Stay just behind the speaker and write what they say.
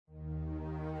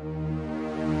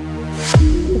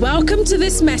Welcome to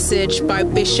this message by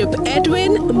Bishop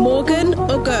Edwin Morgan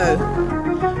Ogo.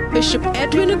 Bishop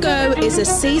Edwin Ogo is a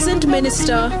seasoned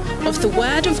minister of the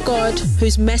Word of God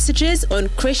whose messages on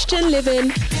Christian living,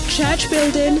 church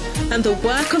building, and the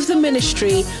work of the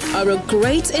ministry are a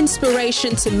great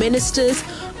inspiration to ministers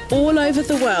all over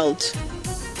the world.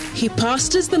 He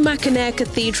pastors the Mackinac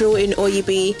Cathedral in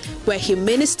Oyibi, where he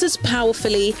ministers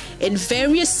powerfully in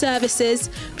various services,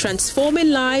 transforming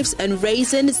lives and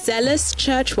raising zealous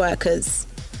church workers.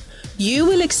 You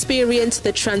will experience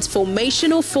the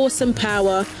transformational force and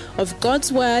power of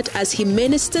God's Word as he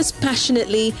ministers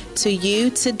passionately to you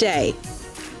today.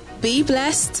 Be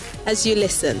blessed as you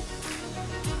listen.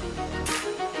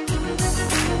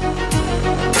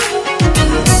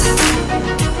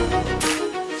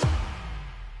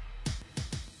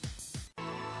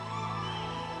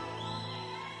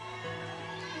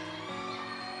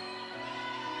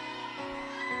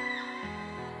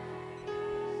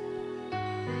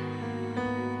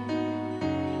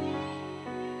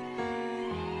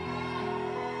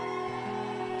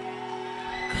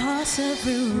 Across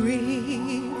every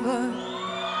river,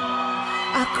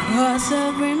 across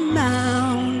every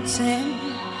mountain,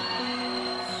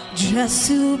 just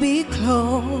to be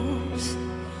close,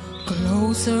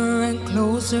 closer and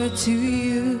closer to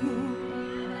you.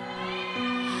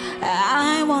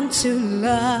 I want to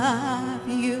love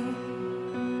you,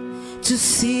 to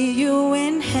see you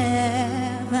in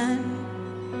heaven,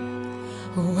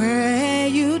 where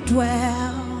you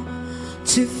dwell,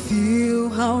 to feel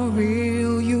how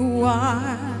real you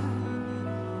are.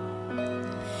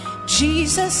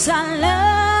 Jesus, I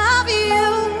love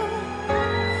you.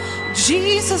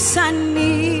 Jesus, I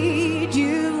need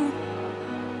you.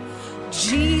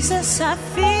 Jesus, I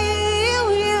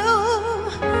feel you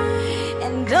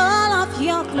and all of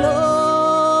your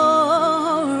glory.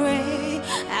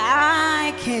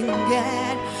 I can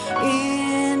get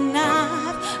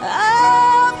enough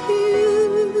of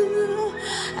you.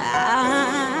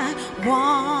 I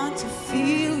want to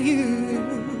feel you,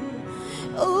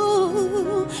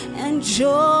 ooh,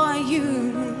 enjoy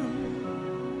you.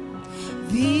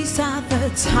 These are the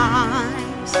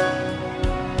times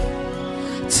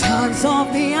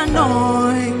of the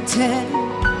anointed,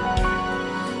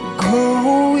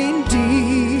 going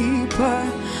deeper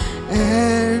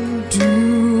and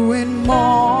doing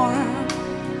more.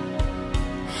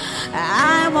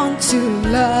 I want to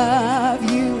love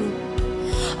you.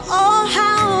 Oh,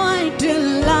 how I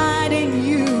delight in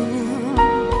you.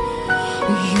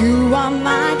 You are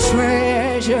my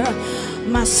treasure,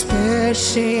 my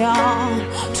special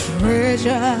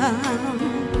treasure.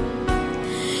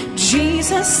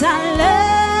 Jesus, I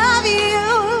love you.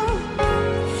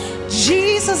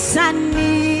 Jesus, I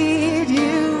need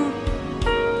you.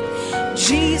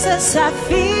 Jesus, I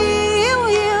feel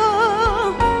you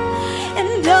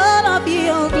and all of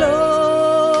your glory.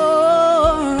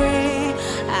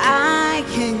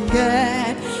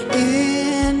 Get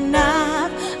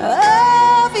enough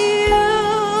of you.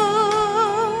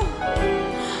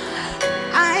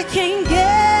 I can't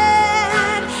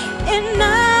get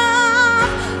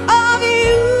enough of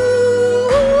you.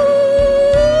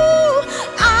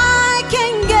 I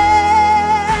can't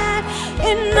get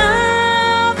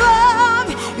enough of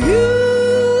you.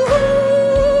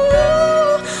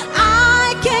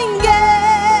 I can't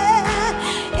get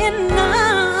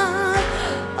enough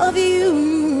of you.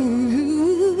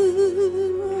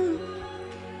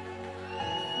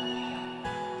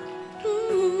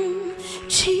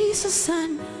 Jesus, I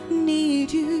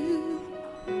need you.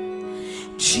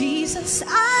 Jesus,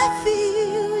 I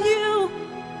feel you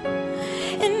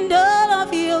and all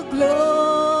of your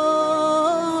glory.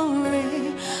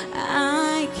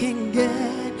 I can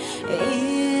get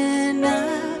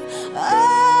enough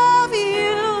of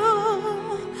you.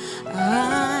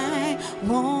 I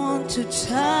want to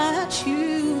touch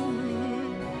you.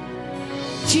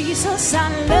 Jesus, I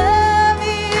love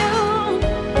you.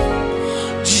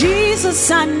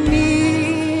 Jesus, I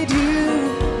need you.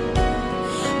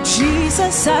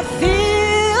 Jesus, I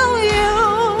feel you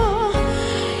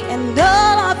and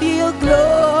all of your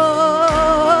glory.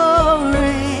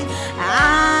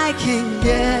 I can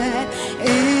get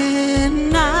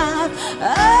enough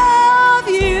of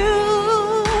you.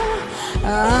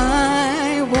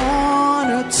 I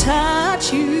wanna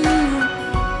touch you.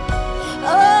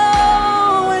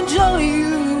 Oh, enjoy you.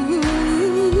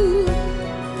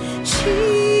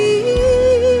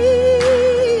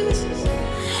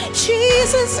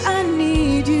 Jesus, I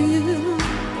need you.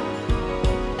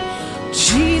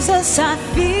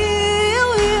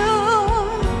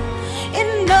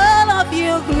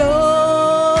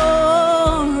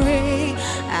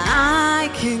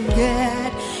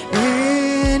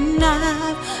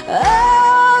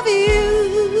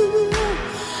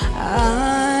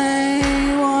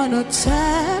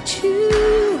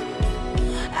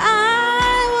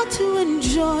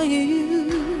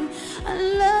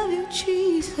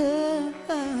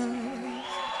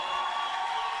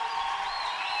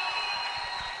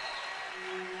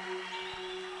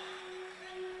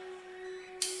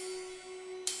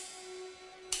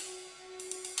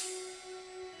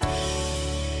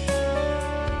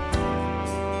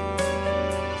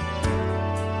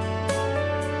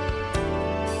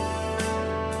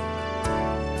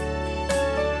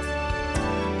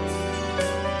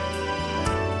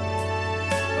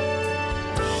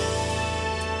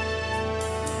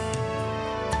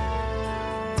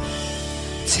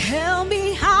 Tell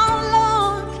me, how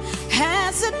long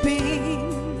has it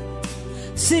been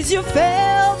since you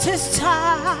felt his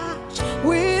touch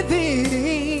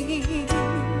within?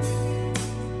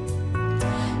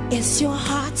 Is your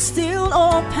heart still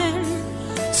open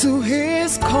to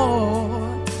his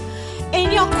call?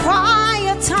 In your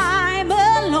quiet time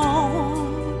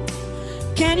alone,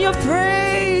 can your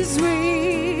praise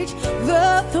reach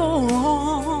the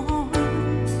throne?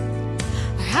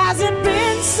 Has it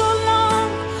been so long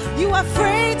you are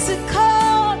afraid to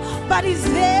call, but he's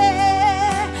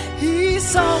there,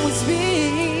 he's always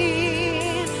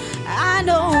been. I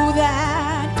know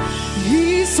that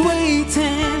he's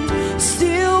waiting,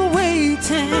 still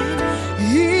waiting.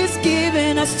 He's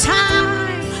giving us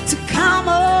time to come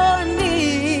on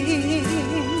in.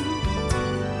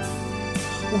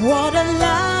 What a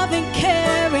loving,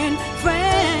 caring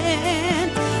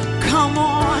friend. Come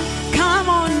on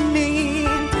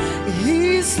in.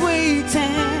 He's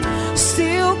waiting,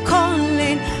 still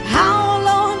calling. How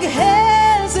long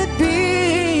has it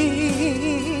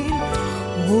been?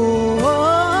 Oh,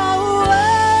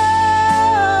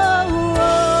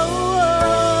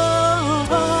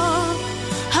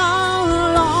 how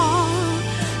long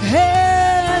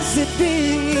has it been?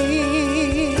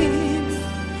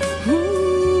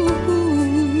 Ooh.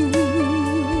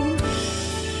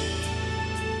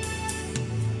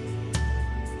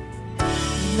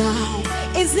 Now,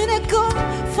 isn't it good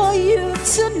for you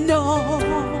to know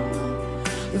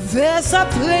there's a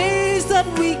place that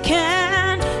we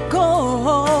can go?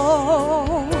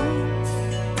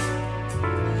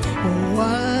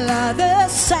 While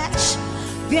others search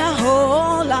their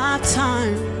whole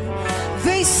lifetime,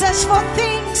 they search for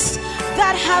things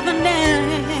that haven't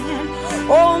end.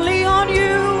 Only on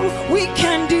you we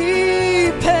can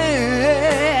depend.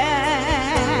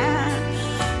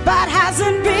 But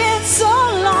hasn't been so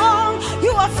long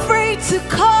you're afraid to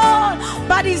call,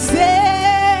 but he's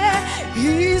there,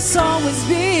 he's always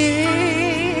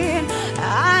been.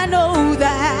 I know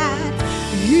that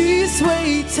he's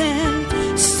waiting,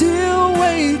 still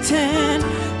waiting.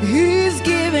 He's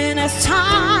giving us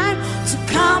time to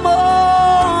come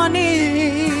on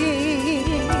in.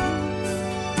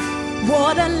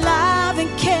 What a loving,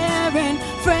 caring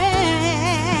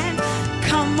friend.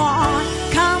 Come on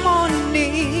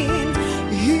in.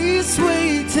 He's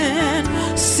waiting,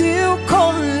 still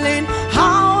calling.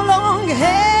 How long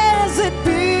has it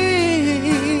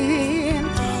been?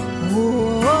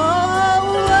 Oh,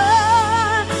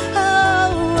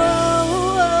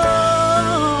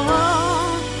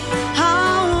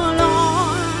 how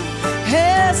long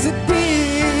has it been?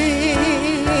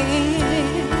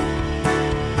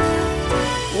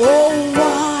 Oh,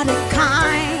 what a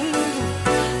kind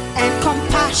and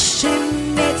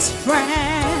compassionate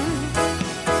friend.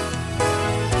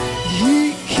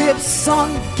 He keeps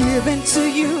on giving to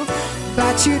you,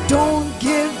 but you don't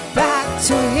give back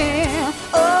to him.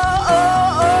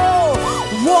 Oh,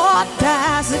 what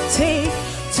does it take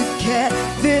to get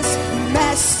this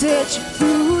message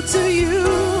through to you?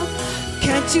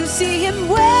 Can't you see him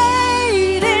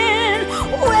waiting,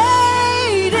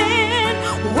 waiting,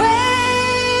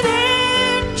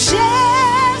 waiting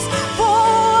just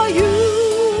for you?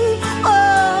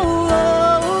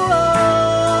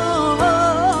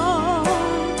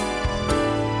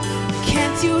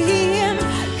 Can't you hear him?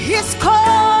 He's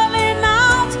calling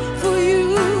out for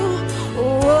you.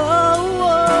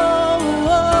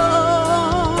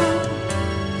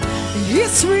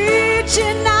 He's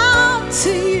reaching out to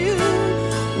you.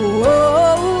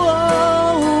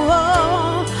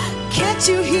 Can't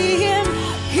you hear him?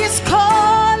 He's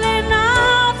calling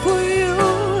out for you.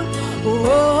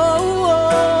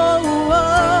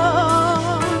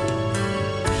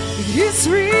 He's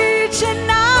reaching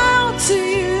out to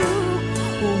you.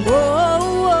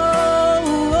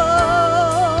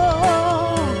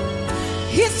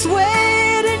 He's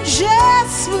waiting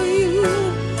just for you.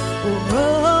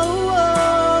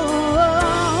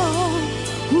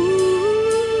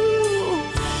 Ooh,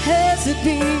 has it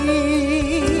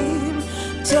been?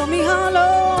 Tell me how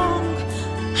long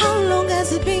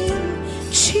has it been?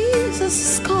 Jesus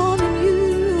is calling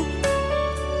you.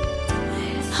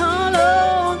 How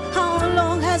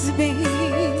long has it been?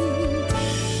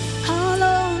 How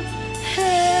long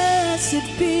has it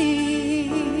been?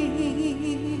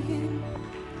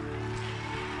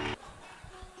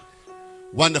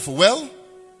 Wonderful. Well,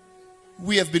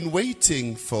 we have been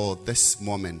waiting for this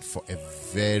moment for a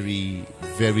very,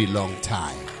 very long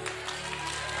time.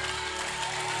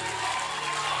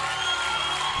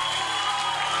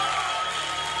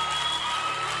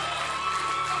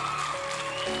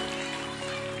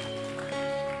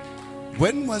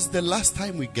 When was the last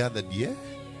time we gathered here?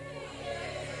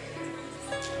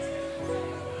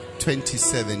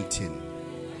 2017,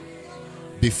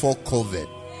 before COVID.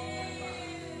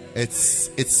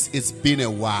 It's been a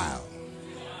while.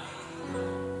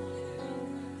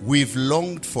 We've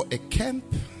longed for a camp.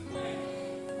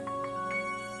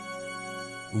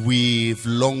 We've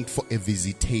longed for a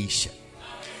visitation.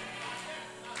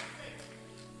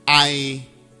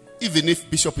 Even if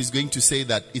Bishop is going to say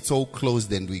that it's all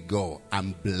closed and we go,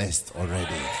 I'm blessed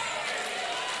already.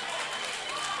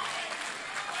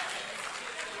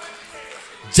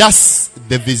 Just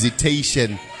the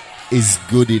visitation is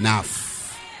good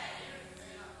enough.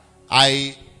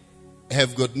 I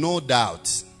have got no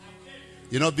doubt.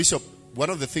 You know, Bishop, one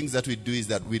of the things that we do is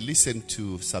that we listen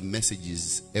to some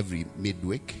messages every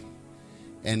midweek.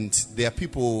 And there are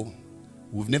people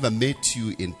who've never met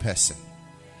you in person.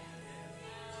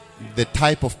 The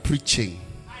type of preaching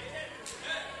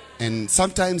and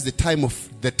sometimes the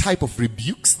type of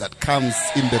rebukes that comes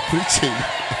in the preaching.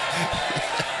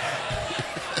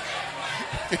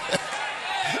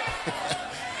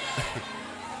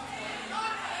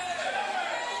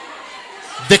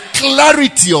 The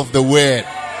clarity of the word.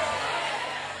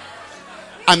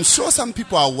 I'm sure some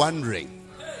people are wondering,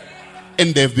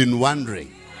 and they've been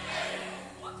wondering,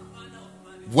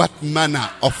 what manner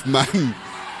of man?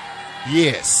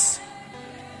 Yes.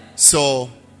 So,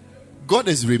 God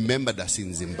has remembered us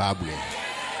in Zimbabwe.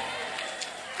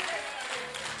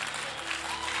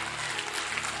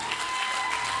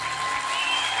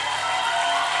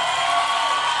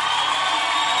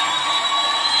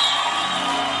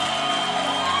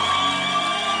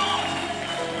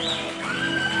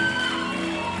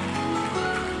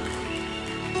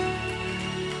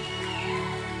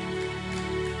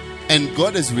 And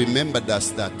God has remembered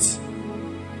us that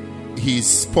He's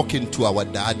spoken to our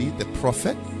daddy, the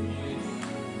prophet.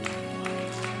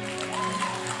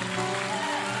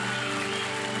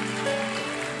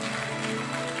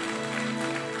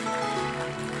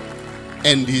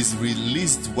 And He's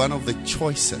released one of the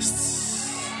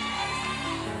choicest,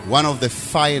 one of the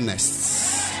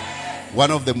finest,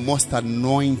 one of the most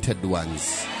anointed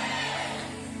ones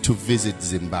to visit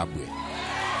Zimbabwe.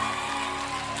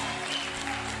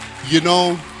 You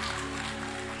know,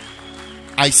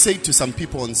 I say to some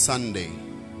people on Sunday,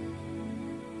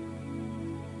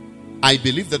 I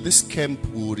believe that this camp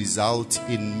will result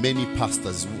in many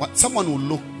pastors. Someone will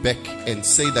look back and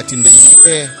say that in the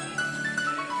year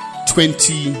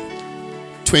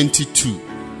 2022,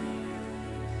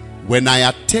 when I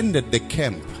attended the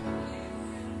camp,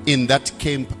 in that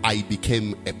camp I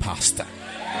became a pastor.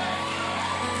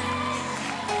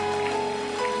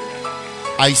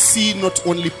 I see not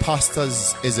only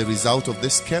pastors as a result of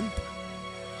this camp,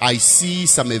 I see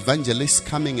some evangelists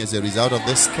coming as a result of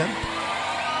this camp.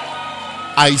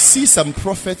 I see some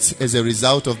prophets as a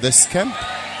result of this camp.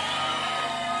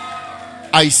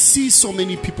 I see so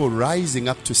many people rising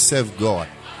up to serve God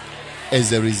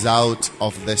as a result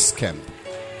of this camp.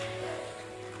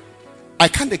 I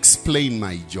can't explain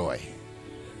my joy.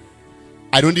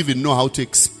 I don't even know how to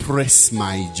express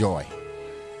my joy.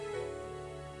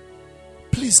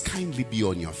 Please kindly be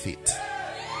on your feet.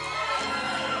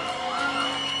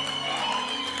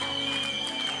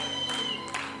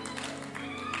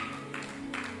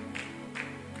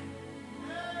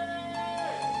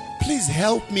 Please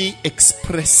help me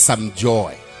express some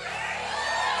joy.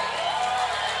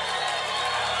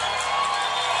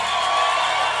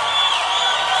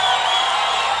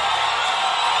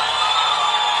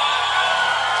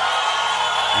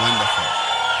 Wonderful.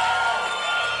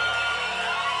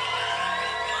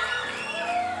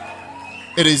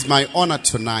 It is my honor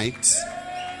tonight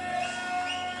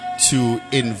to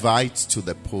invite to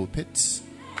the pulpit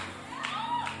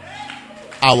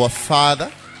our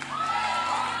father,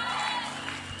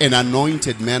 an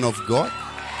anointed man of God,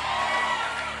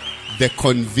 the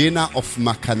convener of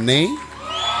Makanei.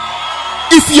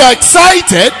 If you are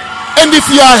excited and if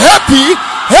you are happy,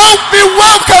 help me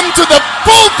welcome to the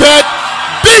pulpit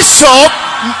Bishop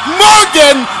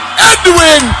Morgan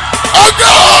Edwin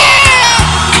Ogo.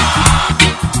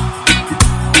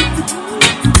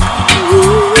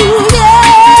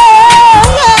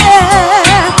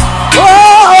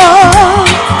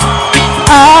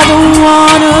 I don't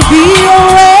wanna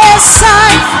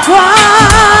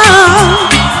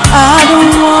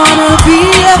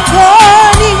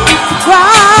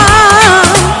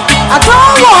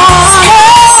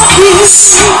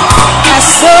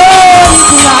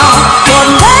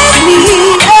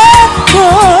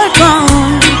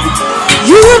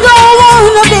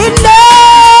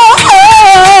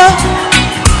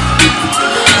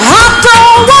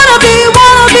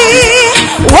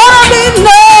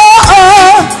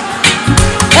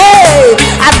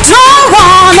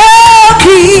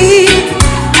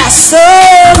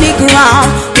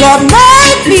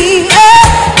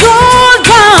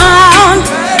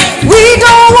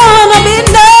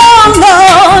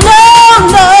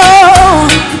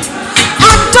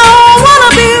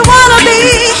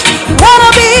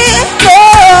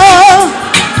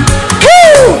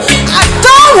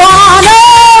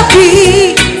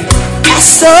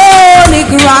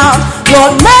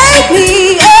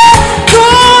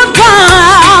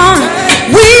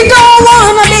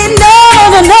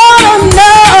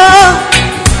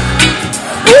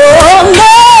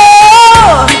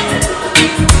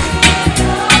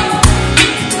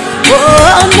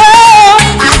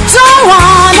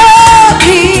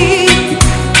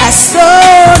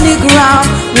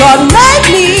Lord, make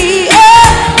me a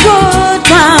good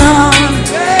ground.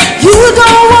 You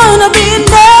don't wanna be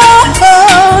no.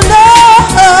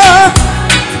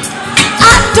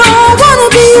 I don't wanna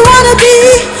be.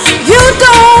 You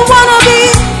don't wanna be.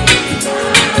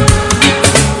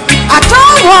 I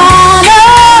don't wanna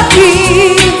be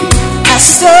a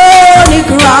stony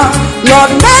ground.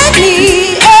 Lord, make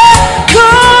me a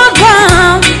good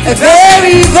ground, a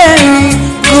very, very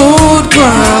good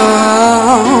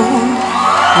ground.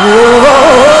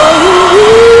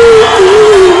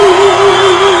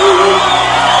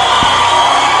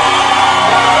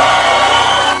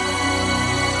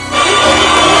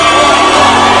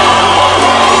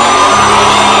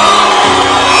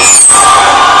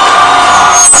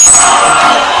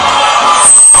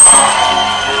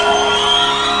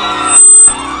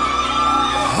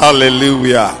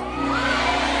 Hallelujah.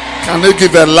 Can you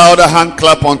give a louder hand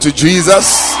clap unto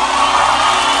Jesus?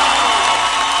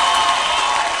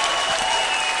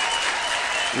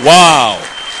 Wow.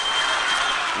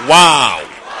 Wow.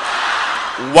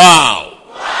 Wow.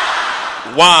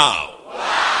 Wow.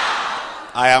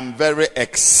 I am very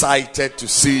excited to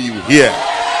see you here.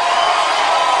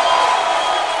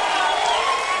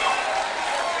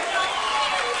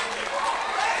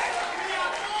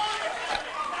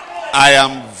 I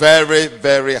am very,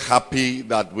 very happy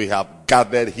that we have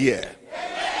gathered here.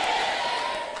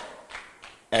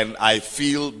 And I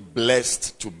feel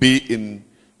blessed to be in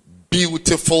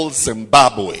beautiful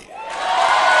Zimbabwe.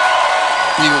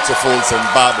 Beautiful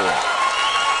Zimbabwe.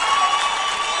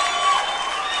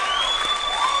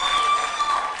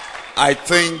 I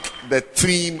think the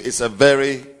theme is a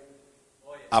very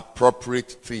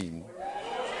appropriate theme.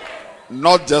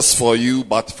 Not just for you,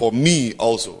 but for me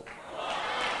also.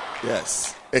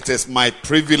 Yes, it is my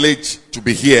privilege to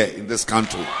be here in this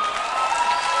country.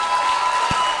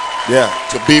 Yeah,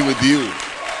 to be with you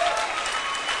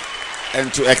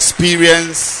and to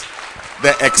experience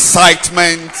the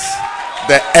excitement,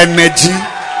 the energy,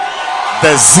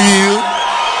 the zeal,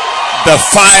 the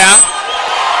fire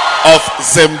of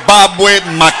Zimbabwe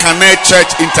Makane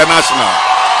Church International.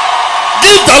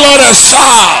 Give the Lord a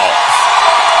shout.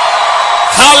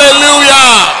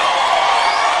 Hallelujah.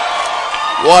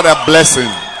 What a blessing.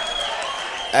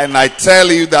 And I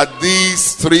tell you that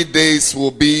these 3 days will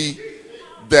be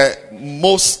the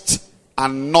most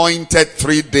anointed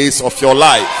 3 days of your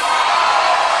life.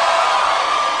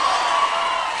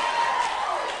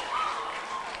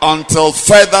 Until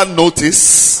further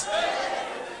notice,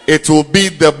 it will be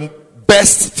the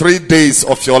best 3 days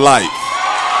of your life.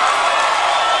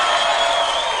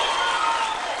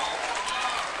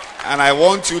 And I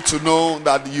want you to know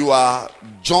that you are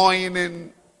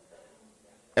joining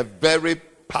a very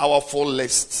powerful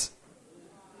list.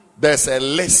 There's a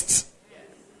list.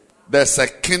 There's a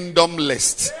kingdom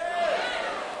list.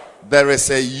 There is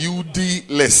a UD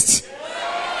list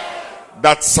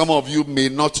that some of you may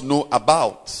not know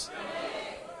about.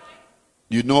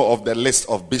 You know of the list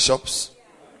of bishops,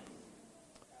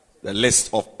 the list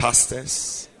of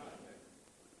pastors,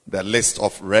 the list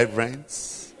of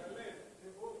reverends,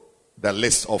 the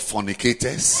list of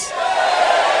fornicators.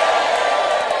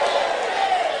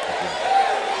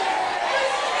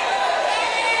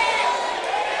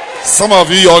 Some of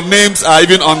you, your names are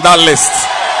even on that list.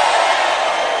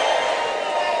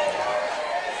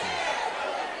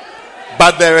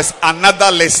 But there is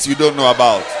another list you don't know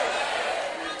about.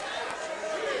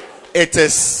 It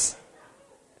is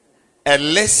a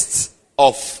list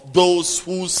of those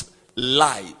whose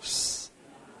lives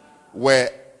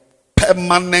were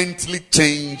permanently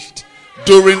changed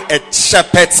during a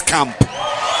shepherd's camp.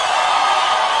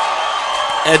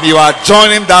 And you are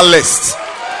joining that list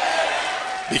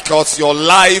because your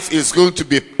life is going to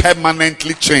be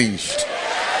permanently changed.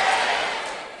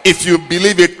 If you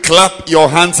believe it, clap your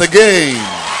hands again.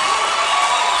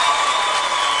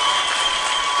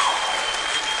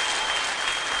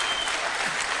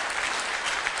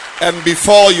 And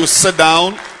before you sit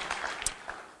down,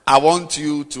 I want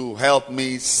you to help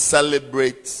me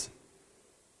celebrate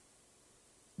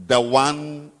the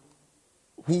one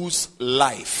whose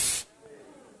life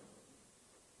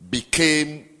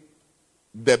became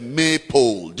the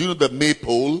maypole. Do you know the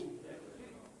maypole?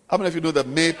 How many of you know the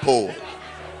maypole?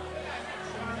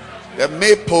 The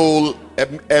maypole,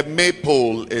 a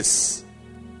maypole is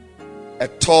a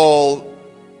tall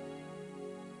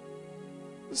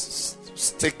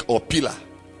stick or pillar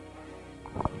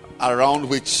around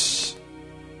which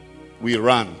we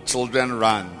run. Children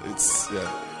run. It's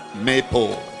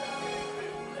maypole.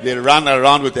 They run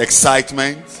around with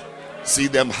excitement, see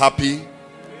them happy,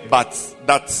 but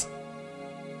that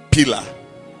pillar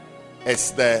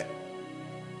is the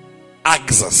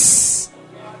axis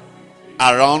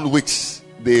around which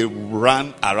they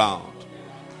run around,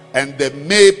 and the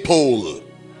maypole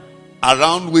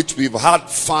around which we've had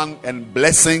fun and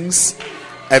blessings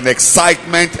and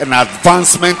excitement and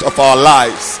advancement of our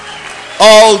lives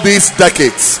all these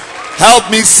decades. Help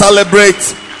me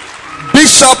celebrate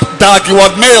Bishop Dag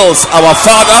Heward-Mills, our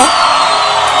father,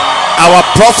 our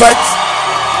prophet,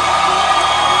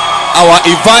 our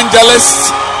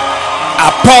evangelist,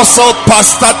 apostle,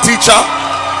 pastor, teacher,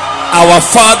 our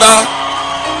father,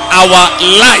 our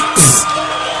light.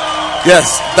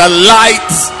 Yes, the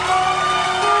light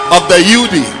of the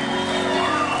UD.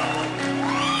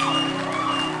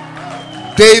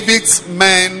 David's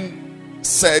men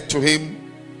said to him,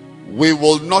 we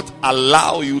will not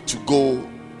allow you to go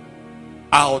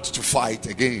out to fight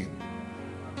again,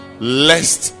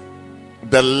 lest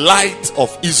the light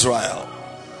of Israel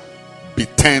be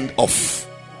turned off.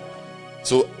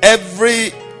 So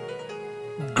every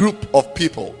group of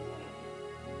people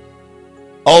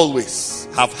always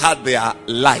have had their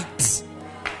light,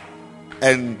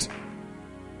 and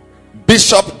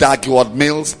Bishop Dag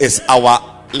Heward-Mills is our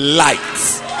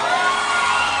light.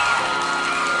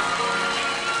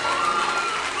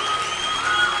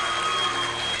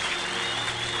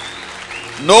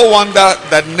 No wonder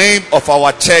the name of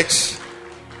our church,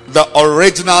 the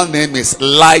original name is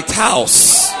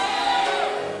Lighthouse.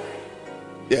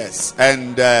 Yes,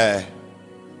 and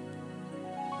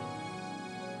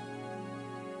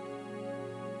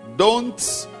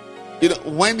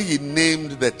when he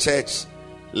named the church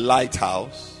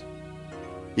Lighthouse,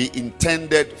 he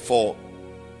intended for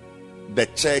the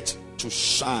church to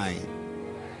shine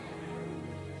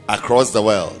across the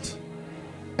world.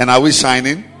 And are we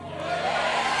shining?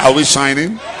 Are we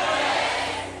shining?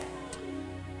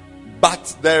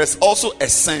 But there is also a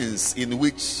sense in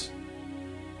which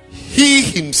he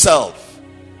himself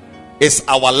is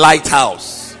our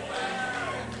lighthouse.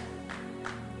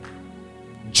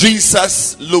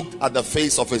 Jesus looked at the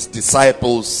face of his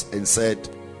disciples and said,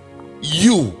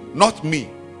 you, not me,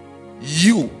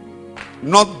 you,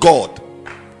 not God,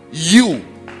 you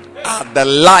are the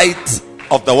light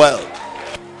of the world.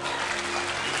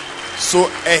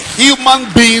 So a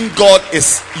human being God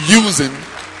is using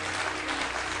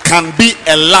can be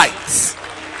a light.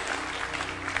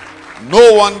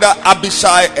 No wonder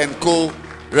Abishai and co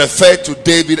referred to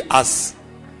David as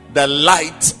the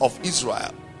light of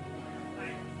Israel.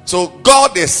 So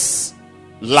God is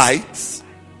light.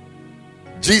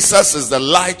 Jesus is the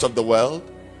light of the world.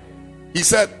 He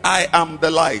said, I am the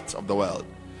light of the world.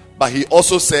 But he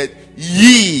also said,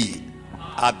 ye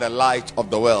are the light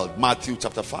of the world. Matthew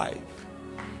chapter 5.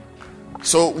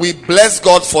 So we bless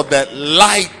God for the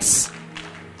light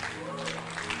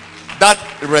that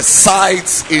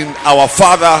resides in our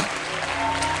father,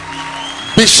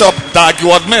 Bishop Dag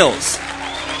Heward-Mills.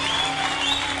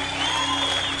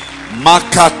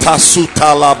 Makata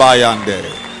Sutalabayande.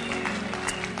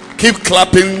 Keep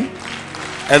clapping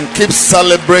and keep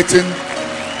celebrating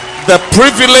the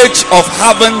privilege of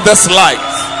having this light.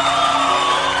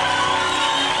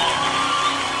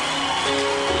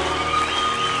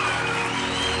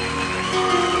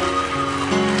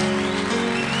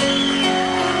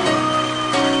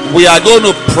 We are going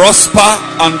to prosper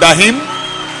under him.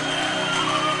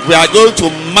 We are going to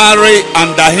marry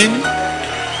under him.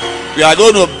 We are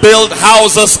going to build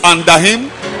houses under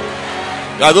him.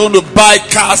 We are going to buy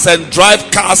cars and drive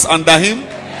cars under him.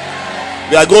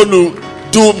 We are going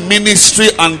to do ministry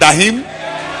under him.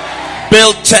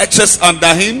 Build churches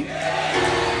under him.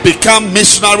 Become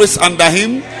missionaries under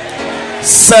him.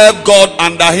 Serve God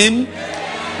under him.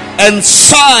 And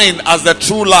shine as the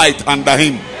true light under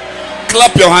him.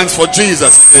 Clap your hands for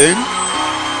Jesus.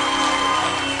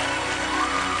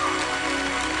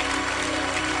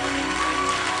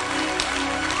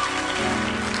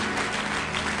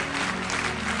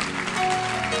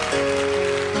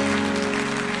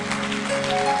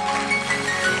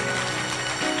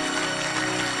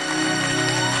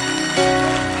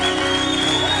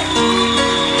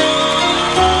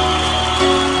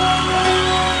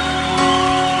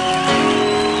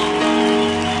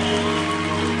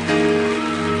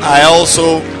 I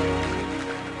also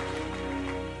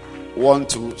want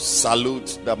to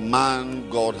salute the man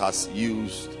God has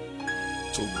used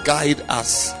to guide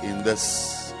us in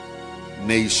this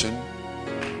nation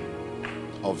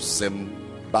of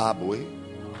Zimbabwe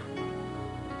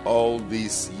all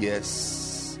these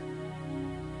years,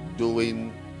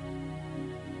 doing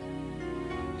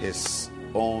his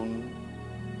own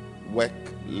work,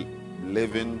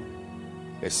 living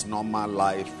his normal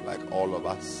life like all of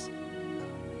us,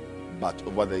 but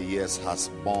over the years has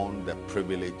borne the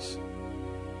privilege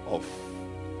of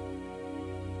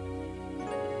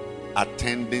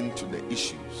attending to the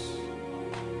issues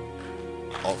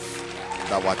of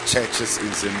our churches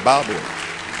in Zimbabwe.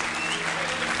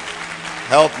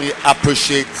 Help me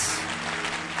appreciate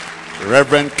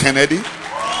Reverend Kennedy.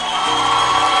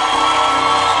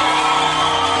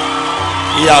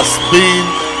 He has been,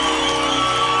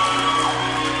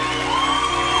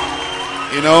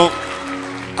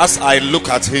 as I look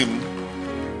at him,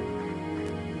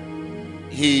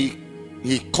 he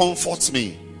comforts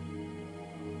me,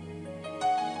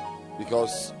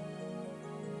 because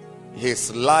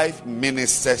his life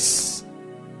ministers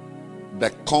the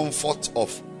comfort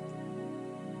of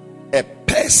a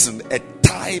person, a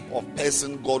type of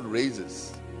person God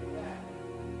raises.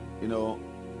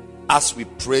 As we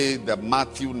pray the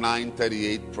Matthew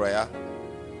 9:38 prayer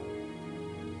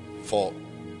for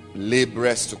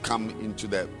laborers to come into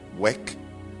the work,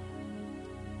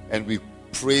 and we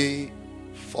pray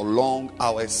for long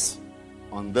hours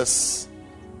on this.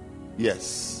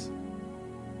 Yes,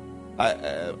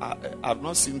 I've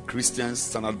not seen Christian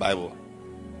Standard Bible.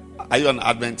 Are you an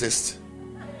Adventist?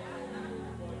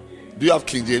 Do you have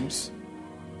King James?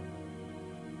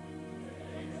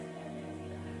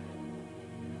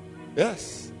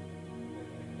 Yes.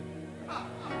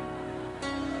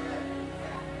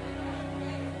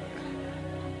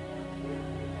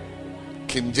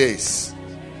 King James.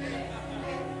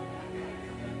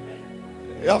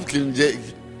 You have King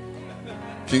James.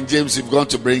 King James, you've gone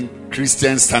to bring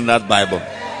Christian Standard Bible.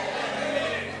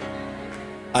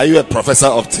 Are you a professor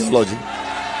of theology?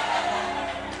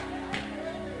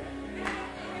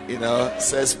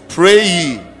 Says, pray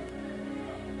ye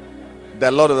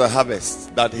the Lord of the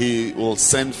harvest that he will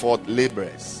send forth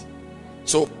laborers.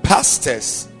 So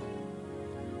pastors,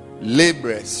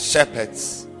 laborers,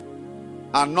 shepherds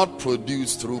are not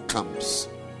produced through camps.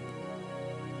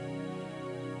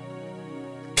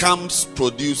 Camps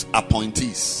produce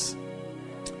appointees.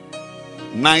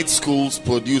 Night schools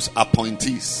produce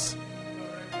appointees.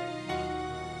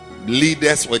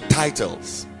 Leaders with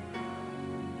titles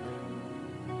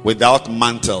without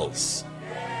mantles,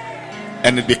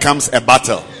 and it becomes a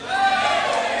battle.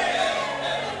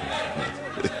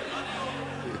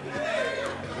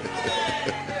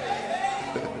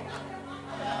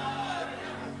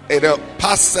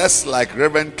 Pastors like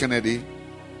Reverend Kennedy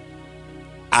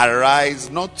arise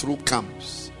not through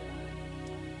camps,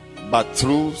 but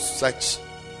through such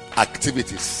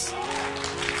activities.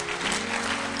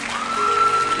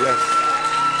 Yes.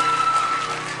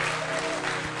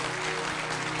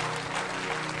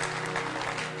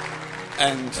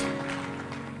 And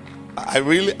I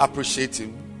really appreciate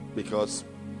him, because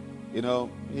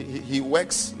he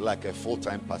works like a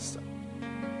full-time pastor.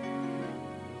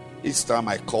 Each time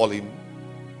I call him,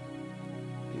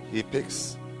 he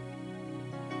picks.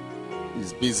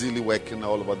 He's busily working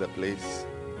all over the place,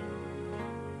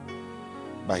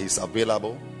 but he's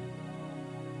available.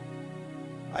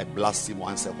 I blast him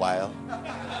once a while,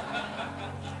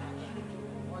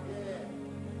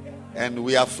 and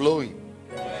we are flowing.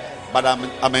 But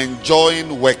I'm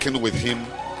enjoying working with him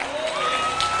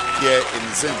here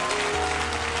in Zim.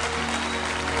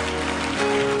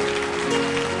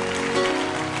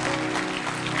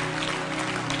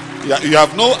 You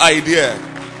have no idea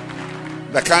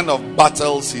the kind of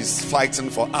battles he's fighting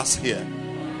for us here.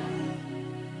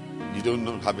 You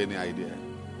don't have any idea.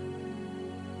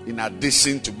 In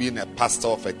addition to being a pastor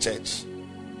of a church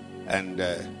and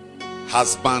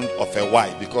husband of a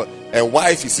wife, because a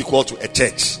wife is equal to a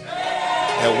church.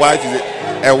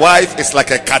 A wife is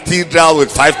like a cathedral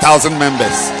with 5,000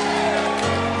 members.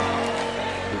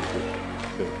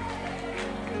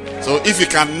 So if you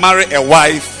can marry a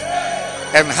wife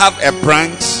and have a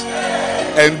branch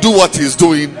and do what he's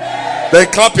doing, then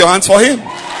clap your hands for him.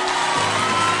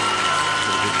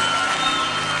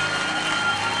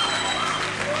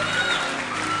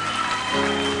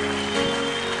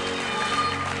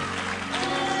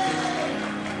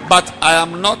 But I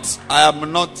am not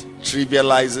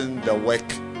trivializing the work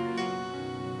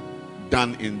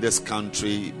done in this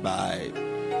country by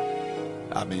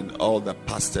all the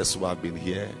pastors who have been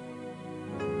here.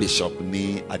 Bishop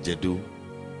Ni Ajedu,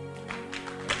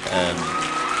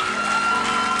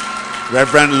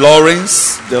 Reverend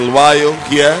Lawrence Delwayo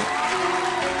here.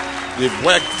 They've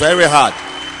worked very hard.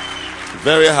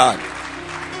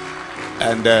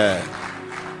 And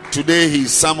today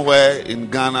he's somewhere in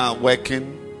Ghana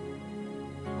working.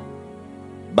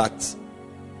 But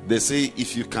they say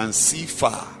if you can see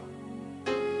far,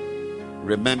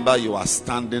 remember you are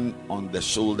standing on the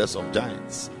shoulders of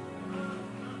giants.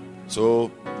 So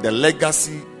the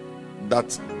legacy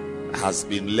that has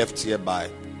been left here by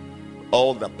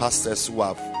all the pastors who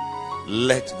have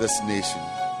led this nation,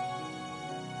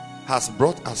 has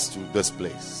brought us to this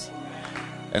place.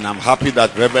 And I'm happy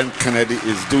that Reverend Kennedy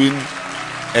is doing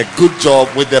a good job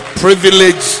with the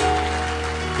privilege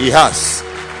he has.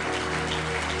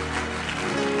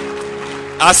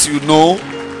 As you know,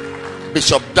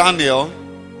 Bishop Daniel,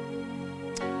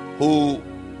 who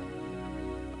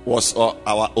was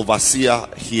our overseer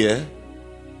here,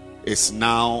 is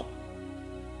now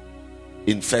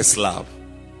in First Love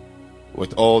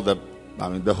with all the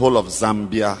whole of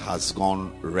Zambia has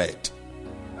gone red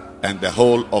and the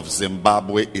whole of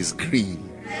Zimbabwe is green,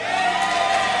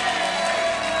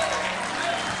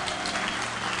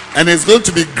 and it's going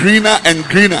to be greener and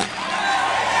greener,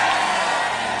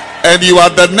 and you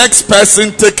are the next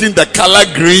person taking the color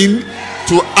green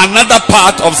to another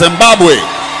part of Zimbabwe.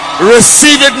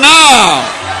 Receive it now.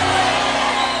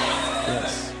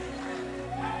 Yes.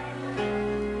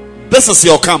 This is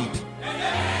your camp.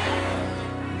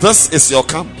 This is your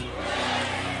camp.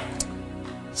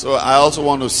 So I also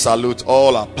want to salute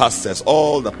all our pastors,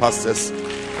 all the pastors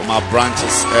from our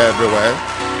branches everywhere.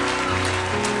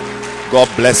 God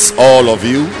bless all of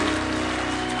you.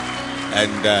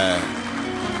 And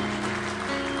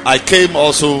I came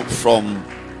also from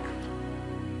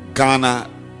Ghana,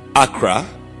 Accra,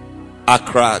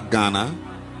 Ghana,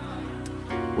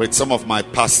 with some of my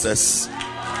pastors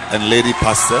and lady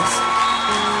pastors.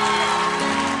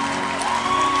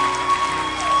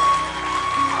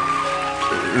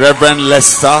 Reverend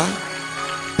Lester,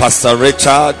 Pastor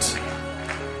Richard,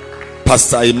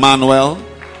 Pastor Emmanuel,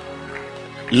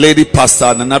 Lady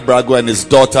Pastor Nana Brago and his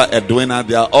daughter Edwina.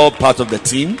 They are all part of the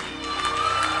team.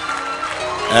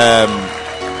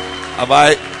 Have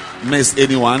I missed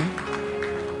anyone?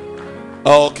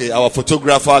 Oh, okay, our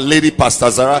photographer, Lady Pastor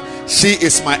Zara, she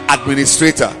is my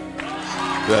administrator.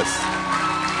 Yes.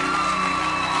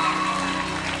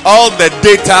 All the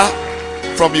data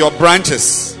from your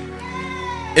branches,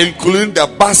 including the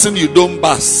busing you don't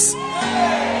bus,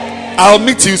 I'll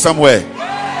meet you somewhere.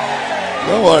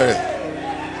 Don't worry.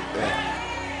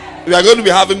 We are going to be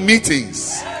having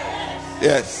meetings.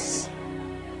 Yes.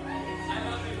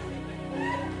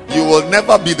 You will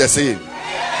never be the same.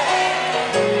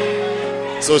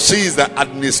 So she is the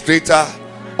administrator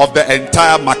of the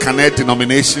entire Makane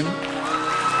denomination.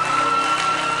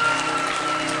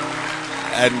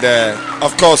 And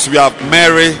of course we have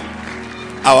Mary,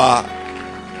 our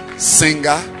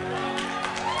singer,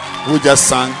 who just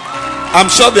sang. I'm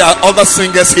sure there are other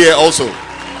singers here also.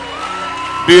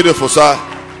 Beautiful, sir.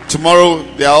 Tomorrow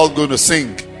they are all going to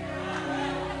sing.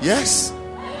 Yes.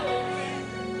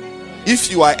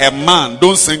 If you are a man,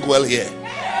 don't sing well here.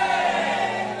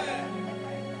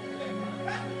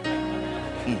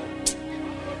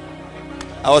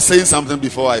 I was saying something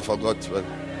before I forgot. But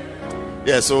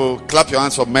yeah, so clap your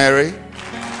hands for Mary.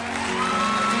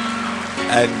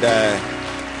 And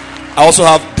I also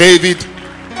have David,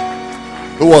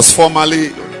 who was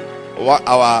formerly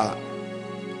our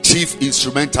chief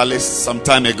instrumentalist some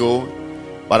time ago,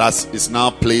 but is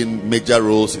now playing major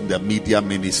roles in the media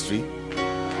ministry.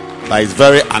 But is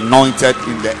very anointed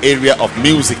in the area of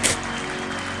music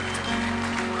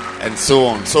and so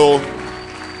on. So,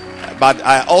 but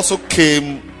I also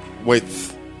came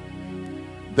with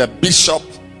the bishop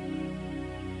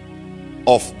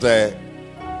of the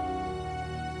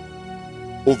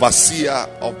overseer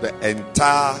of the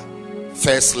entire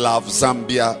First Love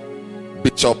Zambia,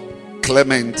 Bishop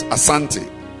Clement Asante,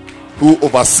 who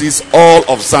oversees all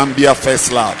of Zambia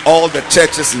First Love, all the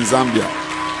churches in Zambia.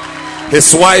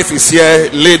 His wife is here,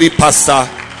 Lady Pastor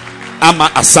Ama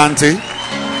Asante.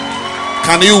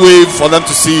 Can you wave for them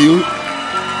to see you?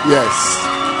 Yes.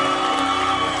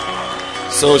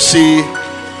 So she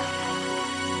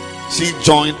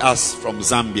joined us from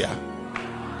Zambia.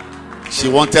 She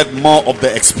wanted more of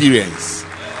the experience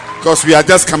because we are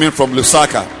just coming from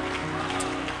Lusaka.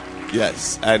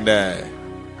 Yes. And I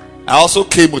also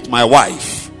came with my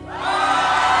wife,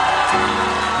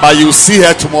 but you'll see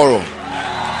her tomorrow,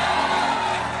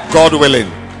 God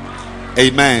willing.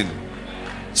 Amen.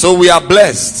 So we are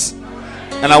blessed.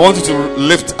 And I want you to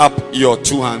lift up your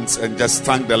two hands and just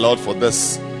thank the Lord for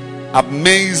this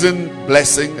amazing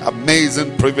blessing,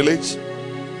 amazing privilege,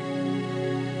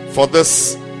 for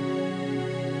this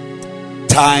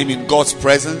time in God's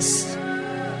presence.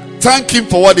 Thank Him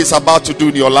for what He's about to do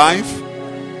in your life.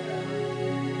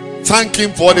 Thank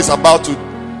Him for what He's about to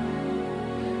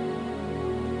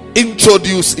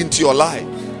introduce into your life.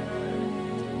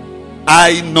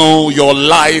 I know your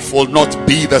life will not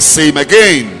be the same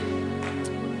again.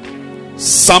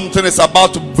 Something is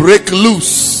about to break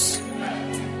loose.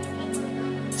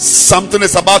 Something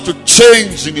is about to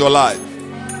change in your life.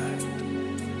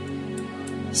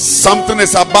 Something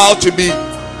is about to be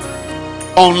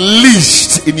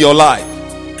unleashed in your life.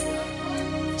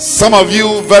 Some of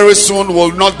you very soon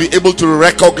will not be able to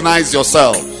recognize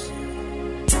yourselves,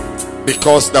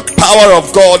 because the power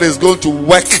of God is going to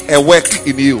work a work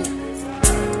in you.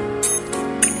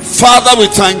 Father, we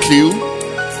thank you.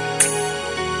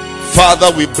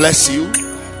 Father, we bless you.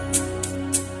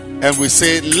 And we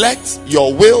say, let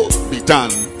your will be done.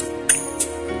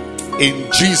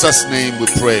 In Jesus' name we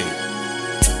pray.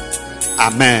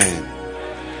 Amen.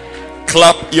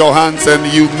 Clap your hands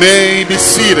and you may be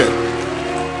seated.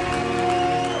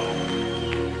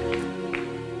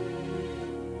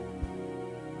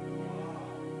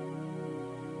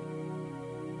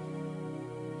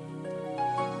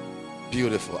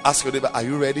 Beautiful. Ask your neighbor, are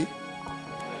you ready?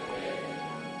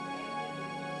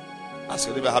 Ask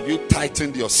your neighbor, have you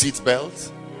tightened your seat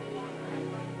belt?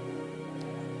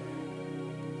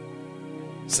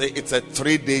 Say, it's a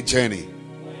 3-day journey.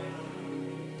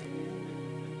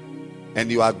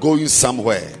 And you are going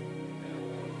somewhere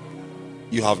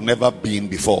you have never been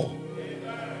before.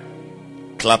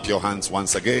 Clap your hands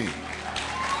once again.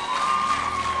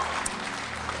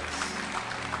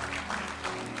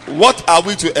 What are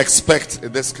we to expect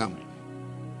in this camp?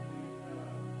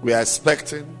 We are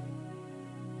expecting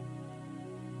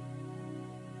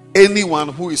anyone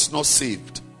who is not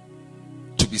saved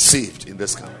to be saved in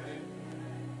this camp.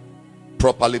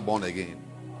 Properly born again.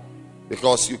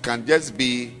 Because you can just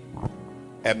be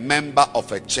a member of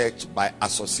a church by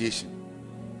association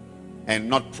and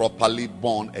not properly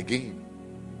born again.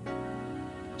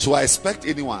 So I expect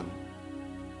anyone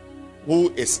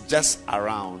who is just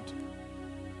around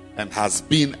and has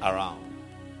been around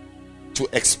to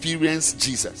experience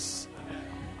Jesus.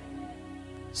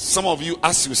 Some of you,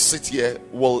 as you sit here,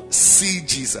 will see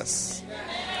Jesus.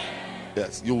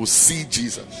 Yes, you will see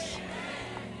Jesus.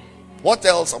 What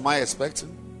else am I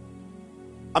expecting?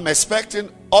 I'm expecting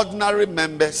ordinary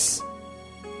members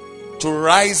to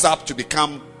rise up to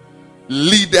become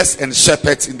leaders and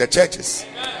shepherds in the churches.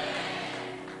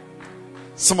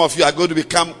 Some of you are going to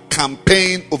become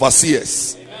campaign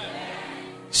overseers.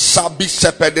 Shabby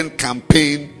shepherding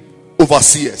campaign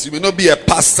overseers. You may not be a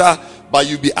pastor, but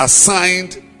you'll be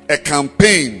assigned a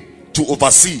campaign to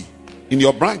oversee in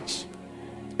your branch.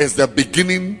 It's the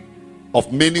beginning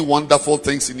of many wonderful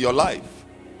things in your life.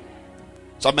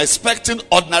 So I'm expecting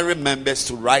ordinary members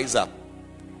to rise up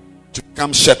to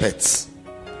become shepherds.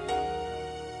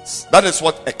 That is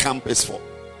what a camp is for.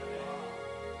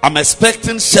 I'm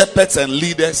expecting shepherds and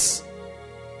leaders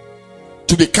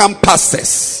to become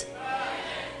pastors.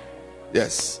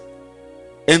 Yes.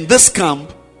 In this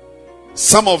camp,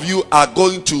 some of you are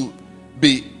going to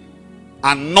be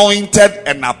anointed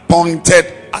and appointed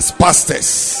as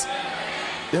pastors.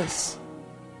 Yes.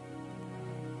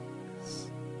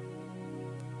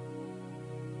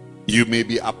 You may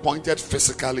be appointed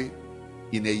physically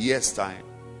in a year's time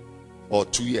or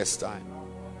 2 years' time.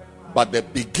 But the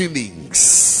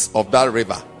beginnings of that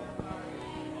river,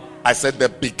 I said the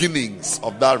beginnings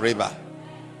of that river.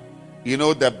 You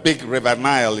know the big River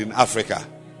Nile in Africa?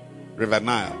 River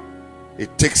Nile.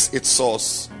 It takes its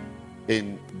source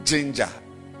in Jinja,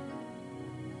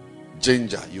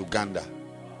 Uganda.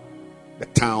 The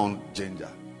town Jinja.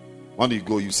 When you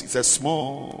go, you see it's a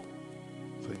small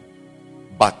thing.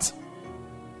 But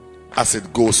as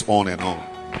it goes on and on,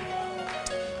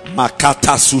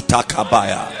 Makata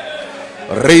Sutakabaya,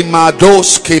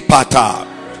 Remados Kepata.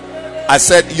 I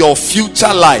said your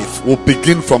future life will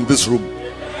begin from this room.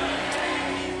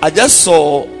 I just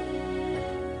saw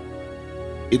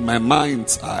in my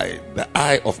mind's eye, the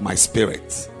eye of my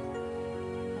spirit,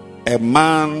 a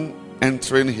man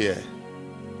entering here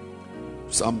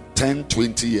some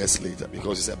 10-20 years later,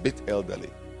 because he's a bit elderly,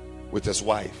 with his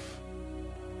wife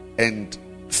and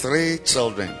 3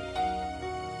 children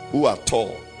who are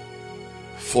tall,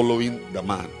 following the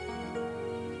man.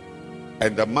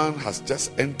 And the man has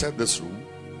just entered this room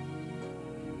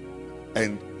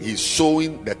and he's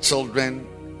showing the children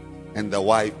and the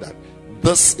wife that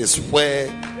this is where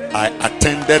I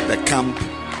attended the camp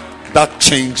that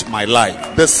changed my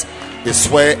life. This is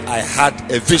where I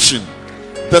had a vision.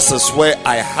 This is where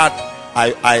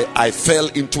I fell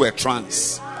into a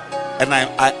trance. And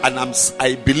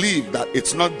I believe that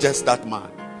it's not just that man.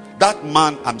 That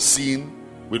man I'm seeing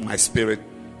with my spirit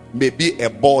may be a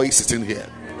boy sitting here.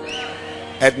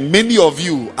 And many of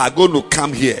you are going to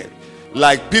come here.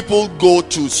 Like people go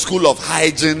to School of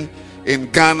Hygiene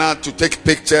in Ghana to take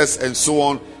pictures and so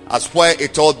on, as where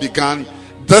it all began.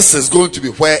 This is going to be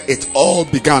where it all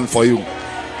began for you.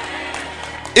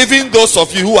 Even those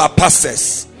of you who are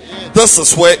pastors, this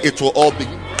is where it will all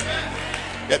begin.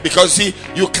 Yeah, because see,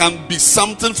 you can be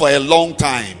something for a long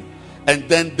time, and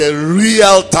then the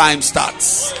real time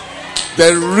starts.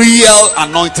 The real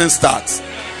anointing starts.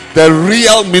 The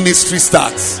real ministry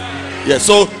starts. Yeah,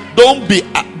 so don't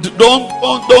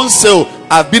say, oh,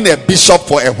 I've been a bishop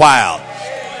for a while,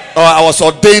 or I was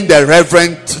ordained a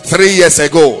reverend 3 years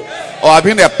ago, or I've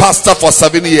been a pastor for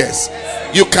 7 years.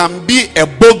 You can be a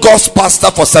bogus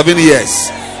pastor for 7 years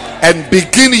and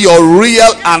begin your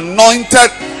real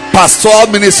anointed pastoral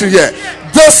ministry here.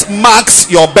 This marks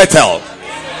your Bethel.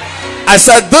 I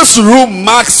said this room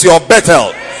marks your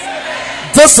Bethel.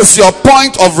 This is your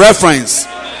point of reference.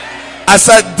 I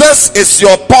said this is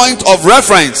your point of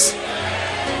reference.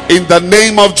 In the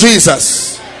name of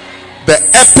Jesus, the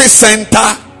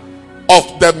epicenter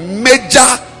of the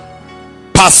major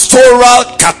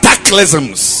pastoral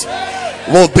cataclysms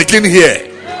will begin here.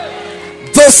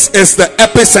 This is the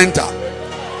epicenter.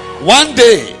 One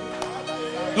day,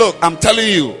 look, I'm telling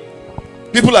you,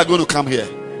 people are going to come here.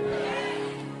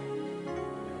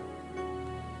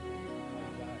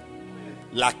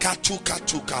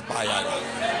 Lakatuka bayala.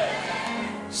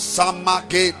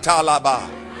 Samake talaba.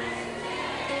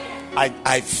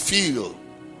 I feel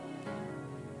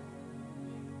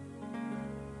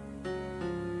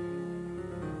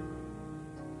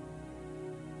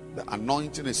the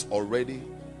anointing is already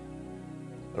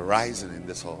rising in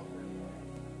this hall.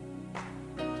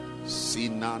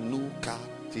 Sinanuka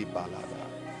tibalada.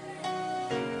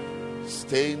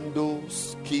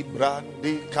 Stendos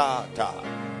kibrandikata.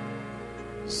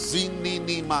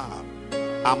 Zininima.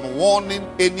 I'm warning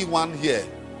anyone here,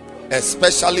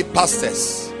 especially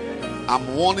pastors.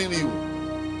 I'm warning you,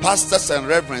 pastors and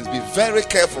reverends, be very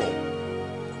careful.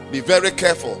 Be very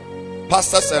careful.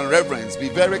 Pastors and reverends, be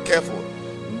very careful.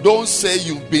 Don't say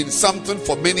you've been something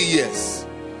for many years.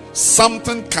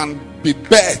 Something can be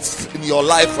birthed in your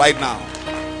life right now.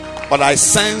 But I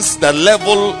sense the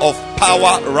level of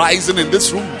power rising in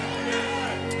this room.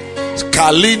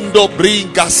 Kalindo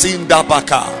bringasinda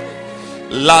baka.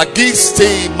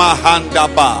 Lagiste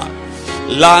mahandaba.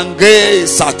 Lange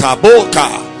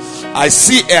sataboka. I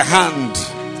see a hand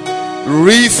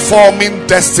reforming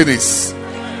destinies.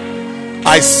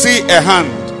 I see a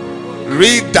hand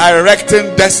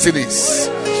redirecting destinies.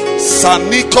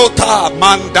 Sanikota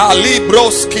mandali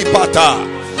broski pata.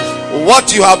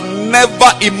 What you have never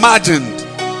imagined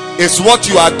is what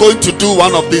you are going to do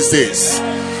one of these days.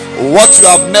 What you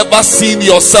have never seen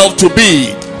yourself to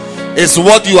be is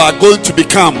what you are going to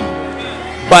become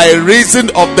by reason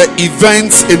of the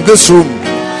events in this room.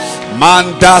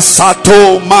 Manda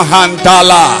sato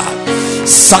mahandala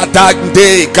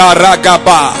sadagde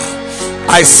garagaba.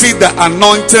 I see the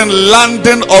anointing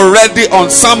landing already on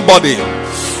somebody.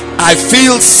 I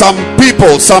feel some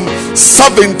people, some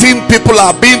 17 people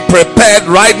are being prepared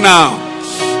right now.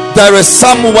 There is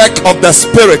some work of the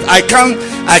spirit. I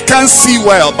can't see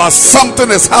well, but something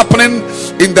is happening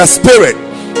in the spirit.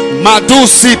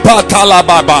 Madusi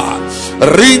patalababa,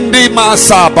 rindi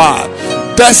masaba.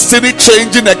 Destiny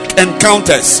changing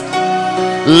encounters,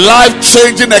 life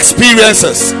changing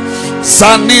experiences.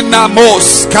 Sanina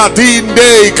mos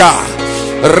kadindega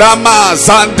Rama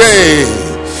Zande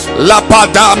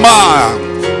Lapadama.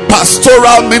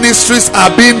 Pastoral ministries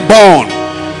are being born.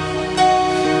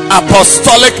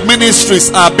 Apostolic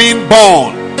ministries are being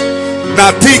born.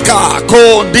 Natika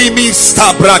Kondimi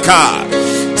Stabraka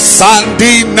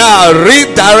Sandina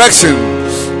redirection.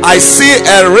 I see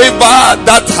a river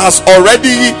that has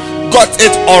already got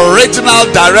its original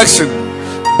direction,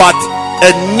 but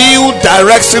a new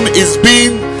direction is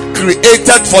being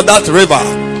created for that river.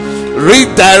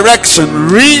 Redirection,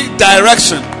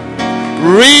 redirection,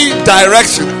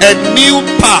 redirection. A new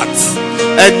path,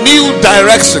 a new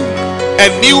direction, a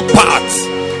new path,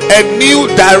 a new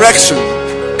direction,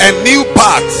 a new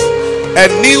path, a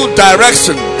new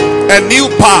direction, a new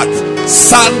path.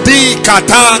 Sandi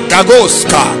kata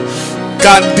gagoska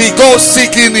gandigo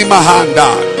sikini mahanda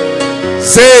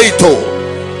zeito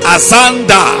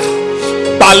azanda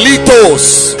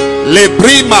balitos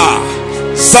lebrima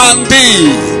sandi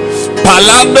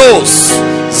palandos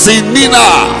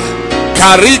zinina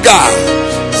kariga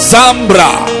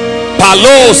zambra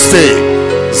palose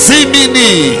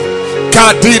zimini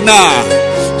kadina.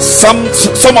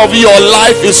 Some of your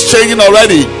life is changing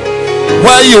already.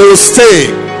 Where you will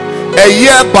stay a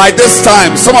year by this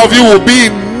time, some of you will be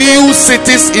in new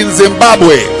cities in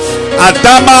Zimbabwe.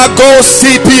 Adama go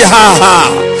CP haha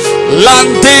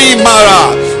Landi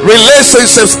Mara.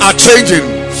 Relationships are changing.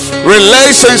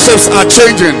 Relationships are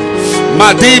changing.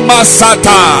 Madima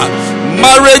Sata.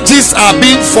 Marriages are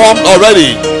being formed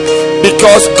already.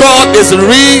 because God is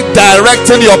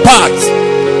redirecting your path.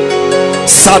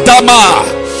 Sadama,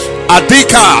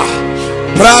 Adika,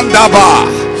 Brandaba,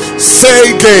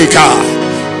 Segeka,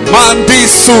 Mandi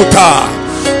Suta,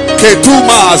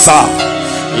 Ketumaza,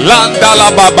 Landala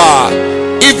Baba.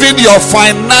 Even your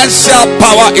financial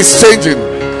power is changing.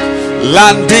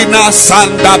 Landina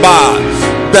Sandaba.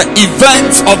 The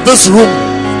events of this room,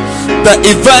 the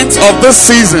events of this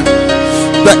season,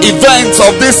 the events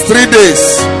of these 3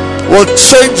 days will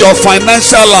change your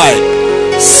financial life.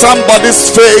 Somebody's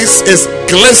face is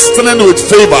glistening with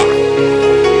favor.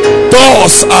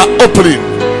 Doors are opening.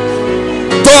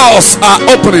 Doors are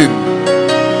opening.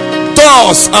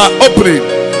 Doors are opening.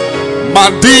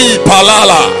 Mandi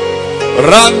Palala,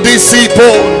 Randi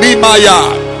Sipo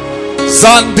Nimaya,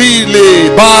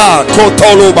 Zandile Ba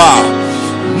Kotoloba,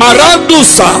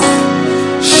 Marandusa,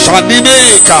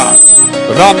 Shanimeka,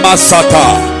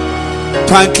 Ramasata.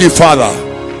 Thank you, Father.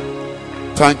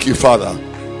 Thank you, Father.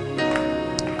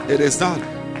 It is done.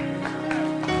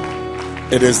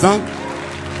 It is done.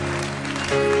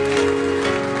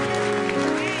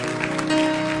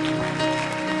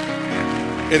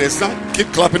 It is done. Keep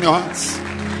clapping your hands.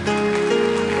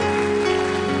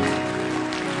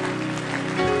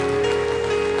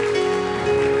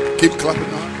 Keep clapping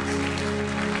your hands.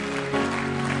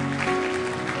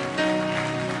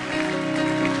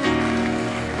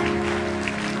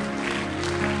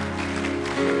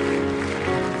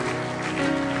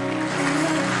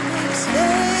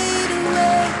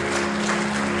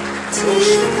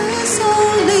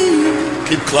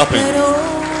 Keep clapping. Let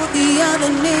all the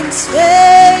other names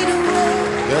fade away.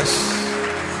 Yes.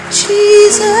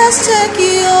 Jesus, take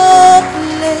your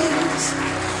place.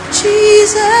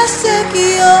 Jesus, take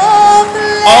your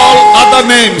place. All other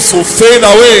names will fade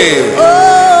away.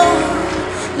 Oh,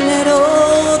 let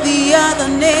all the other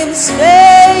names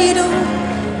fade away.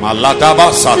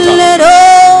 Maladabasata. Let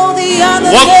all the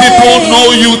other What names, people know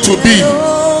you to be, let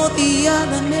all the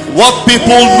other names what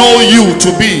people know you to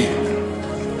be,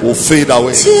 will fade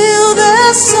away. till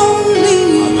there's only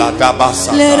you. Let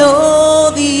Maladabasata.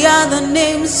 all the other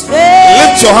names fade.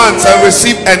 Lift your hands and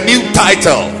receive a new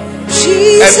title.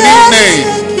 Jesus, name.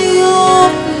 take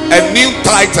your A new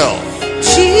title.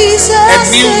 Jesus, A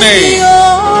new take name.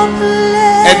 your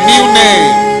place. A new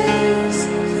name.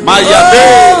 Mayade.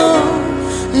 Oh,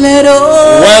 let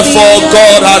all Wherefore the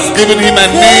God other has given him a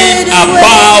name fade away.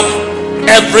 above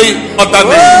every other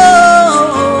name.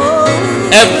 Oh,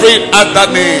 Every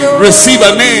other name. Receive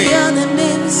a name.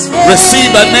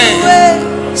 Receive a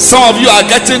name. Some of you are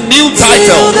getting new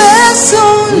titles,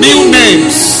 new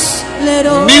names,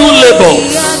 new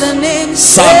labels.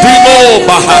 Sadimo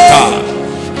Bahata,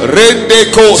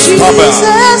 Rendeko Staba,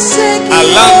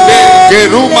 Alande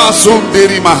Geruma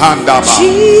Sundiri Mahandaba.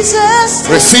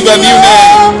 Receive a new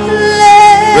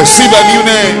name. Receive a new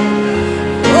name.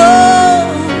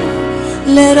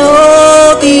 Let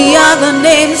all the other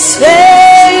names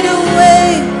fade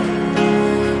away.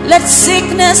 Let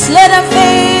sickness, let them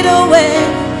fade away.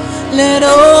 Let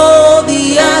all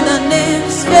the other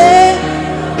names fade.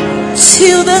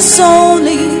 Till there's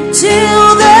only you.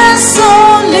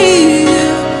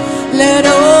 Let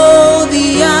all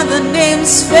the other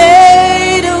names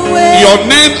fade away. Your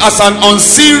name as an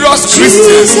unserious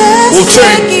Christian will Jesus,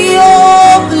 change. take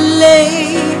your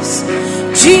place.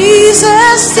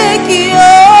 Jesus, take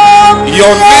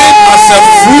Your name as a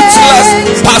fruitless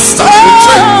pastor will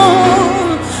change.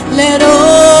 Let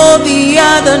all the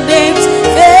other names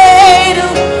fade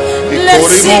away. Let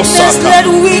sickness, let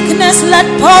weakness, let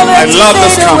poverty I love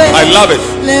this fade camp. away. I love it.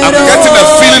 Let I'm getting a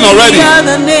feeling all already. the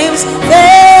other names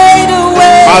fade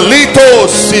away. Alito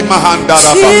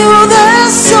Simahandaraba. Till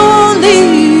there's only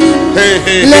you. Hey,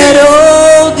 hey, Let hey.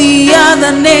 all the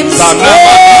other names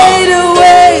Sanabaka. fade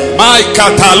away. My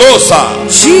Catalosa.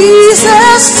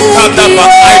 Jesus, take Kadaba.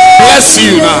 I bless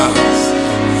you now.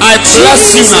 I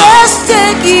bless you now. Jesus,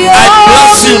 take your I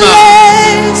bless you now.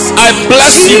 place. I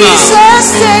bless you now. Jesus,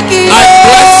 take your I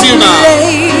bless you now.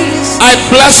 place. I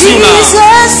bless you now.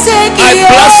 Jesus, take I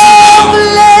your bless you now.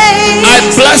 place. I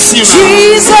bless you now.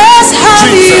 Jesus,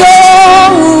 have Jesus.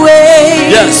 your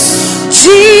way. Yes.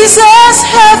 Jesus,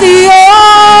 have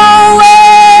your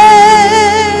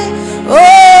way.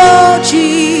 Oh,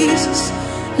 Jesus,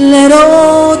 let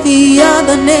all the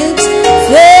other names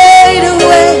fade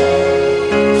away.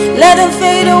 Let them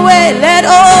fade away. Let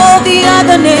all the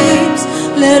other names,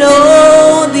 let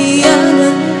all the other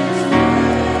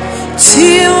names,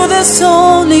 till there's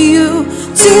only you,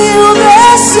 till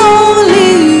there's only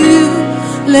you.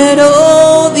 Let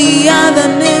all the other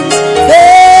names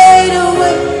fade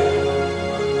away.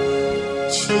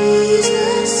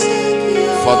 Jesus, take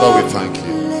your Father, we thank you.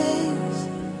 place.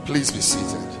 Please be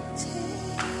seated.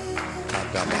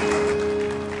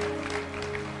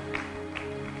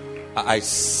 I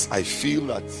feel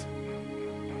that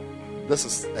this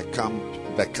is the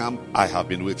camp I have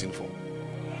been waiting for.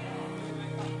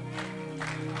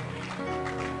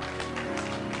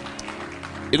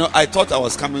 You know, I thought I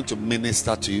was coming to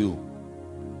minister to you,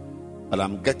 but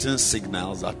I'm getting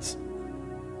signals that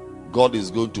God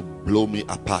is going to blow me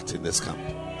apart in this camp.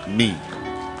 Me.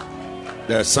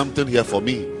 There is something here for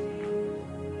me.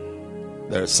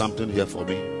 There is something here for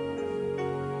me.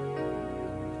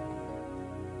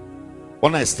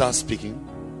 When I start speaking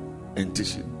and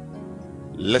teaching,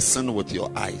 listen with your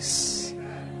eyes,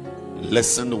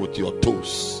 listen with your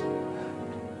toes,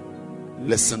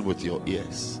 listen with your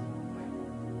ears.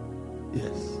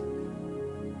 Yes.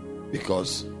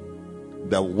 Because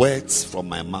the words from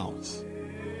my mouth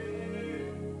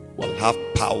will have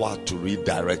power to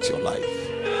redirect your life.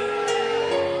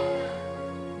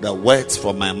 The words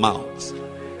from my mouth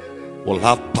will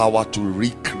have power to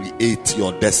recreate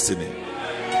your destiny.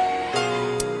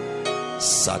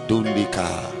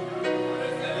 Sadundika.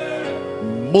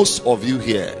 Most of you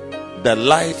here, the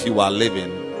life you are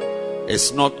living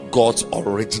is not God's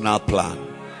original plan.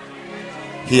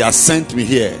 He has sent me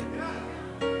here.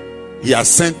 He has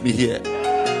sent me here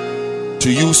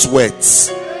to use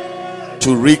words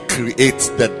to recreate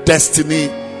the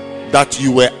destiny that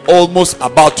you were almost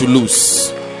about to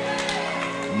lose.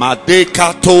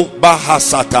 Madekato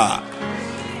bahasata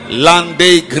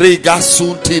lande grega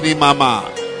suntini mama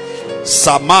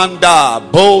samanda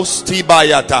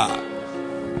bostibayata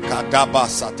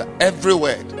kadabasata. Every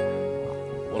word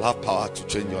will have power to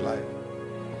change your life.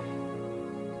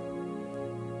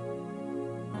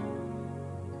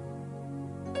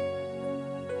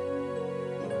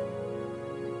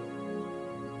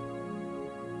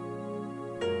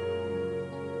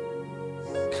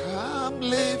 Come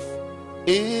live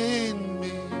in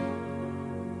me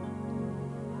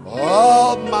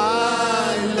all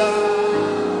my life.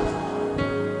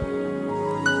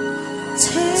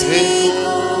 Take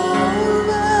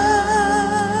over.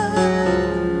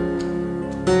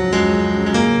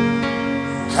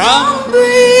 Come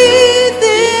Breathe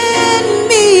in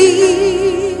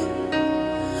me,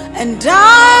 and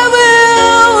I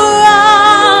will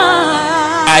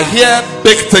rise. I hear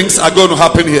big things are going to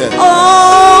happen here.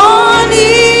 On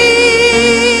eagle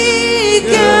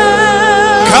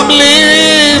Come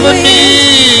live in me.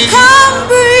 Come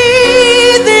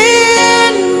breathe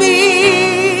in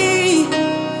me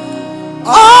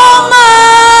all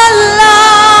my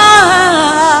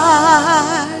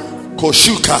life.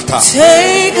 Koshukata.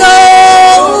 Take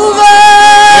over.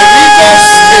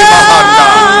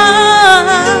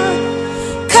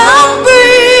 Come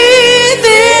breathe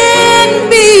in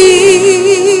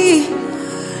me,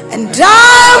 and I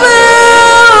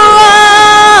will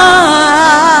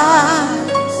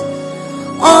rise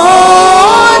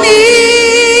on eagle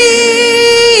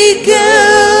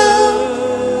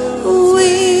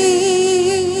wings.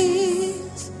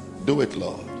 Do it,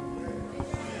 Lord.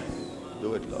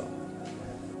 Do it, Lord.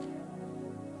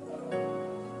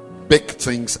 Big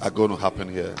things are going to happen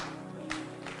here.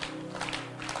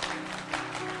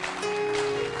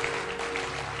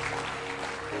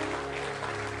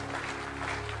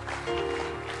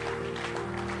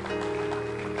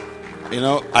 You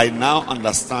know, I now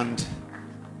understand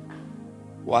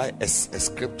why a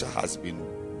scripture has been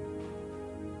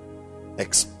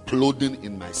exploding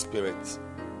in my spirit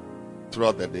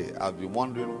throughout the day. I've been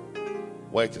wondering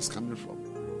where it is coming from,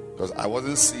 because I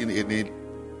wasn't seeing any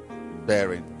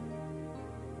bearing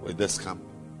with this camp.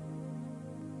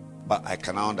 But I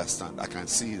can now understand. I can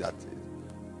see that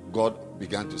God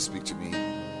began to speak to me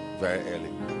very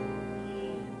early.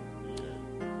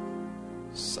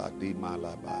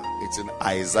 It's in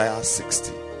Isaiah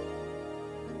 60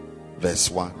 verse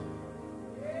 1.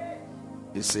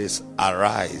 It says,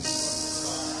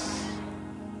 arise,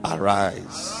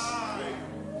 arise,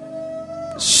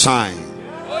 shine,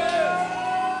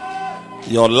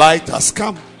 your light has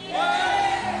come.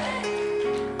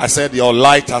 I said your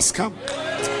light has come.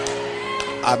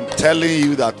 I'm telling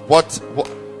you that what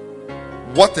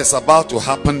is about to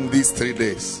happen these 3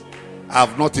 days, I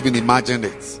have not even imagined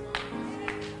it.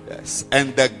 Yes.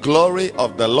 And the glory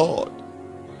of the Lord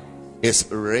is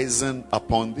risen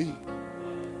upon thee.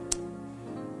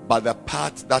 But the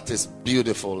part that is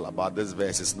beautiful about this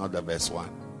verse is not the verse 1.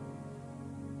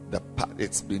 The part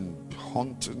it's been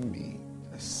haunting me,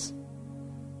 yes,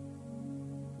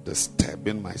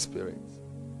 disturbing my spirit,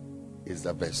 is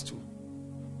the verse 2.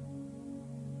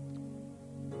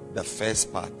 The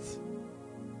first part,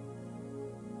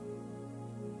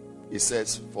 it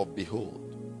says, for behold,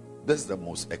 This is the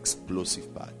most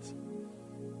explosive part.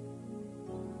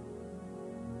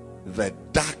 The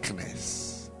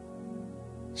darkness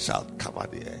shall cover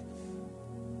the earth,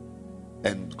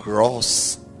 and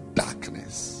gross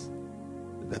darkness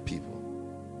the people.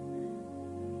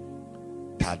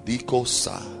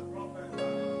 Tadikosa.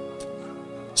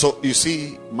 So you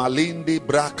see, Malindi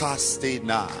Braka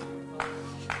Stena.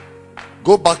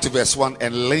 Go back to verse 1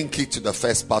 and link it to the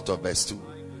first part of verse 2.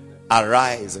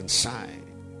 Arise and shine,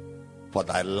 for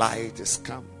thy light is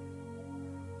come,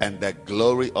 and the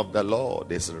glory of the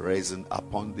Lord is risen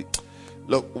upon thee.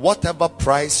 Look, whatever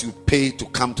price you pay to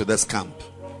come to this camp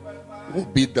will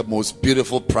be the most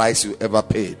beautiful price you ever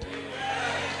paid.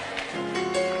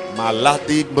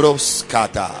 Malati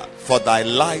broskata, for thy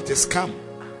light is come,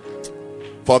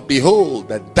 for behold,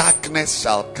 the darkness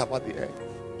shall cover the earth.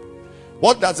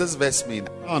 What does this verse mean?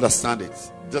 I don't understand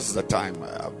it. This is the time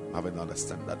I haven't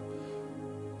understand that.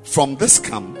 From this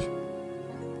camp,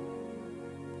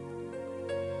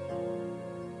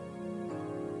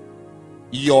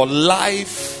 your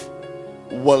life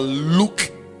will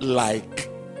look like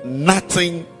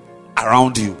nothing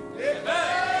around you.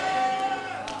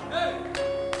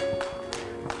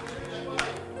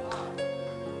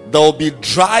 There will be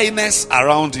dryness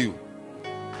around you,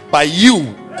 but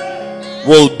you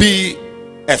will be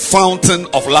a fountain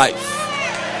of life.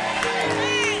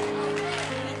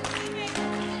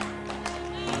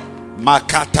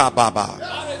 Makata Baba.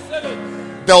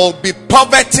 There will be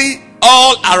poverty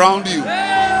all around you,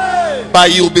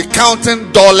 but you'll be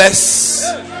counting dollars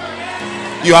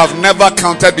you have never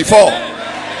counted before.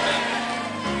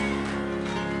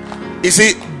 You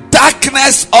see,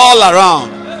 darkness all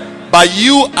around, but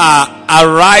you are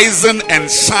arising and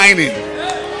shining.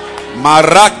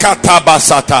 Marakata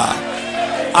Basata.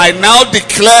 I now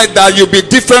declare that you'll be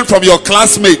different from your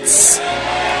classmates.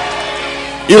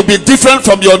 You'll be different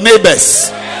from your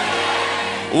neighbors.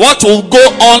 What will go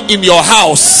on in your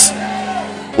house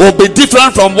will be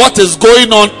different from what is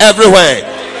going on everywhere.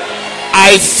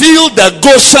 I feel the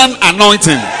Goshen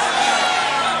anointing.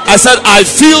 I said, I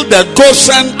feel the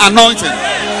Goshen anointing.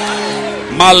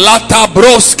 Malata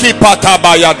broski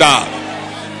patabayada.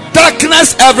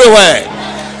 Darkness everywhere,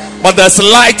 but there's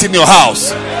light in your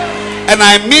house. And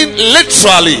I mean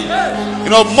literally. You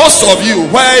know, most of you,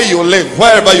 where you live,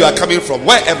 wherever you are coming from,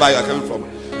 wherever you are coming from,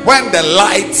 when the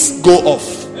lights go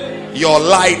off, your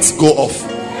lights go off.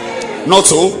 Not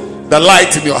so, the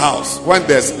light in your house. When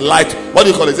there's light, what do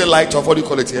you call it? Is it light off? What do you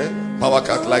call it here? Power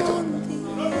cut, light off.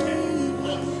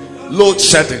 Load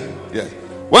shedding. Yeah.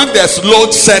 When there's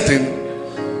load shedding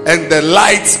and the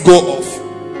lights go off.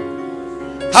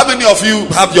 How many of you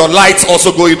have your lights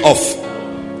also going off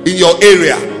in your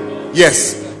area?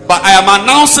 Yes. But I am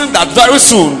announcing that very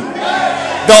soon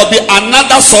there will be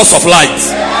another source of light.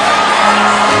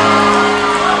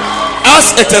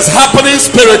 As it is happening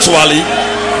spiritually,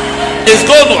 it's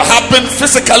going to happen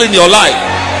physically in your life.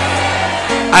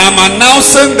 I am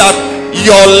announcing that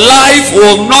your life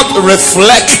will not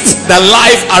reflect the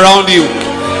life around you.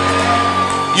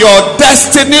 Your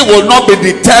destiny will not be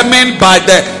determined by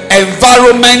the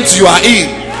environment you are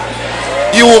in.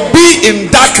 You will be in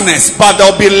darkness, but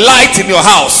there will be light in your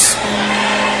house,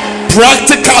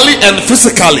 practically and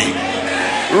physically.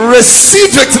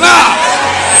 Receive it now.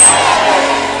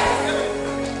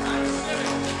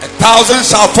 1,000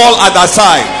 shall fall at thy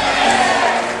side,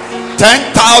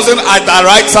 10,000 at thy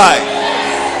right side.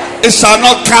 It shall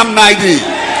not come nigh thee.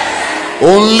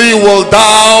 Only will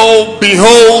thou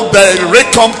behold the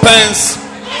recompense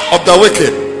of the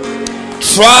wicked.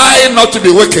 Try not to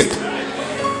be wicked.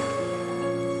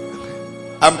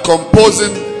 I'm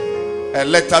composing a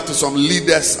letter to some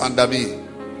leaders under me.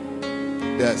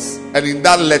 Yes. And in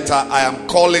that letter, I am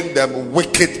calling them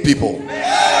wicked people.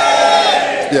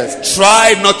 Yes.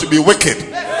 Try not to be wicked.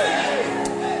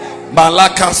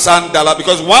 Malaka Sandala.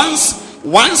 Because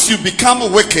once you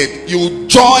become wicked, you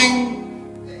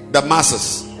join the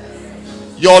masses.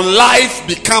 Your life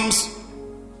becomes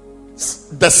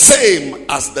the same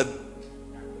as the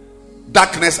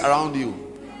darkness around you.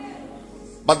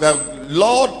 But the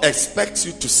Lord expects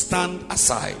you to stand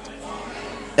aside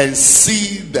and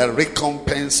see the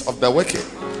recompense of the wicked.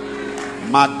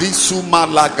 Mommy,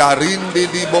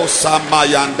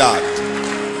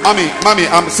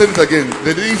 I'm saying it again.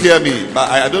 They didn't hear me, but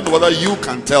I don't know whether you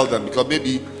can tell them, because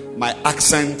maybe my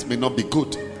accent may not be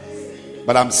good.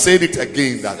 But I'm saying it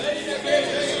again, that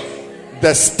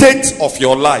the state of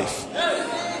your life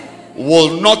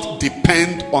will not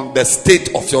depend on the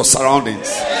state of your surroundings.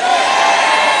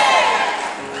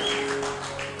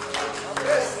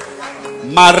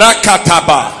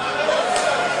 Marakataba.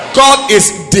 God is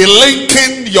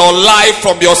delinking your life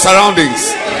from your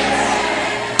surroundings.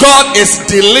 God is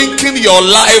delinking your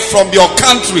life from your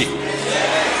country.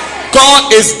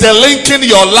 God is delinking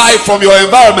your life from your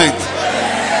environment.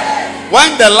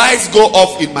 When the lights go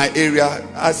off in my area,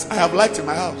 as I have light in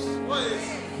my house,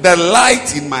 the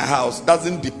light in my house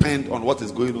doesn't depend on what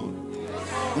is going on.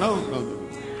 No,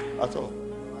 at all.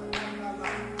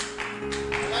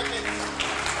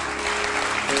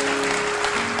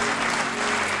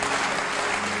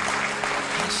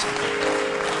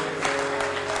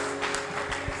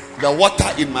 The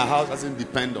water in my house doesn't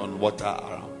depend on water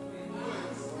around.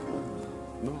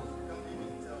 No.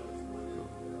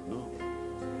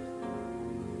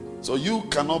 So you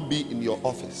cannot be in your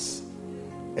office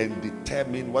and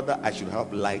determine whether I should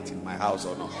have light in my house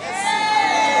or not.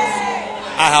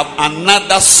 I have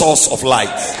another source of light.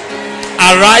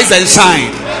 Arise and shine.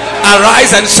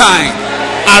 Arise and shine.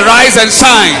 Arise and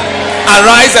shine.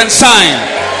 Arise and shine.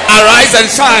 Arise and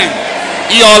shine.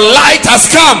 Your light has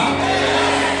come.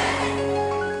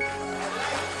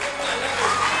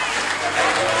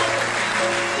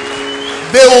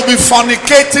 They will be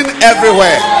fornicating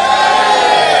everywhere,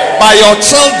 but your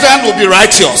children will be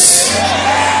righteous.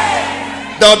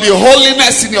 There will be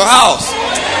holiness in your house.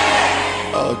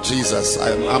 Oh Jesus,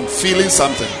 I'm feeling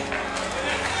something.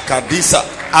 Kadisa,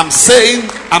 I'm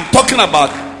talking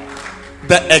about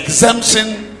the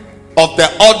exemption of the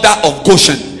order of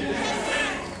Goshen.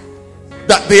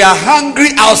 That they are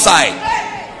hungry outside,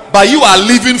 but you are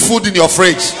leaving food in your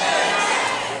fridge.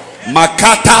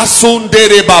 Makata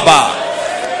Sundere Baba.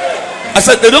 I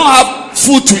said they don't have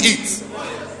food to eat,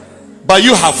 but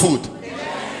you have food.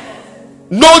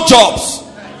 No jobs,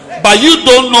 but you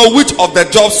don't know which of the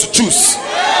jobs to choose.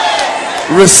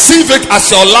 Receive it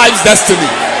as your life's destiny.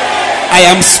 I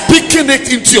am speaking it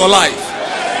into your life.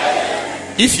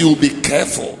 If you will be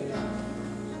careful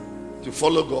to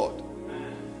follow God.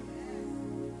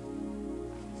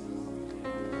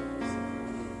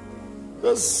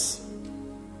 This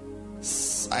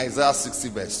Isaiah 60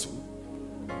 verse 2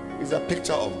 is a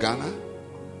picture of Ghana.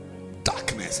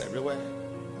 Darkness everywhere.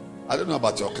 I don't know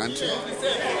about your country.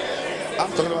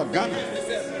 I'm talking about Ghana.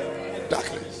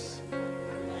 Darkness.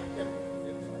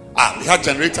 We have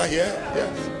generator here.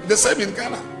 Yes. The same in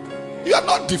Ghana. You are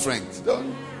not different.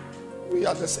 We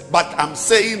are the same. But I'm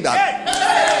saying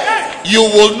that you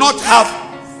will not have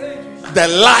the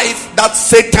life that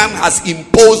Satan has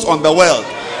imposed on the world.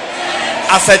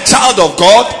 As a child of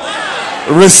God,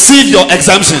 receive your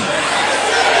exemption.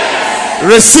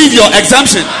 Receive your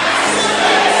exemption.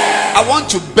 I want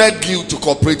to beg you to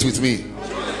cooperate with me.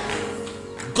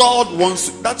 God wants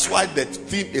to, that's why the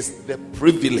theme is the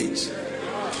privilege.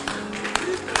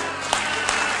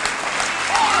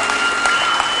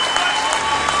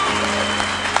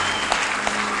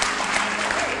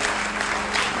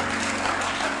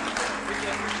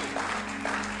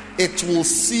 It will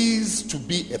cease to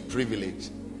be a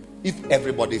privilege if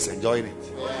everybody is enjoying it.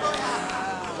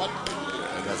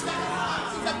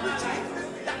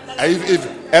 If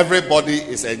everybody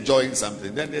is enjoying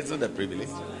something, then it's not a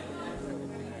privilege.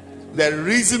 The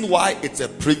reason why it's a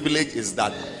privilege is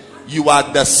that you are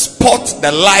the spot,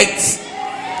 the light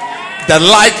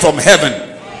from heaven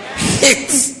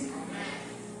hit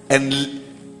and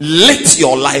lit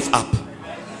your life up.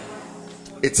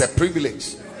 It's a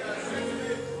privilege.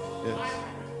 Yes.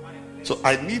 So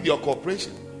I need your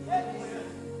cooperation,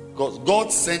 because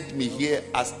God sent me here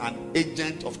as an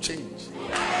agent of change.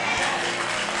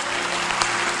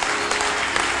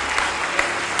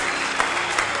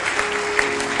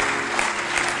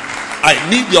 I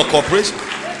need your cooperation.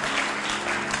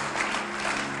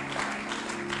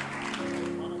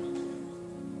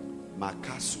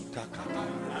 Makasutakata.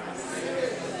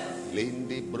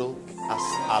 Lindi broke as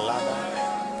alada.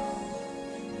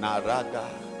 Naraga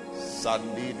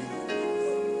Sandini.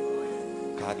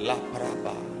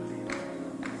 Kalapraba.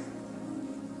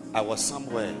 I was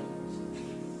somewhere,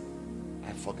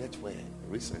 I forget where,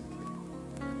 recently,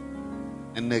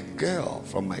 and a girl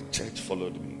from my church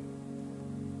followed me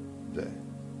there.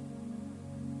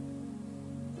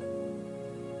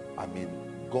 I mean,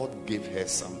 God gave her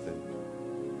something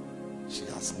she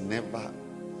has never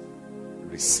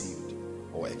received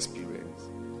or experienced.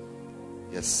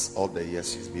 Yes, all the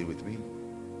years she's been with me.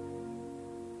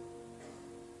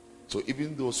 So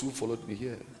even those who followed me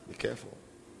here, be careful.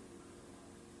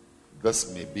 This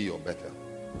may be your better.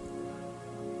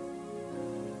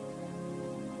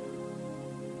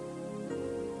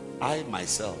 I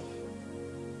myself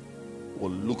will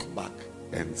look back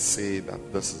and say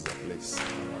that this is the place.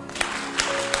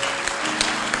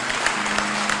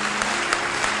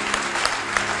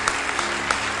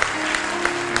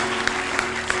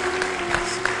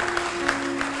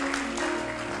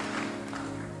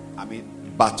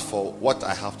 But for what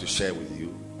I have to share with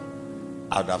you,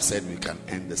 I would have said we can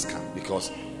end this camp, because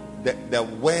the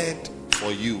word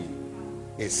for you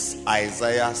is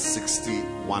Isaiah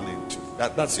 61 and 2.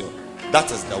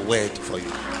 That is the word for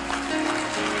you.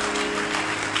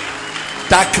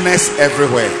 Darkness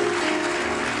everywhere,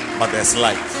 but there's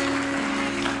light.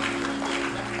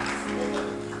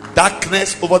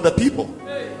 Darkness over the people.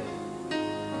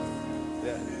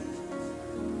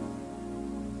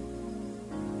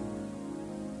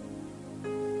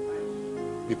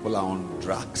 People are on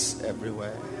drugs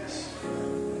everywhere,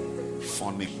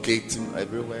 fornicating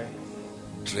everywhere,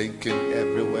 drinking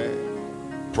everywhere,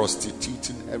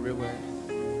 prostituting everywhere.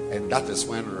 And that is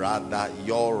when rather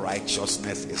your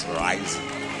righteousness is rising.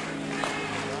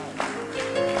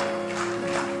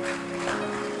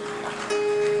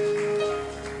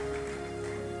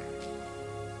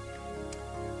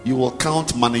 You will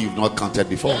count money you've not counted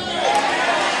before.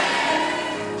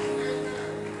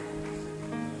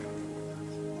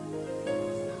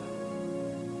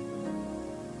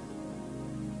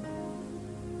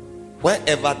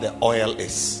 Wherever the oil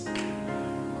is,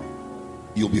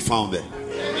 you'll be found there.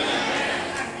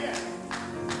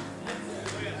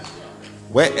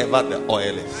 Wherever the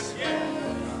oil is,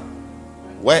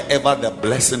 wherever the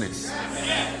blessing is,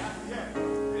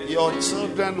 your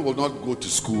children will not go to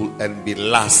school and be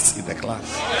last in the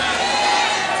class.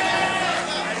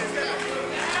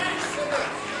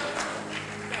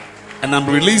 And I'm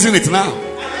releasing it now.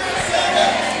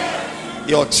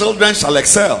 Your children shall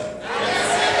excel.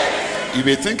 You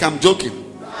may think I'm joking.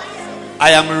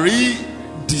 I am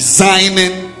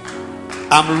redesigning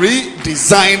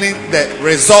the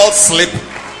result slip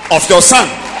of your son.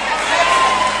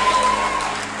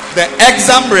 The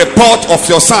exam report of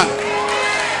your son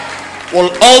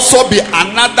will also be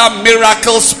another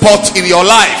miracle spot in your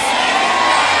life.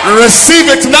 Receive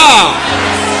it now.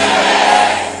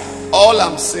 All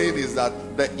I'm saying is that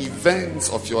the events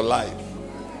of your life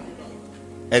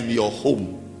and your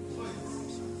home,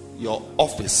 your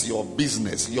office, your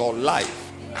business, your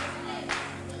life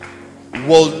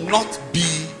will not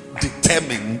be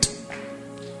determined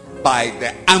by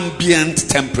the ambient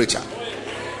temperature.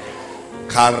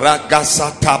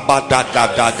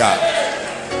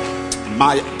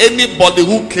 Anybody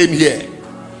who came here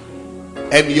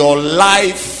and your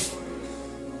life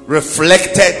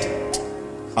reflected,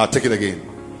 I'll take it again.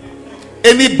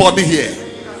 Anybody here,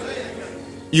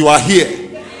 you are here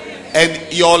and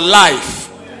your life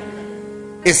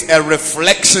is a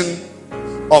reflection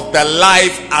of the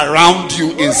life around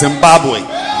you in Zimbabwe.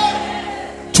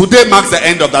 Today marks the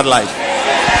end of that life.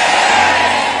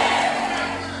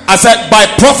 I said by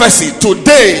prophecy,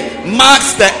 today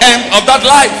marks the end of that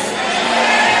life.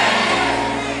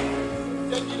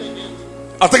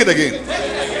 I'll take it again.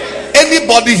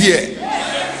 Anybody here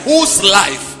whose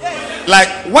life, like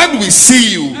when we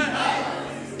see you,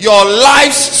 your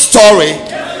life story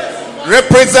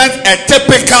represents a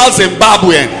typical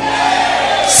Zimbabwean.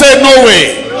 Say no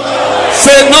way.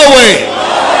 Say no way.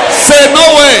 Say no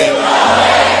way.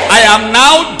 I am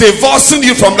now divorcing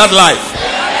you from that life.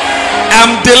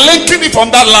 I'm delinking you from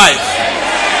that life.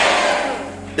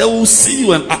 They will see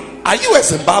you and are you a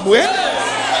Zimbabwean?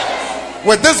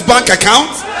 With this bank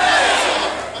account?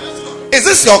 Is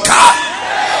this your car?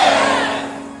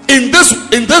 In this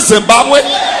Zimbabwe?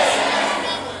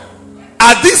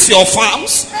 Are these your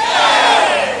farms?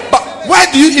 But where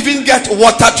do you even get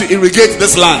water to irrigate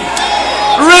this land?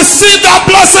 Receive that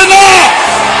blessing now.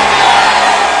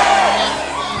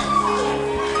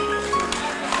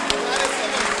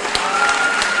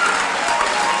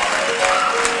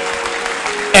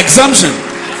 Exemption.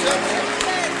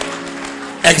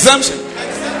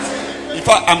 In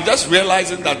fact, I'm just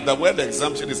realizing that the word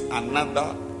exemption is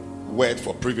another word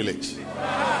for privilege.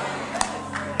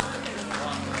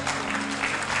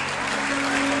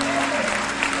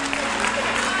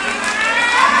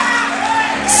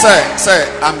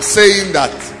 Sir, I'm saying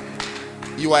that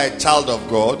you are a child of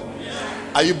God.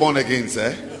 Are you born again,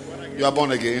 sir? You are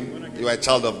born again. You are a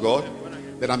child of God.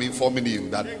 Then I'm informing you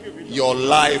that your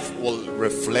life will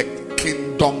reflect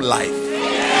kingdom life,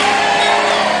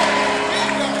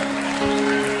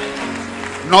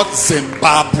 not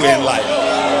Zimbabwean life.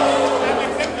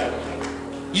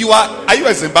 Are you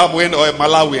a Zimbabwean or a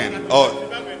Malawian? Or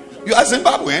you are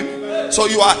Zimbabwean? So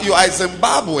you are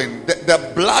Zimbabwean. The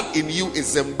blood in you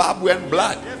is Zimbabwean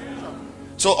blood.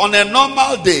 So on a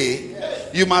normal day,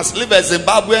 you must live a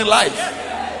Zimbabwean life.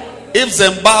 If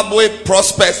Zimbabwe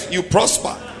prospers, you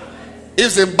prosper.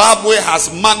 If Zimbabwe has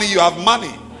money, you have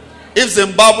money. If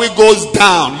Zimbabwe goes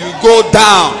down, you go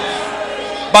down.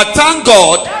 But thank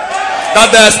God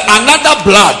that there's another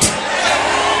blood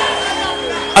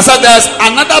I said there's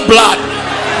another blood.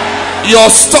 Your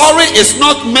story is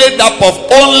not made up of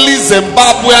only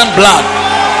Zimbabwean blood.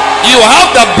 You have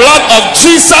the blood of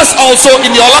Jesus also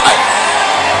in your life.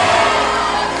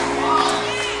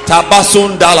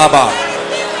 Tabasun Dalaba.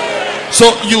 So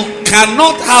you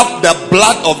cannot have the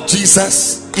blood of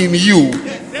Jesus in you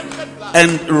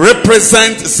and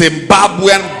represent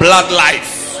Zimbabwean blood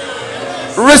life.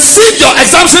 Receive your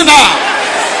exemption now.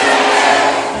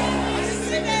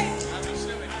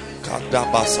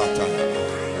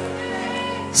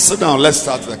 Sit down, let's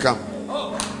start the camp.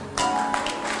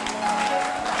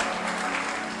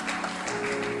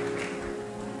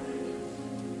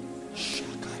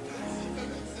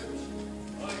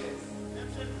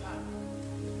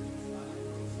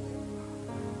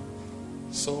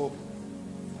 So,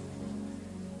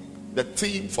 the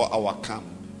theme for our camp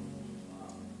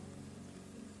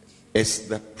is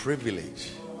the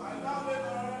privilege.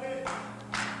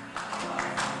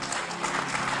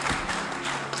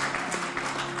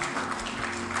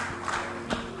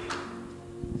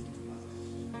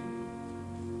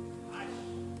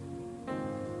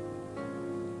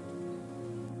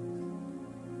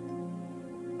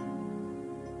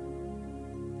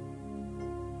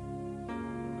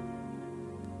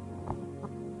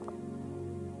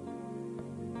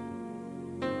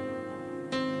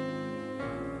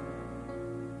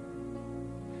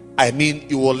 I mean,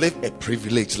 you will live a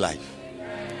privileged life.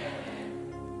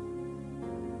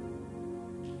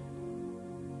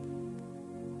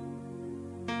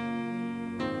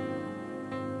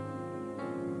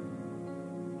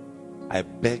 I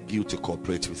beg you to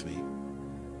cooperate with me.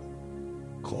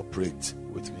 Cooperate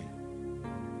with me.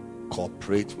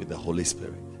 Cooperate with the Holy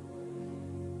Spirit.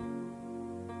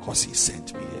 Because He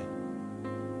sent me here.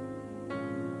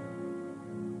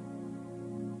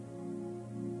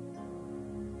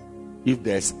 If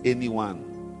there's anyone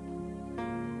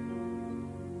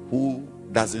who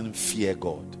doesn't fear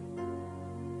God,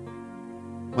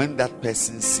 when that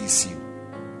person sees you,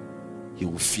 he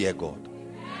will fear God.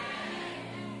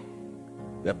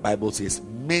 The Bible says,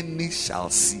 many shall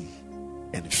see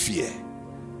and fear.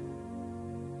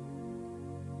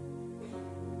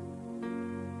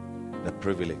 The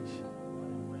privilege.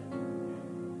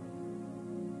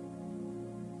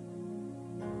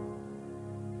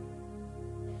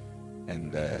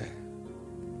 And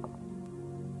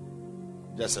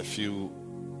just a few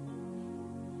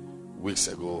weeks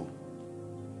ago,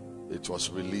 it was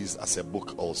released as a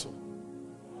book also.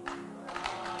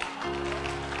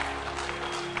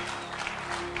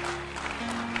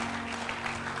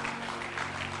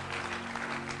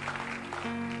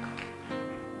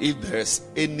 If there's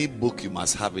any book you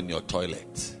must have in your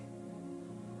toilet,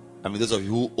 I mean, those of you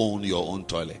who own your own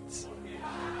toilet,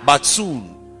 but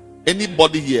soon,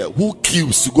 anybody here who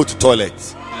queues to go to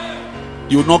toilet,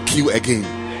 you will not queue again.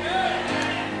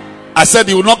 I said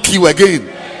you will not queue again.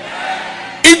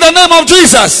 In the name of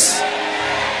Jesus.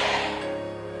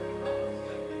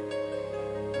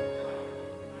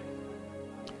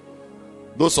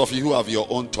 Those of you who have your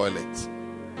own toilet,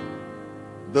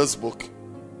 this book,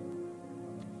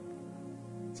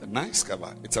 it's a nice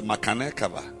cover. It's a Makane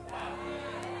cover.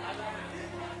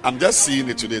 I'm just seeing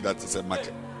it today that it's a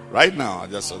Makane. Right now, I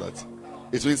just saw that.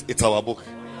 It means it's our book.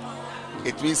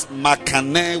 It means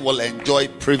Makane will enjoy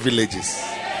privileges.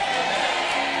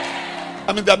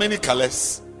 I mean, there are many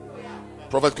colors.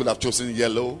 Prophet could have chosen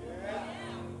yellow.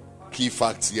 Key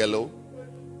facts yellow.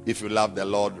 If you love the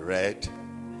Lord, red.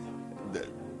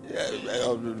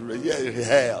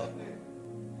 Hell.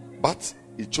 But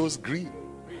he chose green.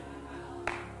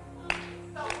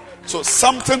 So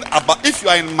something about, if you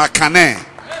are in Makane,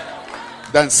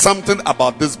 then something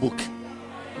about this book.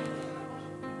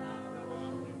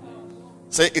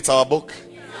 Say, it's our book.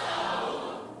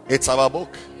 It's our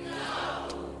book.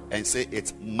 And say,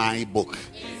 it's my book.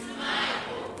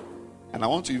 And I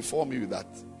want to inform you that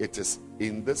it is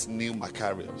in this new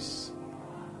Macarius.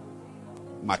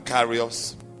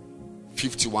 Macarius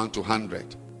 51 to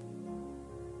 100.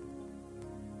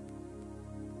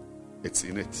 It's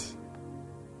in it.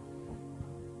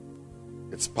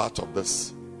 It's part of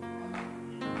this.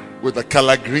 With the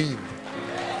color green.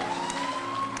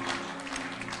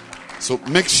 So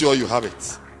make sure you have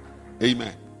it.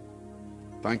 Amen.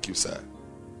 Thank you, sir.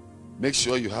 Make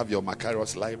sure you have your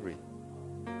Macarius library.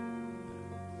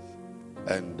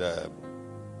 And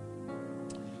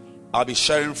I'll be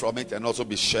sharing from it and also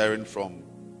be sharing from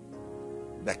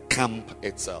the camp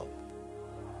itself.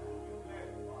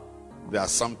 There are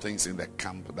some things in the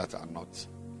camp that are not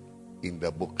in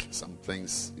the book. Some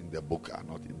things in the book are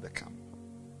not in the camp.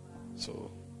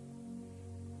 So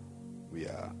we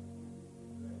are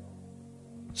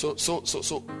So,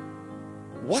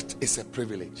 what is a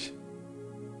privilege?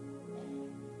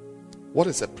 What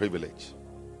is a privilege?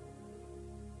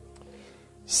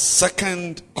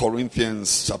 2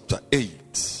 Corinthians chapter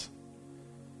 8,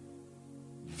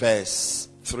 verse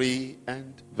 3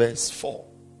 and verse 4.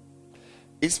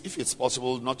 If it's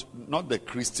possible, not the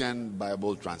Christian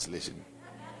Bible translation,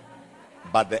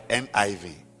 but the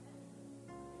NIV.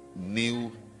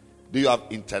 Do you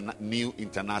have New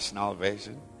International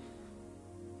Version?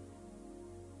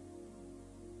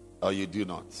 Or you do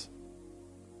not?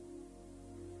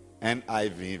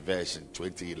 NIV version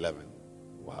 2011.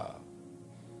 Wow.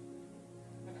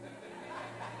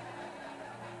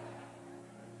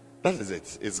 That is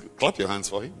it. Clap your hands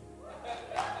for him.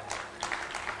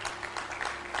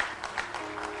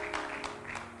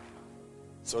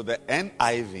 So the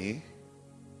NIV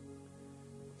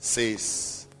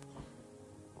says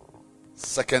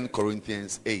 2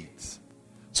 Corinthians 8.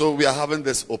 So we are having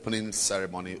this opening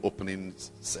ceremony, opening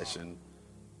session,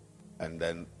 and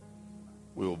then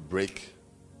we will break,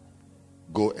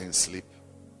 go and sleep.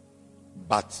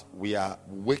 But we are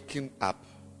waking up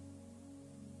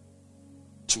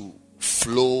to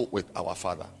flow with our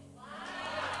Father.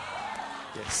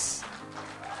 Yes.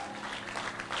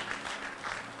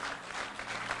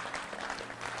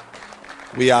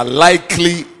 We are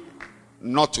likely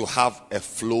not to have a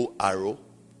flow arrow,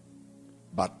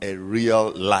 but a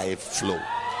real life flow.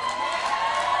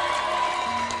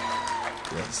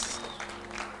 Yes.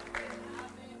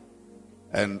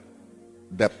 And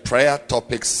the prayer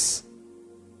topics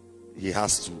he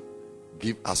has to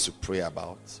give us to pray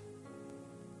about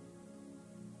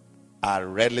are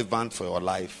relevant for your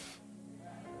life,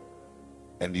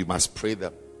 and you must pray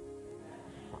them.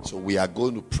 So we are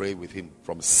going to pray with him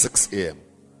from 6 a.m.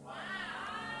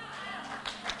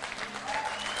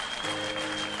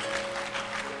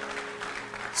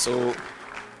 So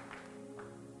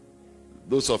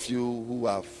those of you who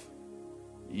have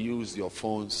used your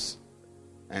phones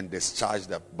and discharged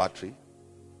the battery,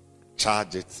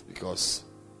 charge it, because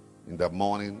in the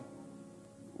morning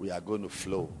we are going to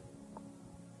flow.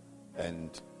 And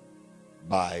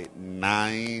by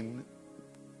 9,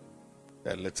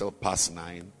 a little past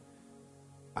 9,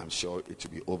 I'm sure it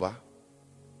will be over.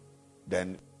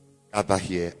 Then gather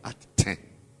here at 10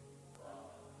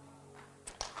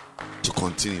 to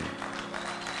continue.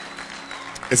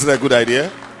 Is it a good idea?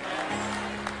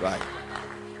 Right.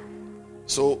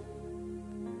 So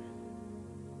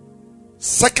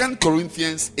 2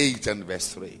 Corinthians 8 and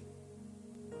verse 3.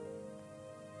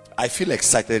 I feel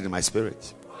excited in my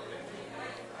spirit.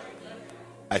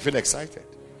 I feel excited.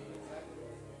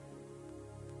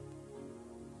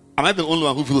 Am I the only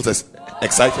one who feels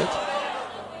excited?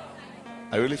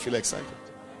 I really feel excited.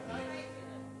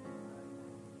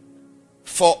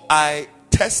 For I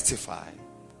testify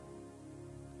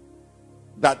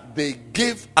that they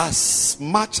gave as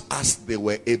much as they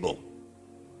were able.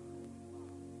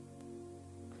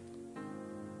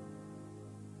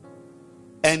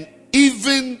 And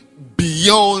even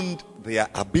beyond their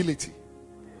ability.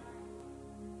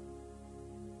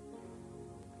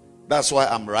 That's why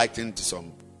I'm writing to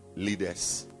some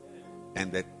leaders, and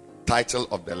the title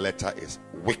of the letter is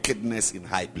Wickedness in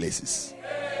High Places.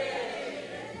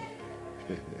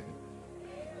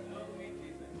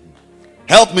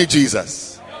 Help me,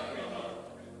 Jesus.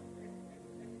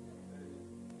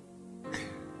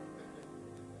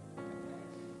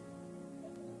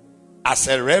 As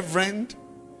a reverend,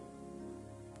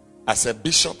 as a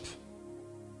bishop,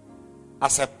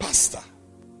 as a pastor,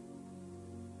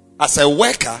 as a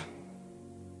worker,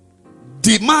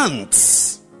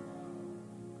 demands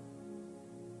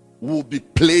will be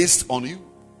placed on you.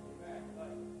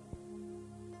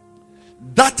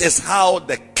 That is how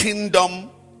the kingdom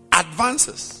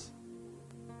advances.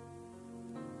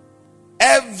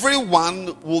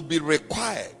 Everyone will be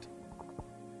required.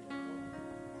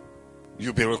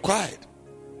 You'll be required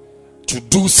to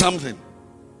do something,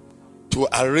 to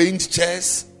arrange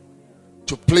chairs,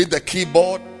 to play the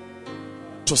keyboard,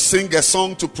 to sing a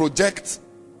song, to project.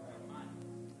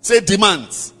 Say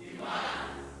demands.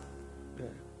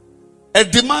 A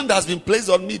demand has been placed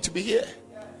on me to be here.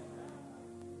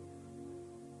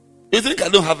 You think I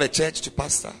don't have a church to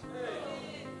pastor?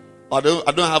 Or I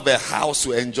don't have a house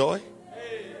to enjoy?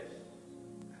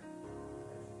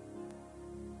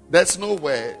 There's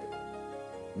nowhere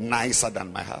nicer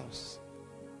than my house.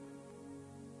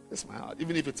 It's my house.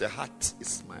 Even if it's a hut,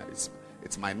 it's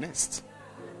my nest.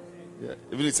 Yeah.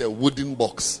 Even if it's a wooden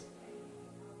box,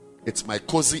 it's my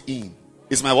cozy inn.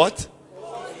 It's my what?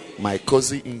 My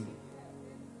cozy inn.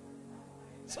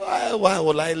 So why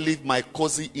will I leave my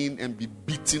cozy inn and be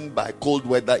beaten by cold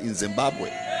weather in Zimbabwe?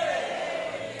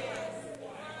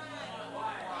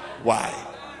 Why?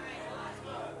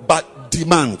 But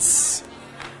demands.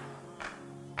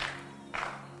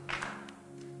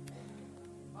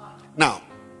 Now,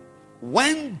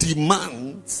 when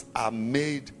demands are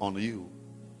made on you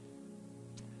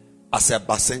as a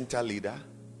Bacenta leader,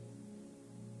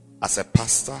 as a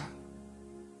pastor,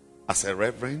 as a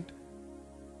reverend,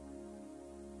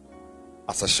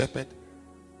 as a shepherd,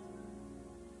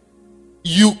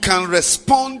 you can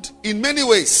respond in many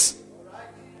ways.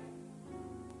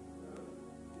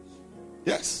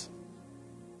 Yes.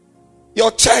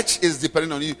 Your church is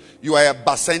depending on you. You are a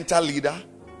Bacenta leader,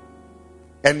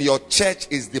 and your church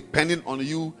is depending on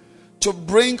you to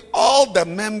bring all the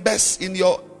members in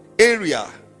your area.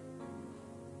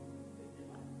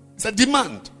 It's a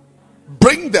demand.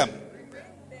 Bring them.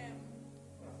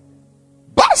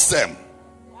 Bus them.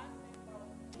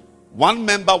 One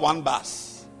member, one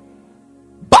bus.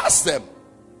 Bus them.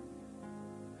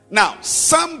 Now,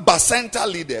 some Bacenta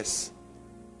leaders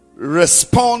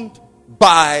respond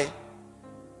by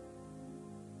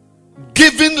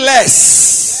giving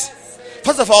less.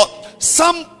 First of all,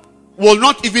 some will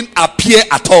not even appear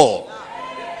at all.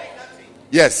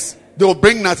 Yes, they will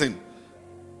bring nothing.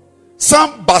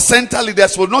 Some Bacenta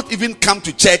leaders will not even come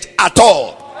to church at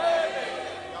all.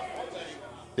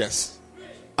 Yes,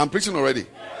 I'm preaching already.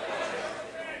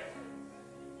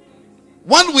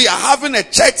 When we are having a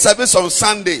church service on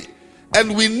Sunday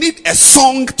and we need a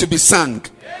song to be sung,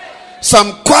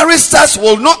 some choristers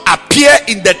will not appear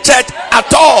in the church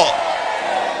at all.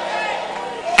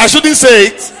 I shouldn't say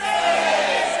it.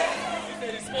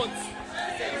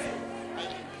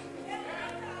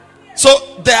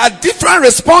 So there are different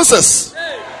responses.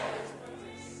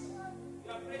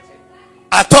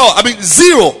 At all. I mean,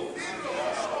 zero.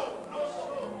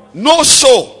 No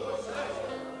show.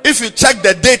 If you check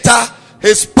the data,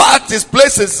 his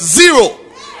place is zero.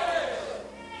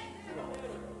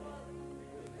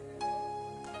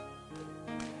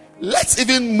 Let's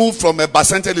even move from a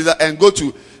Bacenta leader and go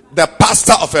to the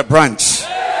pastor of a branch.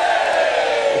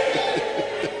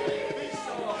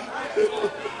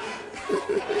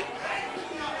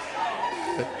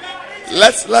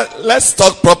 Let's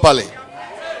talk properly.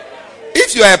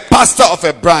 If you are a pastor of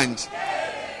a branch,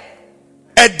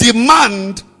 a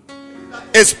demand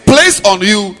is placed on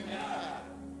you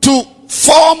to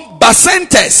form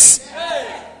Bacentas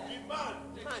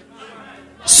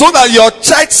so that your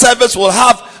church service will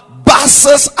have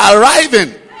buses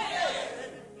arriving.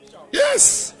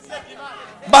 Yes.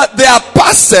 But there are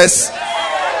pastors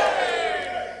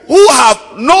who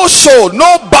have no show,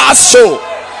 no bus show.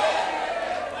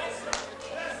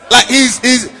 Like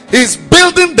he's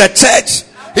building the church,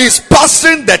 he's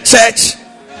pastoring the church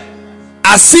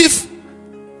as if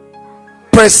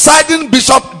presiding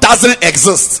bishop doesn't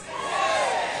exist,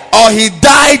 or he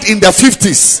died in the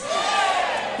 50s.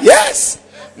 Yes.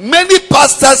 Many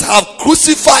pastors have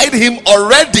crucified him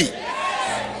already.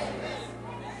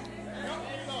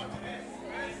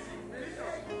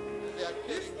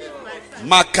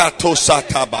 Makato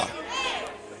Sataba.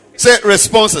 Say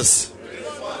responses.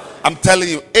 I'm telling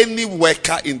you, any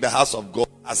worker in the house of God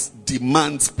has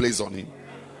demands placed on him.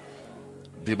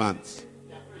 Demands.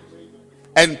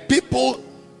 And people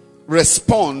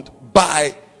respond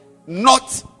by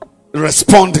not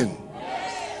responding.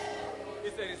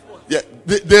 Yeah,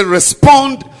 they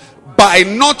respond by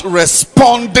not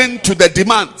responding to the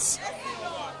demands.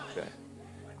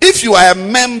 If you are a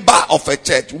member of a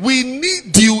church, we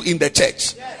need you in the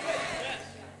church.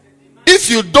 If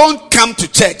you don't come to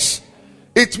church,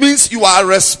 it means you are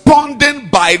responding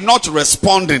by not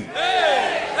responding.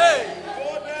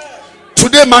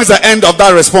 Today marks the end of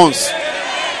that response.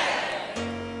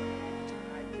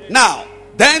 Now,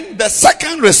 then the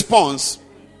second response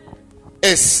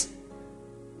is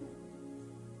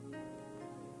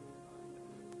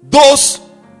those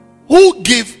who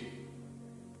give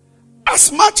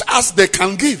as much as they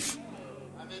can give.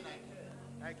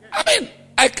 I mean,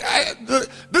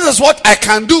 this is what I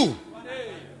can do.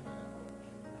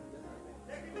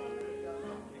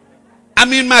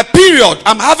 I'm in my period.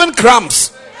 I'm having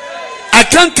cramps. I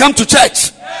can't come to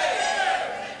church.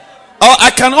 Or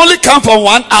I can only come for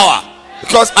 1 hour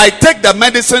because I take the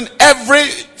medicine every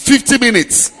 50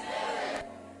 minutes.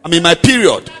 I'm in my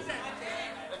period.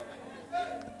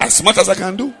 As much as I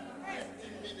can do.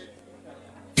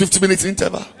 50 minutes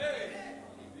interval.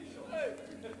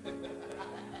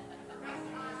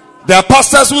 There are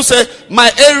pastors who say,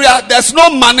 my area, there's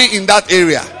no money in that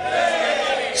area.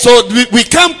 So we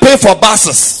can't pay for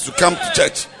buses to come to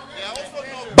church.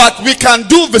 But we can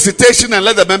do visitation and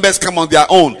let the members come on their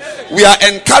own. We are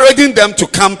encouraging them to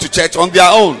come to church on their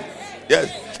own.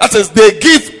 Yes. That is, they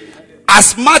give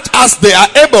as much as they are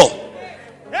able.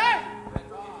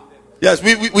 Yes,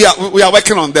 we are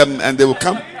working on them and they will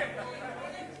come.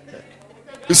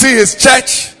 You see, his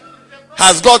church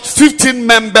has got 15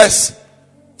 members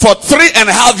for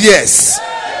 3.5 years.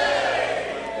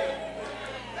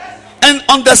 And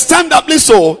understandably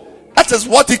so, that is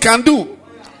what he can do.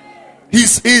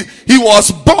 He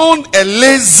was born a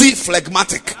lazy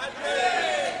phlegmatic.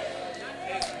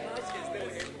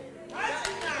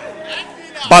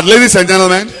 But ladies and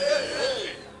gentlemen,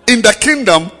 in the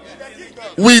kingdom,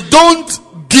 we don't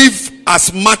give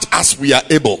as much as we are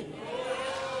able.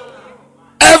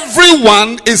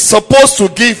 Everyone is supposed to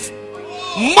give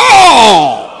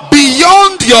more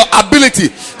beyond your ability.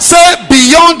 Say,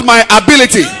 beyond my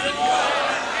ability.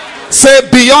 Say,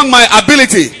 beyond my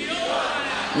ability.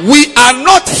 We are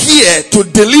not here to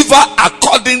deliver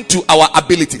according to our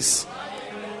abilities.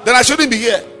 Then I shouldn't be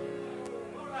here.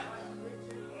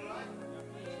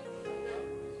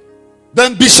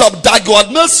 Then Bishop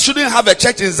Dagwood Mills shouldn't have a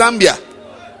church in Zambia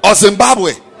or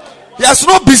Zimbabwe. He has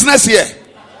no business here.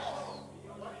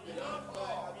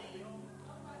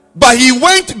 But he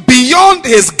went beyond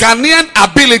his Ghanaian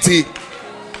ability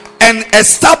and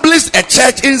established a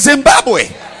church in Zimbabwe.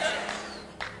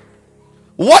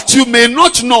 What you may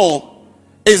not know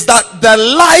is that the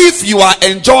life you are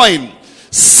enjoying,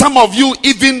 some of you,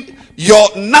 even your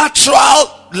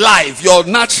natural life,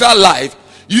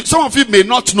 some of you may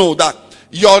not know that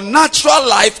your natural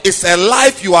life is a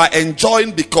life you are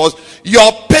enjoying because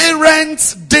your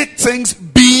parents did things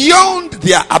beyond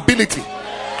their ability.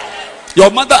 Your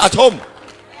mother at home.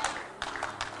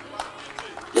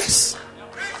 Yes.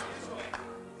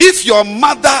 If your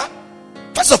mother,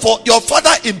 first of all, your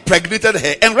father impregnated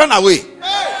her and ran away.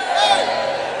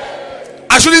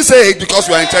 I shouldn't say it because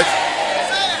we are in church.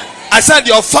 I said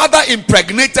your father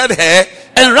impregnated her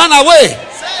and ran away.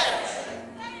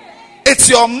 It's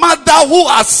your mother who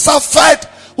has suffered,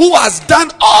 who has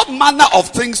done all manner of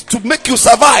things to make you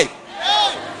survive.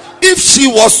 If she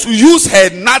was to use her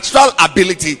natural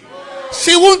ability,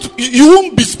 you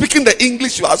won't be speaking the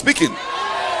English you are speaking.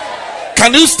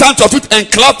 Can you stand to your feet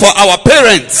and clap for our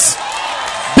parents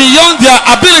beyond their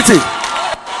ability?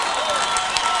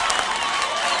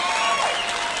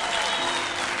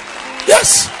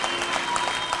 Yes.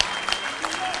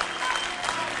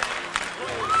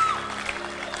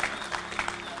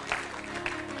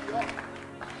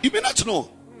 You may not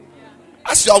know.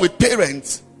 As you are with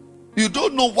parents, you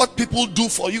don't know what people do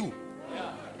for you.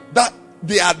 That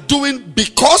they are doing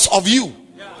because of you.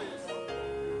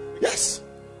 Yes.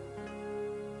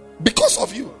 Because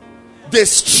of you. They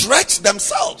stretch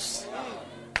themselves.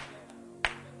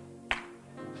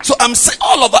 So I'm saying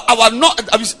all of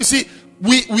our you see,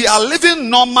 we are living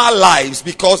normal lives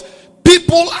because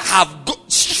people have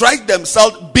stretched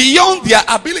themselves beyond their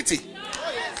ability.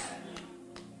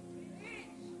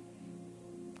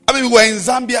 I mean, we were in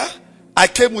Zambia. I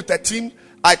came with a team.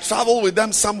 I traveled with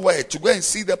them somewhere to go and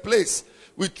see the place.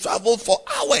 We traveled for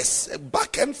hours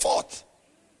back and forth.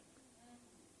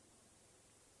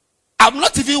 I'm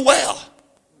not even well.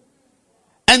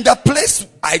 And the place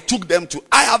I took them to,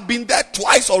 I have been there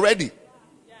twice already.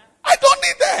 I don't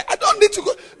need that. I don't need to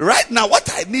go. Right now, what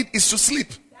I need is to sleep.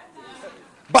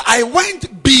 But I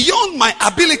went beyond my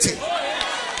ability.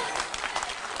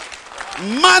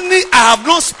 Money I have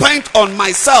not spent on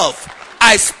myself.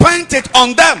 I spent it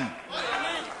on them.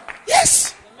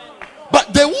 Yes.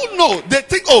 But they won't know. They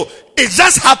think, oh, it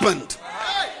just happened.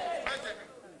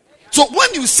 So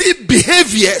when you see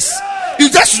behaviors, you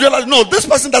just realize, no, this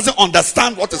person doesn't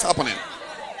understand what is happening.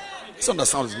 He doesn't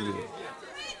understand what is happening.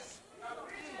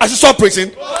 I should stop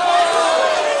preaching.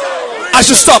 I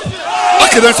should stop.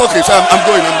 Okay, then it's okay. So I'm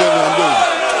going. No,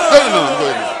 I'm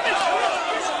going.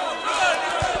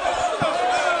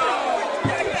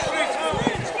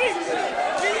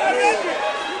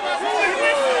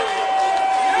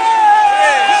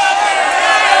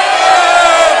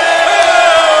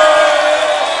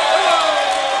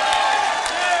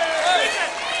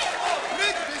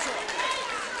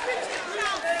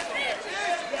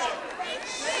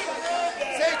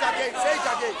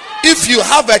 If you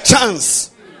have a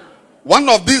chance one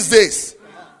of these days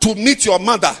to meet your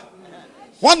mother,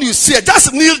 when you see her,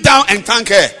 just kneel down and thank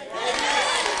her.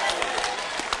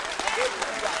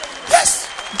 Yes,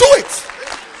 do it.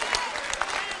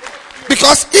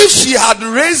 Because if she had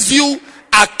raised you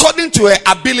according to her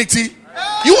ability,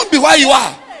 you won't be where you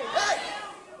are.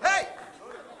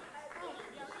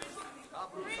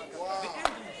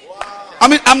 I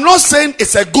mean, I'm not saying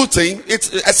it's a good thing.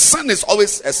 It's a sin is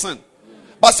always a sin.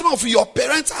 But some of your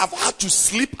parents have had to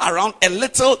sleep around a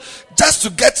little just to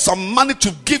get some money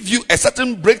to give you a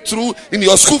certain breakthrough in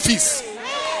your school fees.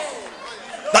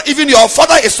 That even your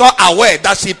father is not aware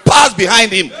that she passed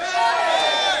behind him.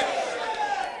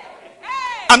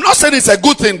 I'm not saying it's a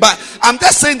good thing, but I'm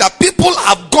just saying that people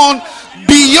have gone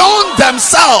beyond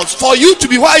themselves for you to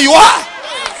be where you are.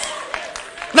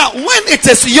 Now, when it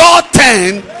is your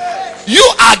turn, you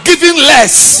are giving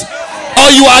less,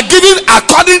 or you are giving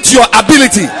according to your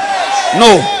ability.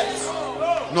 No.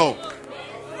 No.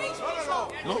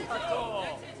 No.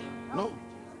 No.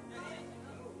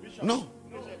 No.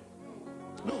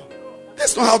 No.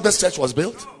 That's not how this church was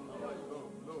built.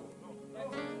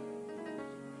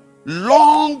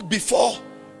 Long before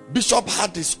Bishop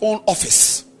had his own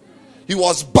office, he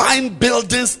was buying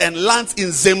buildings and lands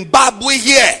in Zimbabwe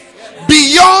here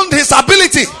beyond his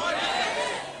ability.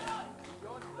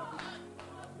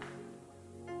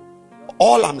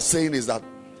 All I'm saying is that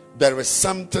there is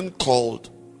something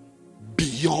called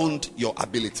beyond your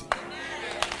ability.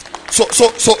 So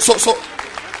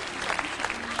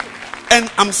and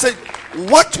I'm saying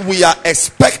what we are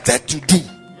expected to do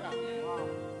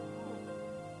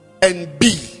and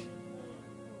be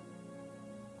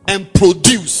and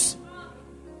produce,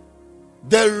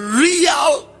 the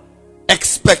real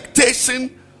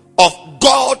expectation of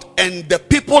God and the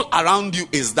people around you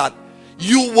is that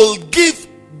you will give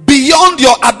beyond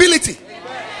your ability.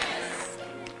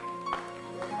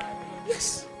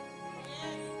 Yes.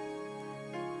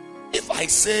 If I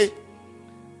say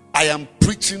I am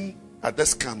preaching at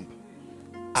this camp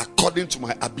according to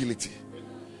my ability,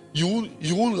 you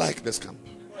won't like this camp.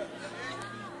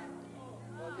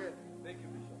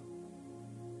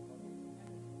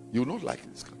 You will not like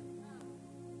this camp.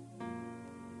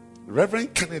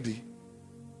 Reverend Kennedy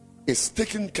is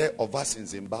taking care of us in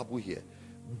Zimbabwe here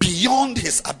beyond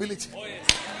his ability.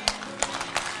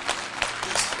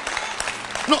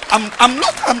 No,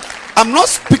 I'm not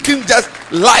speaking just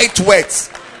light words.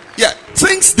 Yeah,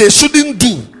 things they shouldn't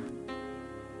do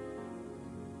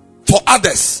for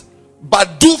others,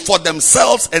 but do for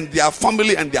themselves and their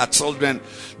family and their children.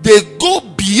 They go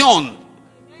beyond.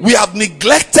 We have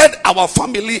neglected our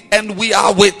family and we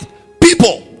are with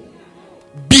people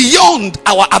beyond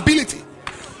our ability.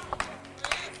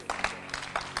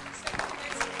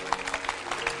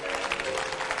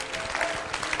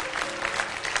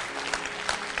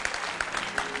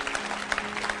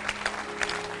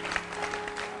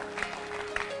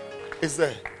 Is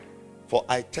there? For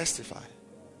I testify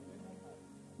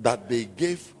that they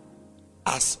gave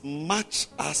as much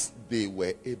as they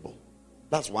were able.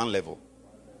 That's one level.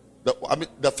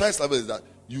 The first level is that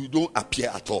you don't appear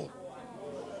at all.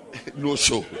 No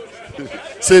show.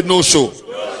 Say no show.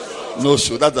 No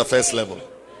show. That's the first level.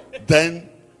 Then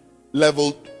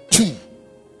level 2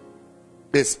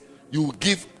 is you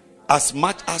give as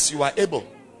much as you are able.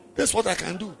 That's what I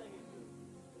can do.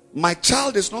 My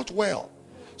child is not well,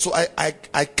 so I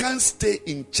can't stay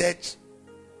in church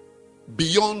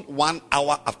beyond 1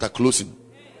 hour after closing,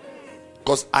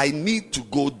 because I need to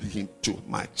go to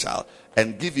my child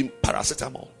and give him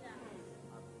paracetamol.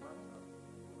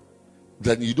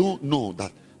 Then you don't know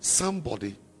that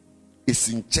somebody is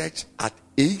in church at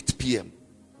 8 p.m.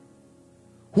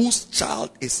 whose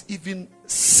child is even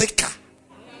sicker.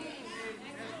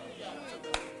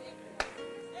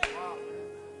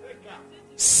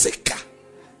 Sicker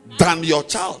than your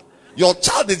child. Your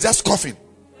child is just coughing.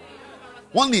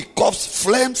 When he coughs,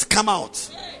 flames come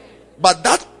out. But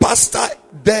that pastor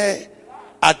there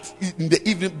in the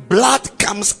evening, blood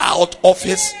comes out of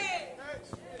his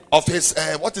what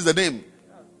is the name?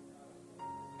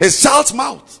 His child's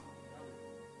mouth.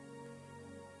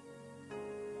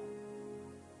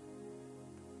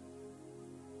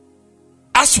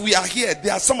 As we are here,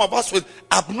 there are some of us with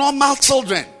abnormal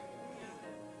children.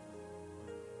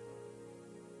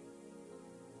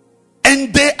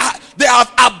 And they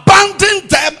have abandoned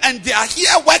them and they are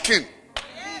here working.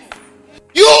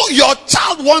 Your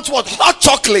child wants what? Hot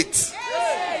chocolate.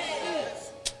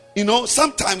 You know,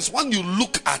 sometimes when you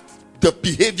look at the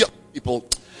behavior of people,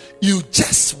 you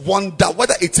just wonder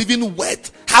whether it's even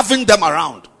worth having them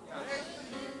around.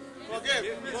 Forgive.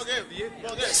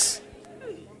 Yes.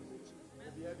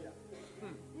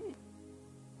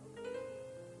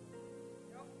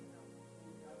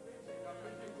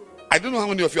 I don't know how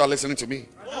many of you are listening to me.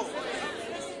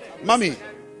 Mommy,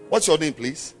 what's your name,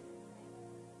 please?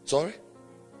 Sorry?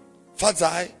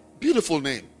 Fadzai, beautiful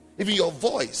name. Even your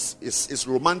voice is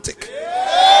romantic.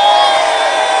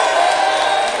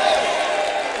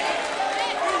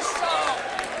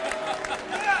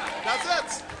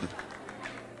 That's it.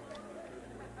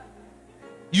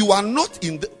 You are not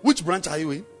in the, which branch are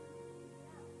you in?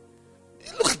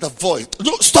 Look at the voice.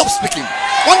 Don't stop speaking.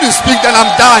 When you speak, then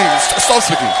I'm dying. Stop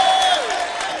speaking.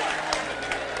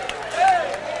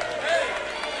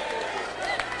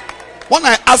 When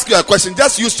I ask you a question,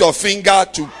 just use your finger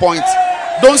to point.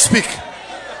 Don't speak.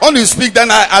 When you speak, then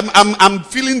I'm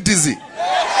feeling dizzy.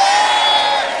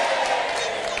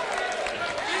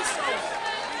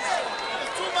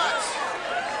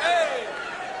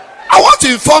 I want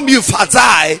to inform you,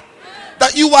 Fazai,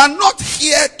 that you are not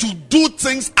here to do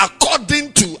things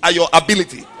according to your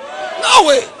ability. No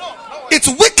way. It's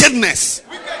wickedness.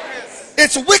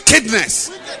 It's wickedness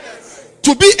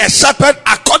to be a shepherd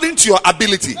according to your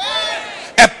ability,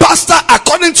 a pastor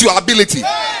according to your ability,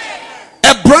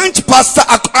 a branch pastor.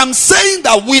 I'm saying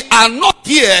that we are not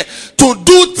here to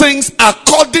do things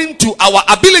according to our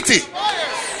ability,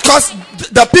 because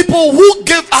the people who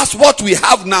gave us what we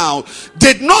have now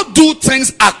did not do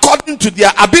things according to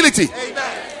their ability.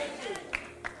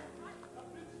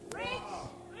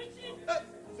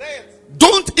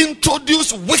 Don't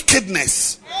introduce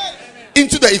wickedness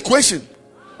into the equation.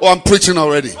 Oh, I'm preaching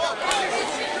already.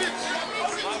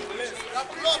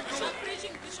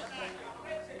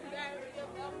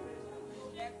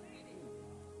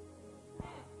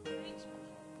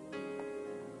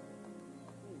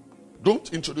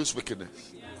 Don't introduce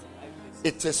wickedness.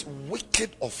 It is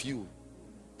wicked of you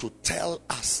to tell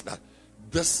us that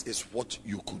this is what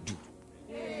you could do.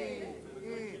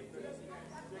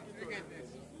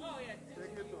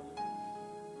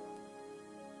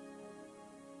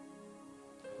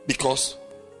 Because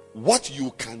what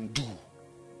you can do,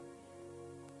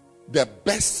 the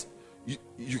best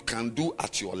you can do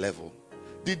at your level.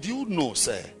 Did you know,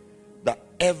 sir, that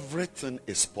everything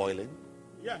is spoiling?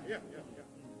 Yeah.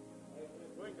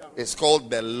 It's called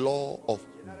the law of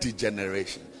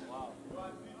degeneration,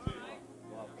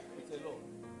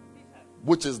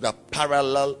 which is the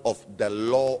parallel of the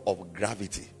law of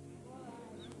gravity.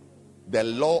 The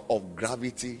law of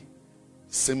gravity,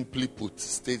 simply put,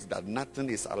 states that nothing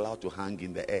is allowed to hang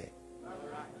in the air.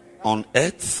 On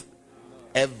earth,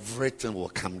 everything will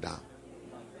come down.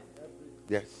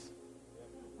 Yes.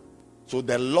 So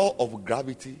the law of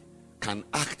gravity can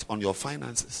act on your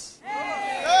finances.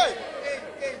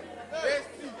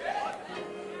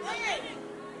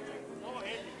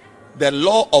 The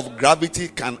law of gravity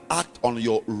can act on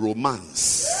your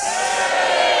romance.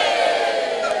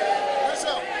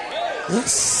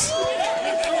 Yes.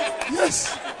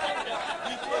 Yes.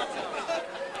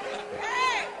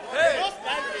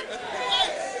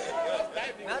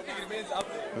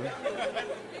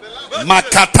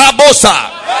 Makatabosa.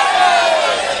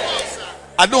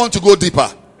 I don't want to go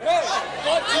deeper.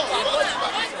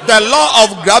 The law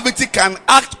of gravity can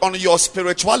act on your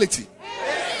spirituality.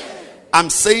 I'm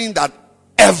saying that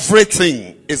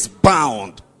everything is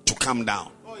bound to come down.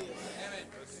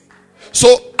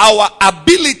 So our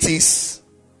abilities,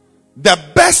 the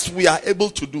best we are able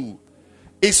to do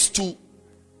is to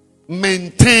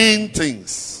maintain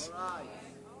things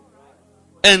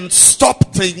and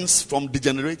stop things from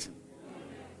degenerating.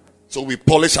 So we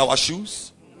polish our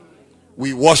shoes,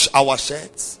 we wash our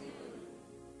shirts,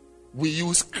 we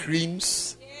use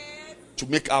creams to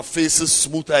make our faces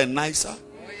smoother and nicer.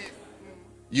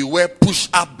 You wear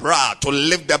push-up bra to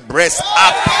lift the breast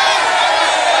up.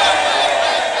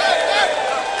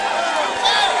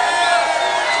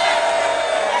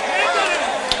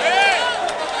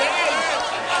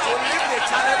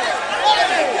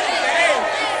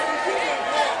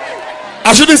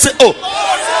 I shouldn't say, oh,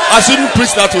 I shouldn't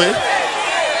preach that way.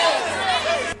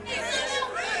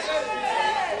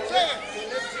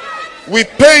 We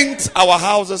paint our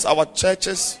houses, our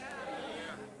churches,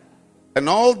 and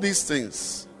all these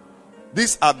things.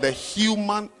 These are the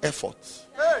human efforts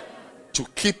to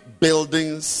keep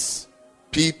buildings,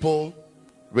 people,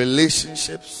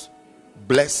 relationships,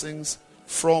 blessings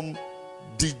from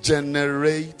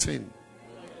degenerating.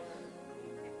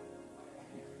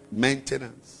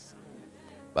 Maintenance.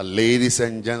 But ladies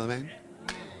and gentlemen,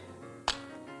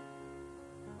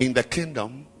 in the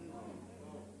kingdom,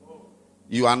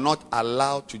 you are not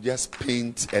allowed to just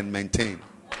paint and maintain.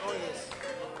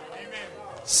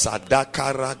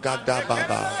 Sadakara gada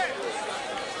baba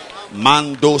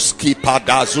Mandoski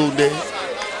padazune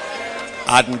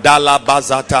Andala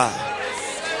bazata.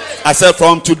 I said,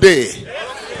 from today,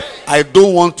 I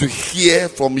don't want to hear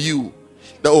from you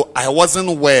that, oh, I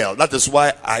wasn't well, that is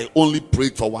why I only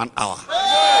prayed for 1 hour.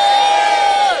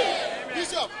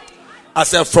 I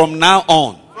said, from now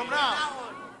on,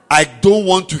 I don't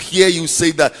want to hear you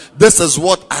say that this is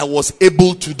what I was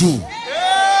able to do.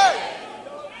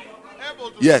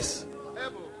 Yes.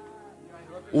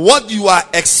 what you are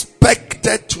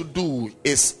expected to do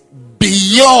is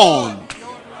beyond.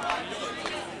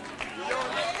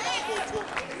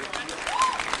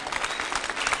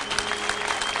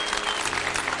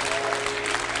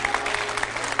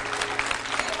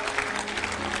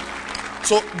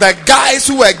 So the guys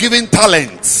who were given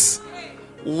talents,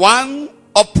 one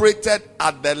operated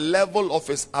at the level of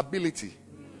his ability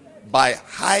by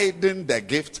hiding the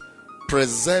gift,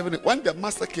 preserving it. When the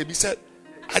master came, he said,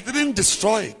 I didn't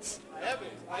destroy it.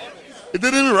 It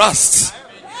didn't rust.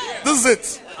 This is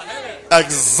it.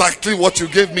 Exactly what you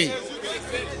gave me.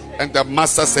 And the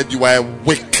master said, you are a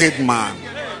wicked man.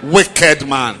 Wicked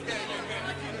man.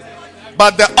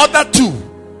 But the other two,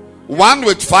 one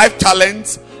with 5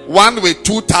 talents, one with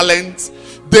 2 talents,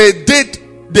 they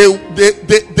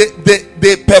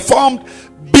performed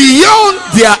beyond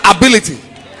their ability.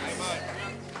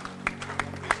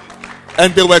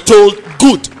 And they were told,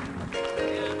 good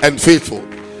and faithful.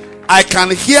 I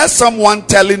can hear someone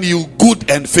telling you, good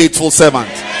and faithful servant.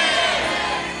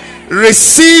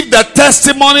 Receive the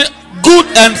testimony, good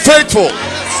and faithful.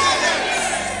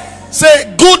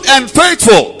 Say, good and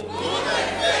faithful.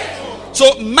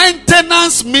 So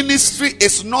maintenance ministry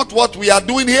is not what we are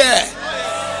doing here.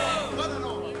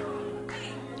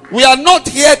 We are not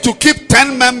here to keep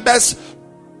 10 members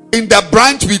in the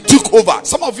branch we took over.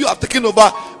 Some of you have taken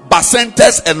over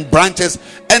bacentas and branches,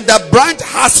 and the branch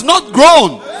has not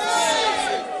grown.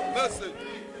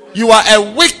 You are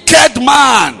a wicked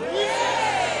man.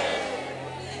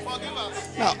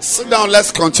 Now sit down,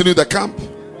 let's continue the camp.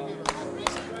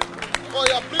 Oh,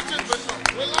 you're preaching,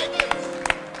 Bishop. We like it.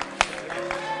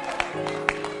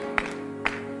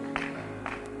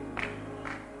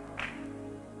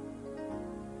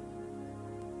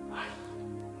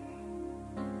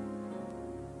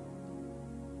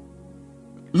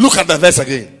 Look at the verse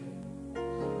again.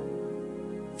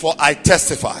 For I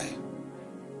testify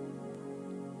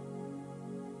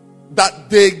that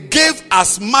they gave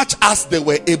as much as they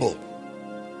were able,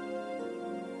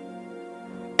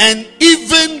 and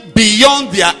even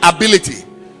beyond their ability.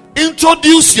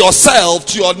 Introduce yourself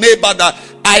to your neighbor that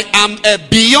I am a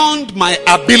beyond my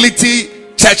ability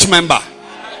church member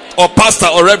or pastor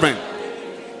or reverend.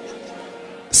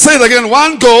 Say it again.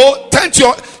 One go.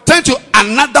 Turn to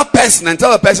another person and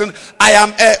tell the person, I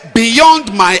am a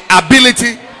beyond my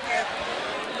ability.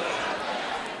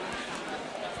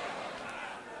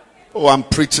 Oh, I'm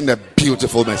preaching a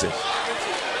beautiful message.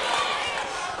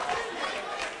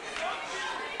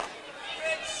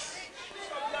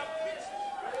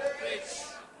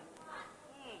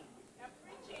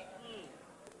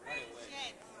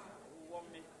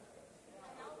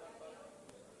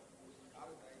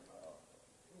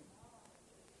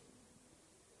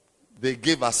 They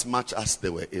gave as much as they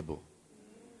were able,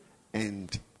 and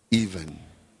even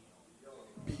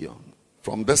beyond.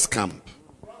 From this camp,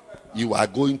 you are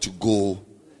going to go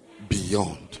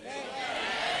beyond.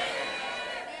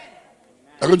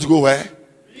 You're going to go where?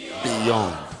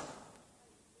 Beyond.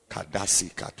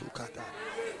 Kadasi katu kada.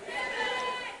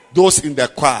 Those in the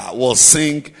choir will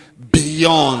sing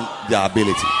beyond their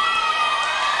ability.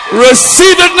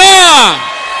 Receive it now.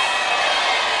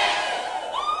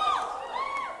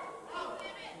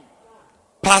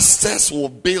 Pastors will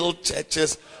build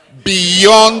churches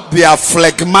beyond their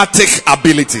phlegmatic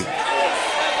ability.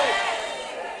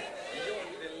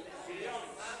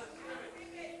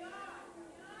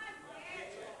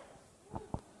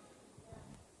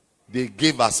 They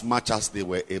gave as much as they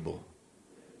were able,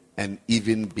 and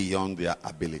even beyond their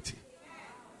ability.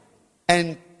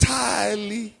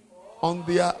 Entirely on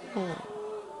their own.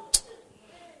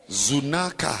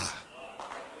 Zunaka.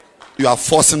 You are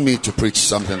forcing me to preach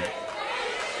something.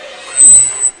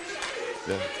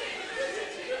 Yeah.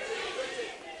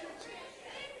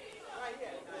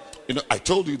 You know, I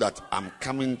told you that I'm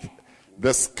coming.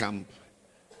 This camp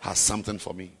has something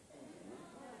for me,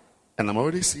 and I'm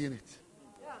already seeing it.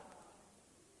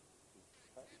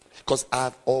 Because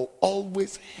I've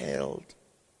always held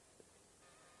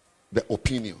the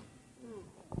opinion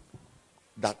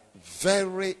that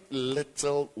very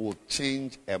little will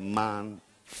change a man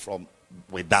from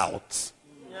without.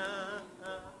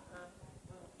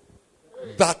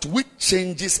 That which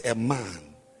changes a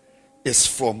man is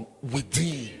from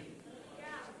within.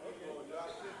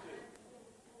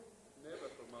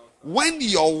 When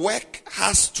your work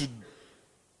has to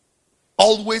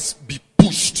always be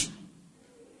pushed,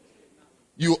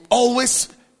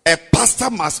 a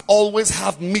pastor must always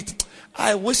have meat.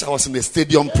 I wish I was in the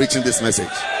stadium preaching this message.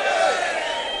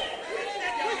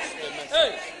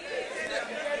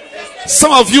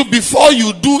 Some of you, before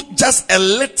you do just a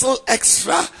little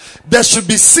extra, there should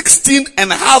be 16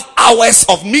 and a half hours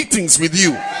of meetings with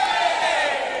you.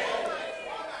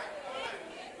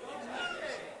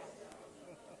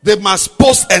 They must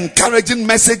post encouraging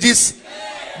messages,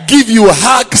 give you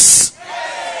hugs,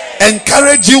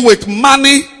 encourage you with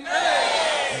money,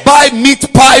 buy meat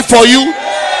pie for you,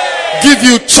 give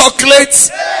you chocolates.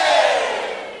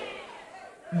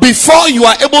 Before you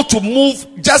are able to move,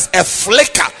 just a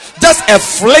flicker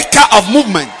of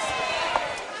movement.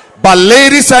 But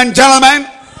ladies and gentlemen,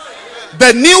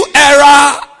 the new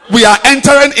era we are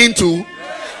entering into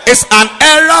is an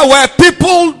era where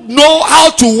people know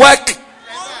how to work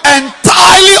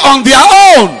entirely on their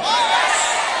own.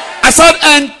 I said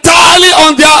entirely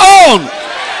on their own.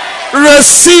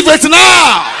 Receive it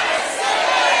now.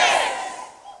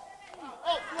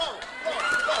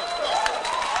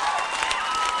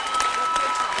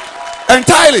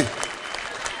 Entirely.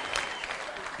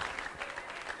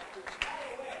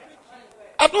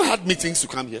 I've not had meetings to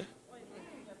come here.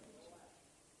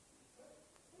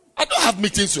 I don't have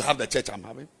meetings to have the church I'm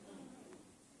having.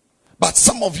 But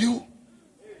some of you,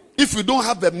 if you don't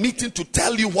have a meeting to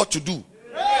tell you what to do,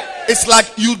 it's like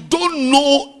you don't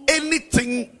know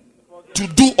anything to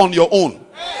do on your own.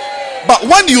 But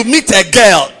when you meet a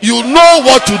girl, you know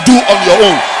what to do on your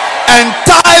own.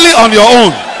 Entirely on your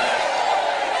own.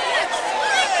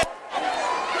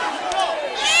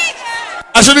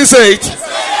 I shouldn't say it.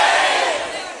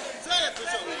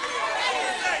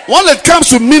 When it comes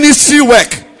to ministry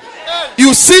work,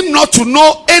 you seem not to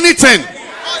know anything.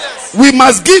 We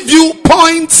must give you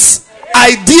points,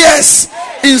 ideas,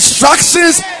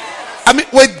 instructions. I mean,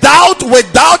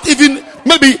 without even,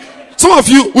 maybe some of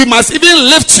you, we must even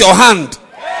lift your hand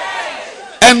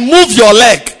and move your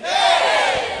leg.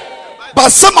 But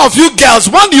some of you girls,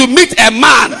 when you meet a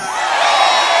man,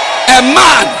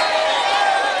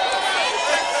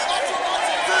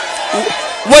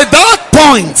 without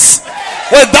points,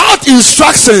 without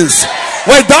instructions,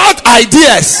 without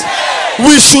ideas,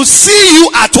 we should see you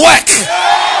at work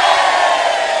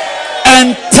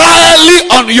entirely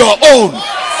on your own.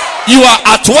 You are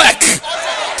at work.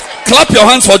 Clap your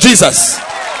hands for Jesus.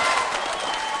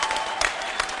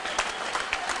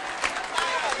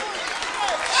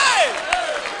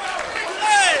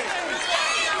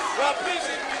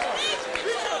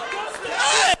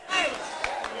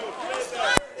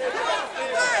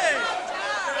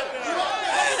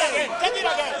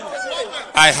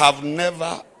 I have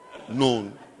never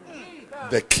known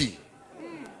the key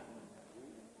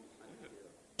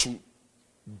to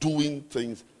doing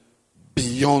things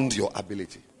beyond your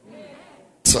ability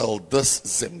till this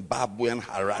Zimbabwean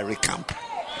Harare camp.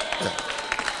 Yeah.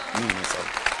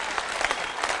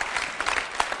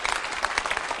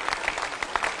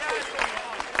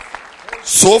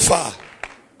 So far,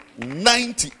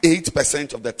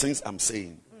 98% of the things I'm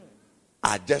saying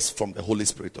are just from the Holy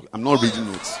Spirit. I'm not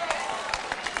reading notes.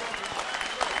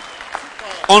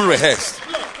 Unrehearsed.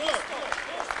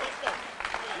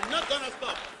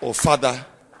 Oh, Father,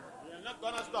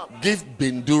 give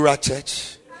Bindura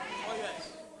Church,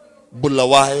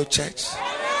 Bulawayo Church,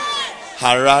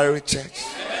 Harare Church,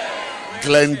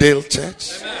 Glendale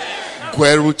Church,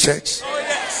 Gweru Church.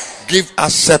 Give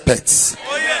us shepherds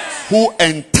who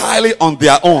entirely on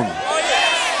their own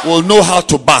will know how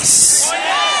to bus,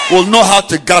 will know how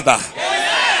to gather.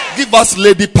 Give us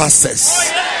lady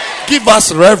pastors. Give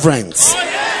us reverends.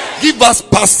 Give us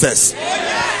pastors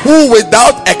who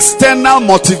without external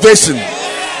motivation,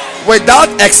 without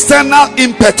external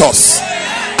impetus,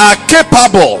 are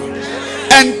capable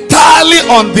entirely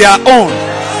on their own.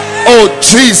 Oh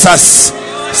Jesus,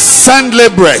 send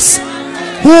laborers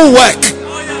who work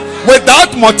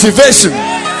without motivation.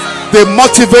 They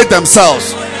motivate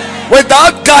themselves.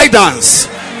 Without guidance,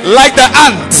 like the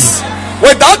ants,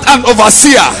 without an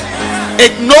overseer,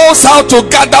 it knows how to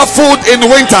gather food in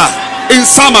winter, in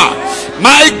summer.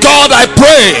 My God, I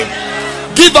pray,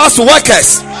 give us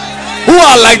workers who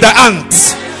are like the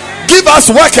ants. Give us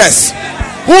workers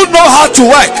who know how to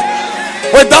work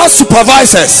without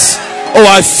supervisors. Oh,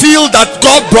 I feel that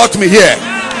God brought me here.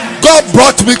 God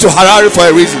brought me to Harare for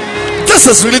a reason. This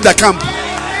is really the camp.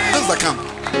 This is the camp.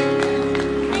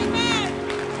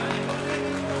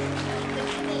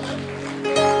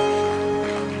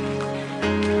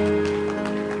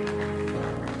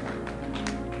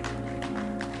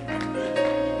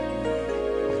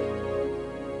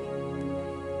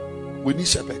 We need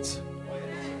shepherds.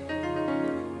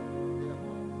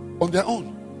 On their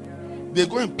own, they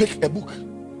go and pick a book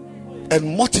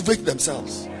and motivate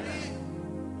themselves.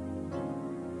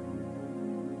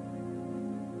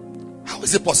 How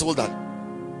is it possible that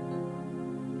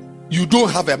you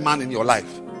don't have a man in your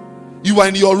life. You are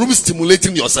in your room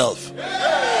stimulating yourself.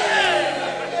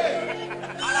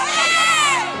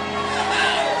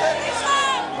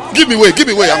 Give me way,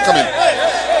 I'm coming.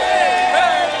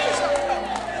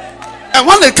 And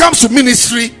when it comes to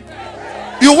ministry,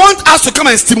 you want us to come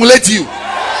and stimulate you.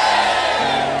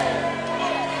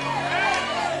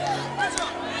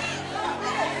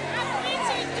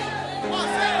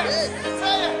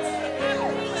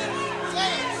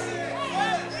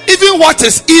 Even what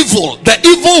is evil, the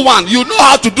evil one, you know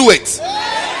how to do it.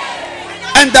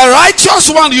 And the righteous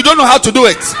one, you don't know how to do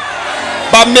it.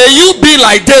 But may you be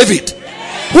like David,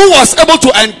 who was able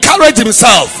to encourage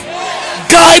himself,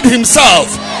 guide himself,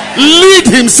 lead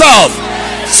himself,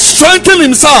 strengthen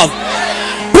himself,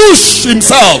 push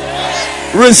himself,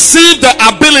 receive the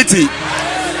ability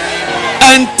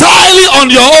entirely on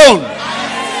your own.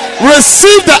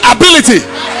 Receive the ability.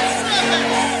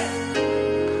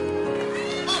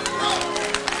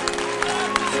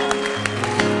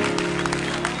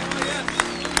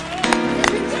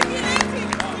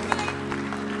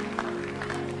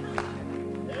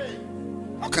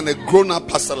 A grown-up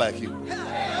pastor like you,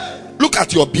 look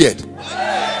at your beard.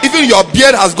 Even your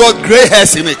beard has got gray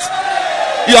hairs in it.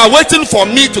 You are waiting for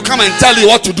me to come and tell you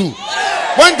what to do.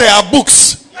 When there are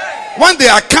books, when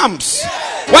there are camps,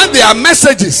 when there are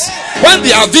messages, when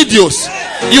there are videos,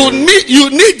 you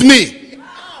need me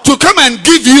to come and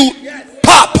give you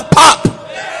pop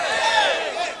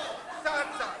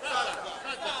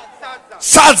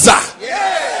salsa.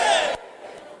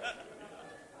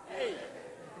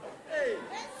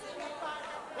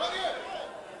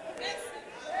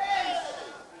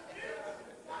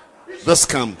 This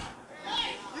camp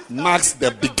marks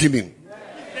the beginning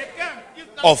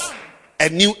of a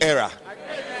new era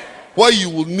where you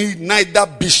will need neither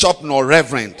bishop nor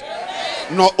reverend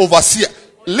nor overseer.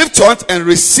 Lift your hand and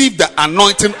receive the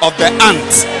anointing of the ant.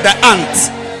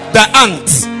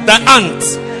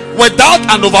 Without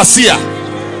an overseer,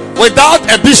 without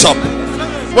a bishop,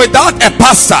 without a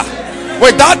pastor,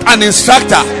 without an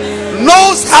instructor,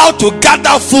 knows how to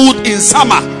gather food in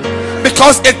summer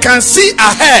because it can see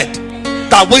ahead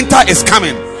that winter is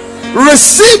coming.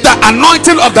 Receive the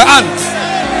anointing of the ant.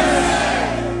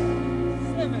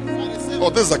 Oh,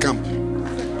 this is the camp.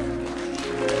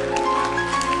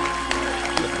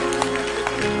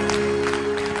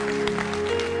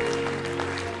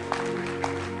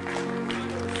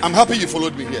 I'm happy you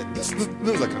followed me here. This is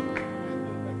the camp.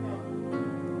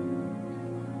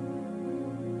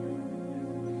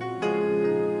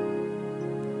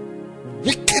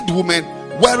 Wicked women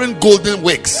wearing golden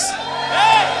wigs.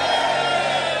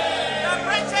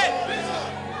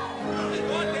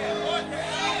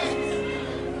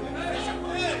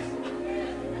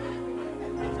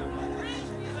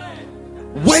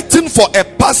 Waiting for a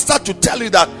pastor to tell you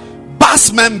that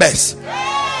bus members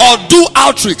or do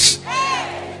outreach.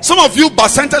 Some of you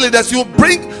bus center leaders, you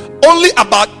bring only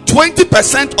about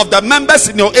 20% of the members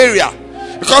in your area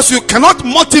because you cannot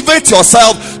motivate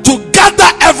yourself to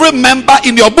gather every member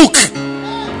in your book.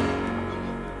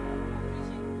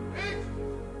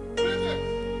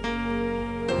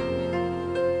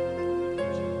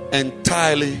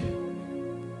 Entirely.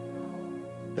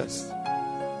 Yes.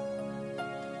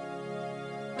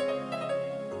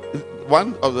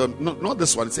 One of them, no, not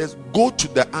this one. It says, "Go to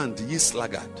the ant, ye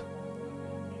sluggard."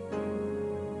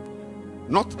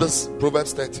 Not this.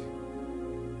 Proverbs 30.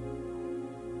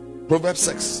 Proverbs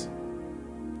 6.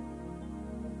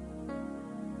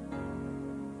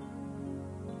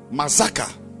 Massacre.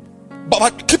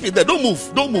 But keep it there. Don't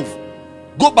move. Don't move.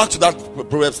 Go back to that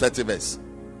Proverbs 30 verse.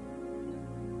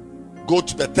 Go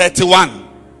to the 31.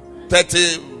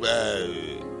 30.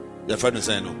 Your friend is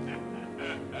saying no.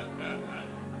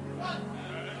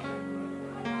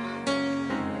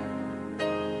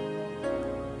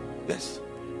 Yes.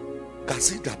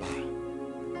 Gazidaba.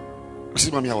 You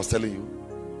see, mommy, I was telling you.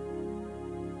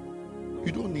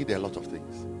 You don't need a lot of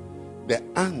things. The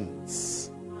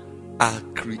ants are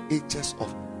creatures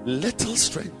of little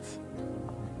strength.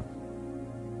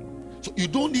 So you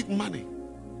don't need money.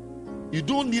 You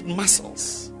don't need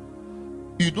muscles.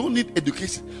 You don't need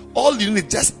education. All you need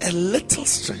is just a little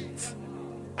strength.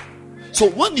 So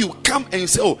when you come and you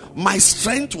say, "Oh, my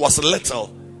strength was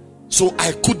little, so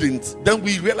I couldn't," then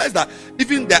we realize that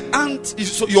even the ant,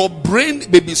 so your brain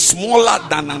may be smaller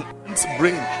than an ant's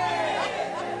brain.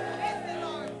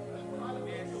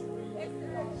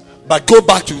 But go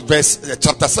back to verse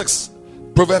chapter 6,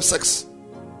 Proverbs 6.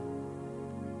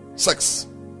 6.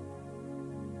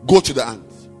 Go to the ant.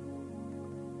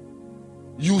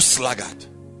 You sluggard.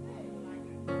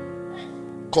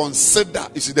 Consider.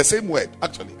 You see the same word.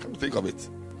 Actually, come to think of it.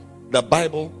 The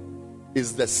Bible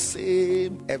is the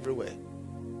same everywhere.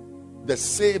 The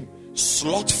same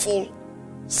slothful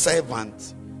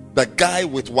servant, the guy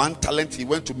with 1 talent he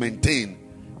went to maintain,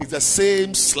 is the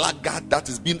same sluggard that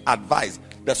is being advised.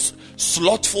 The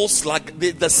slothful sluggard,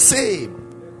 the same.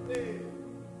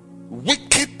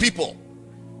 Wicked people,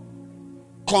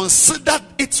 consider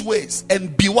its ways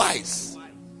and be wise.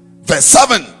 Verse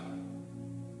 7.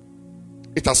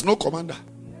 It has no commander.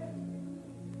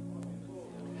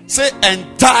 Say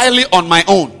entirely on my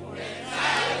own.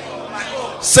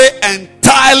 Say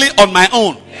entirely on my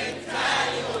own.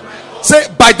 Say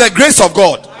by the grace of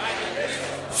God.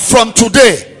 From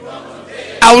today,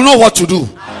 I will know what to do.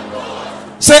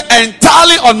 Say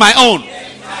entirely on my own.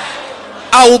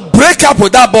 I will break up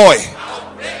with that boy.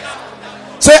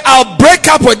 Say I'll break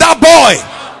up with that boy.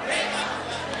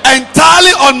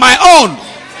 Entirely on my own.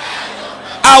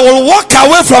 I will walk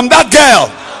away from that girl.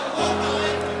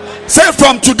 Say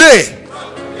from today,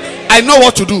 I know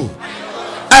what to do.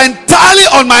 Entirely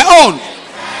on my own.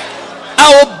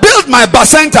 I will build my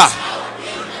bacenta.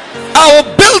 I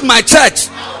will build my church.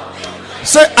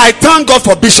 Say I thank God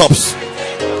for bishops.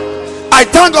 I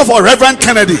thank God for Reverend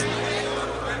Kennedy.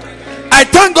 I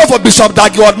thank God for Bishop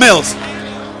Dagwood Mills.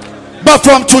 But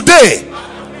from today,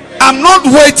 I'm not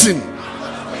waiting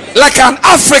like an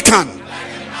African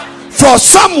for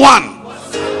someone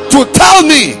to tell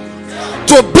me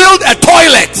to build a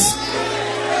toilet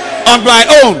on my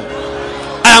own.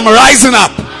 I am rising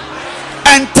up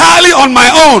entirely on my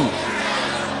own.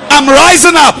 I'm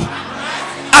rising up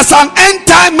as an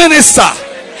end-time minister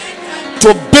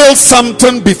to build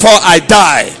something before I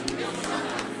die.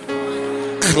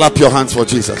 Clap your hands for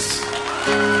Jesus.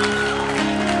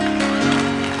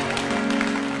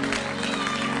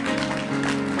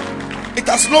 It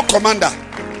has no commander,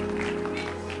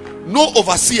 no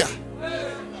overseer,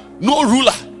 no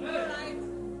ruler.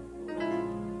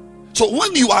 So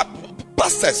when you are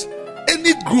pastors,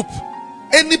 any group,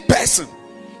 any person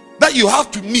that you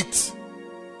have to meet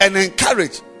and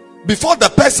encourage, before the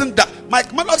person that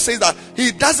Mike Murdoch says that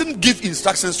he doesn't give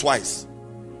instructions twice.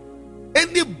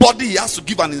 Anybody he has to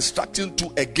give an instruction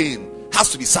to again has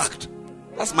to be sacked.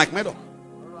 That's Mike Murdoch.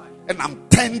 And I'm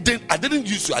tending, I didn't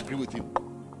used to agree with him.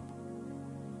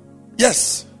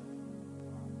 Yes.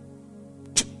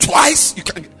 Twice you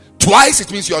can, twice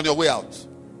it means you're on your way out.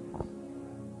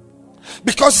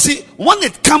 Because see, when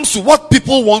it comes to what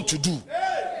people want to do,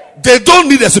 they don't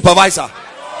need a supervisor.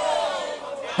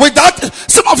 Without,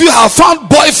 some of you have found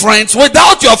boyfriends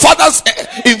without your father's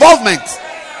involvement.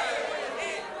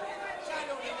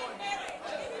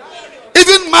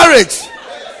 Even marriage.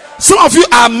 Some of you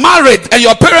are married and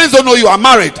your parents don't know you are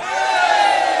married.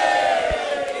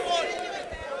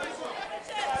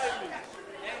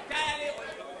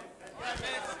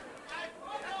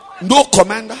 No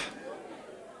commander,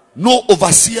 no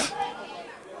overseer.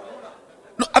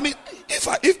 No, I mean,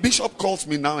 if Bishop calls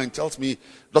me now and tells me,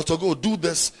 Dr. Go, do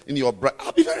this in your bride,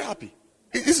 I'll be very happy.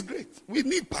 It's great. We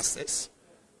need pastors.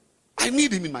 I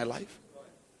need him in my life.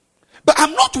 But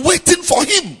I'm not waiting for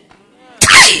him.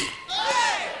 Kai!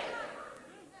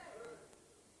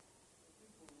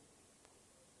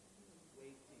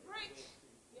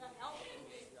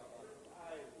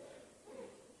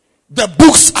 The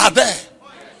books are there.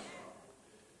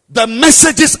 The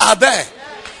messages are there.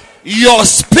 Your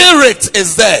spirit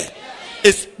is there.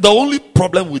 It's the only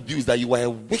problem with you is that you are a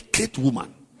wicked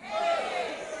woman.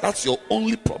 That's your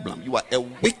only problem. You are a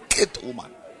wicked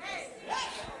woman.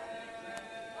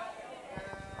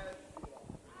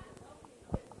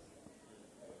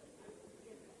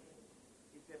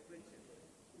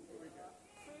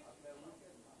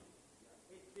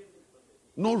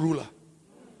 No ruler,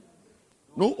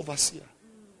 no overseer.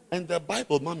 And the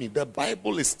Bible, mommy, the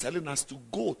Bible is telling us to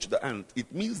go to the end.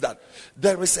 It means that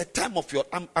there is a time of your,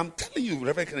 I'm telling you,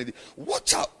 Reverend Kennedy,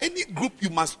 watch out. Any group you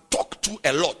must talk to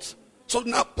a lot. So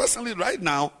now, personally, right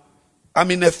now,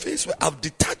 I'm in a phase where I've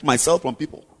detached myself from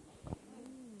people.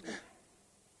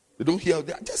 They don't hear,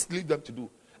 they just leave them to do.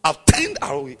 I've turned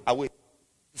away.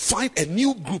 Find a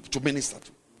new group to minister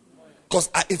to. Because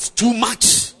it's too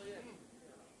much.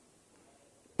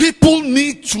 People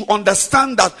need to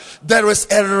understand that there is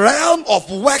a realm of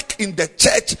work in the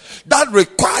church that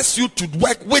requires you to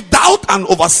work without an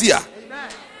overseer.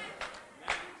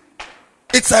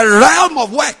 It's a realm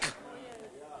of work.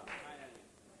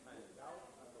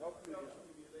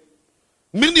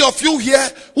 Many of you here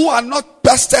who are not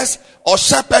pastors or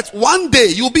shepherds, one day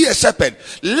you'll be a shepherd.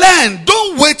 Learn.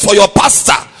 Don't wait for your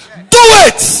pastor. Do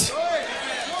it.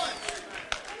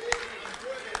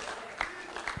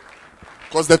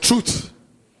 Because the truth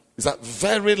is that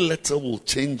very little will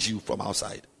change you from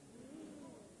outside.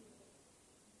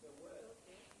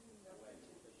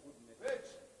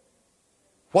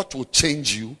 What will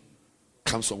change you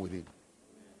comes from within.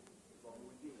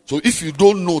 So if you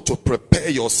don't know to prepare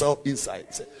yourself inside,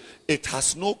 it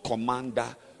has no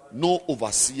commander, no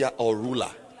overseer or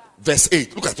ruler. Verse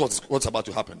 8, look at what's about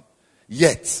to happen.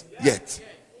 Yet,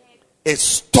 it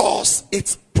stores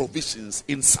its provisions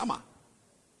in summer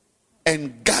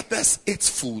and gathers its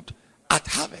food at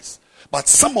harvest. But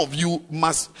some of you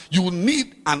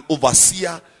need an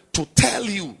overseer to tell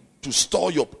you to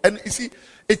store your, and you see,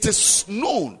 it is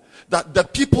known that the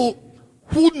people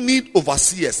who need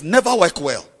overseers never work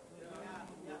well.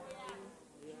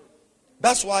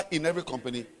 That's why in every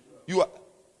company,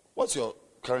 what's your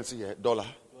currency here? Dollar?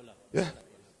 Yeah.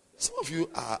 Some of you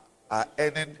are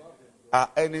earning,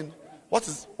 what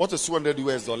is 200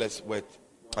 US dollars worth?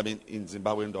 I mean, in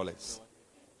Zimbabwean dollars.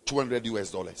 200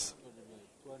 US dollars.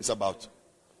 It's about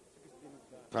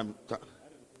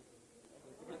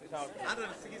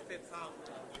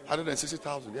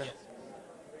 160,000, yeah.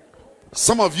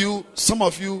 Some of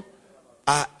you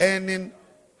are earning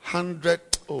 100.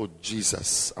 Oh,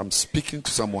 Jesus, I'm speaking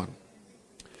to someone.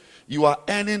 You are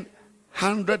earning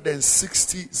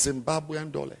 160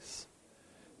 Zimbabwean dollars.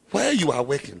 Where you are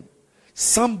working,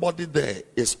 somebody there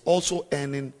is also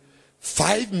earning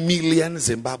 5 million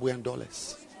Zimbabwean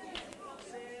dollars.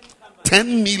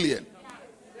 10 million.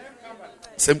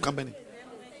 Same company.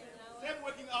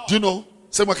 Do you know?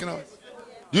 Same working hours.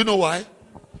 Do you know why?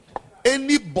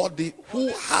 Anybody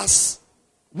who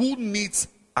needs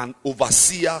an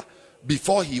overseer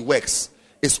before he works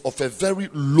is of a very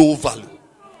low value.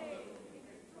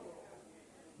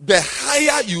 The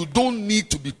higher you don't need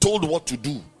to be told what to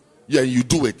do, yeah, you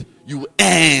do it, you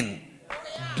earn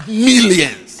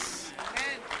millions.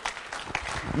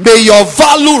 May your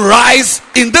value rise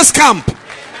in this camp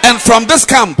and from this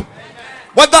camp,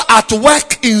 whether at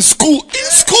work, in school.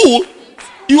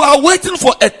 You are waiting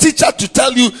for a teacher to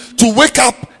tell you to wake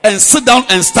up and sit down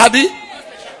and study.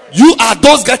 You are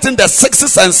those getting the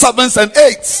 6s and 7s and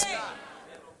 8s.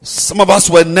 Some of us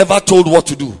were never told what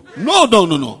to do.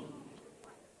 No.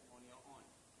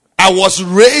 I was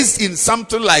raised in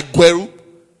something like Gweru.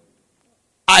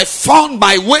 I found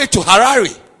my way to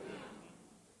Harare.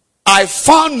 I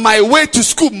found my way to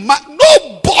school.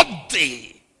 Nobody.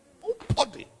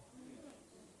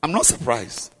 I'm not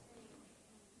surprised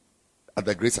at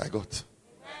the grace I got.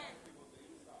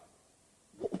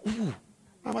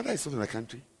 My mother is still in the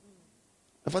country.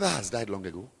 My father has died long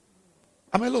ago.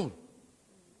 I'm alone.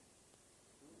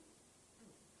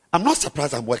 I'm not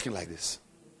surprised I'm working like this.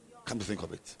 Come to think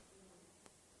of it.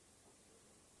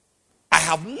 I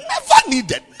have never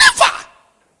needed, never.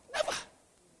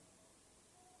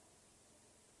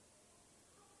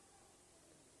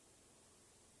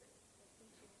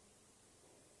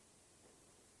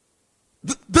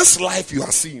 This life you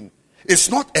are seeing is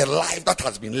not a life that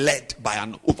has been led by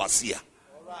an overseer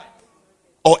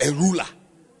or a ruler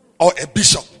or a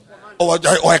bishop or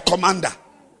a commander.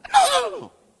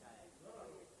 No.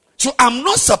 So I'm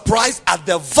not surprised at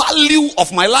the value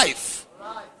of my life.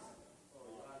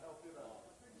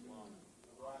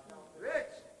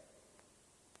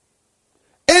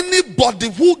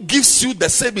 Anybody who gives you the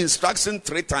same instruction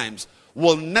 3 times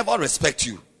will never respect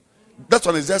you. That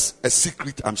one is just a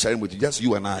secret I'm sharing with you, just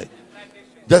you and I.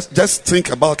 Just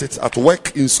think about it at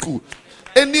work, in school.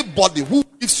 Anybody who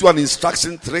gives you an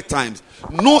instruction 3 times,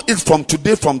 know it from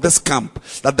today, from this camp,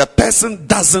 that the person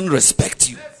doesn't respect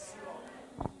you.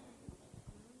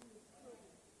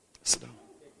 Sit down.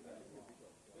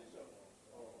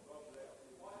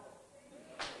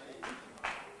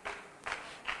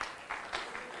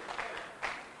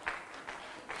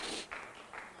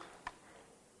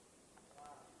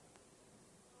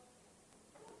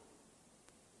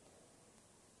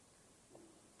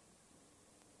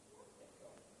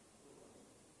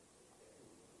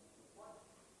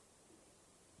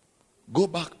 Go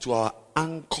back to our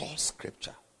anchor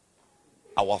scripture,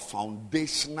 our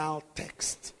foundational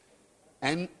text,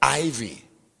 NIV,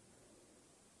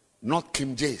 not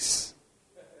King James.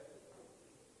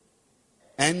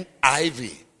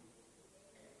 NIV.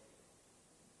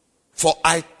 For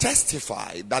I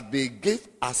testify that they gave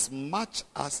as much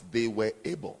as they were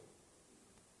able,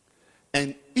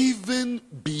 and even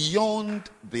beyond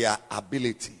their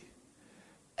ability,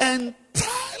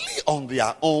 entirely on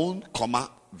their own,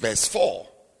 verse 4.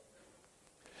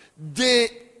 They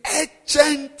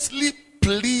urgently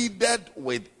pleaded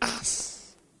with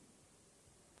us.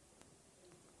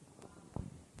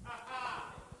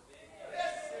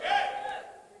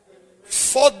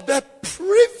 For the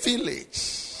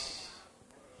privilege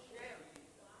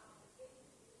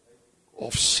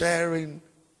of sharing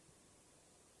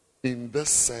in this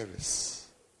service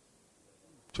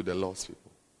to the Lord's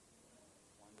people.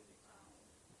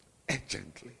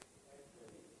 urgently.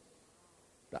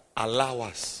 Allow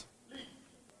us.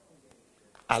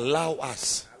 Allow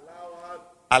us.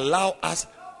 Allow us.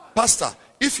 Pastor,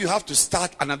 if you have to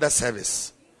start another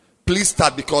service, please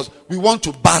start, because we want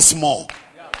to buzz more.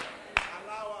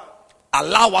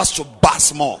 Allow us to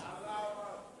buzz more.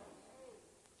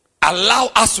 Allow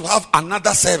us to have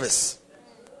another service.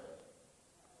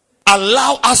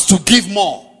 Allow us to give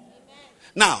more.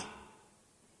 Now,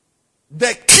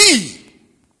 the key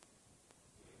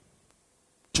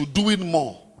to doing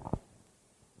more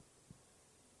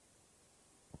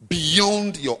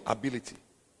beyond your ability.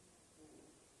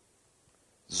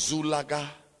 Zulaga,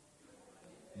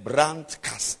 Brand,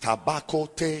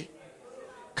 Castabacote,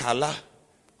 Kala.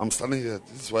 I'm standing here.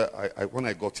 This is why when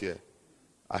I got here,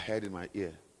 I heard in my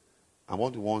ear, I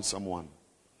want to warn someone.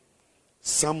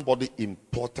 Somebody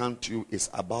important to you is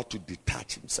about to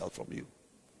detach himself from you.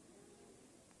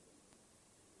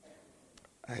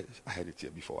 I had it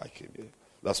here before I came here.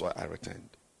 That's why I returned.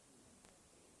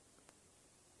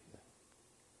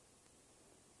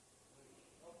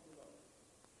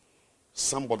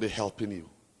 Somebody helping you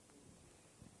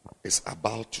is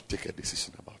about to take a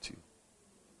decision about you.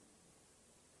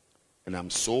 And I'm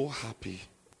so happy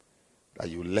that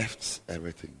you left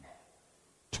everything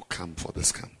to come for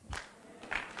this camp.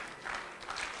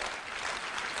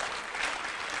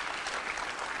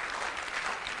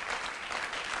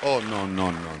 Oh, no.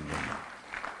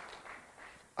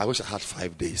 I wish I had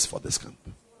 5 days for this camp.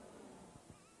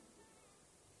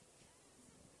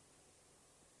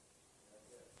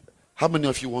 How many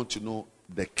of you want to know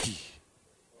the key?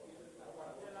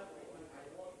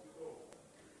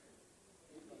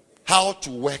 How to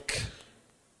work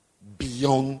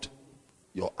beyond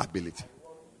your ability.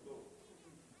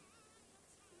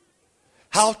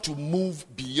 How to move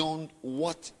beyond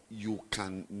what you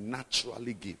can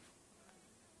naturally give.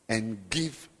 And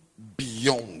give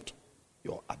beyond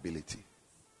your ability.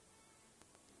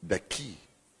 The key.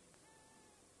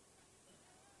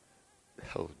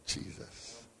 Oh,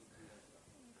 Jesus.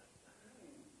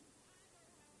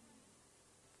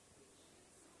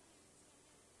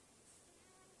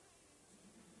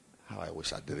 How I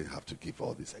wish I didn't have to give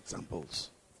all these examples.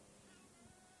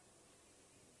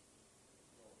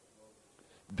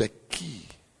 The key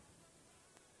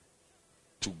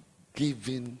to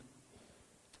giving,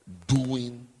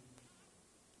 doing,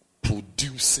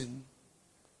 producing,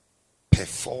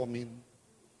 performing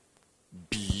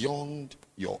beyond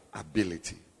your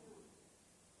ability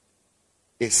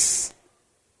is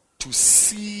to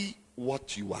see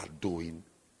what you are doing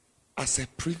as a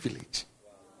privilege.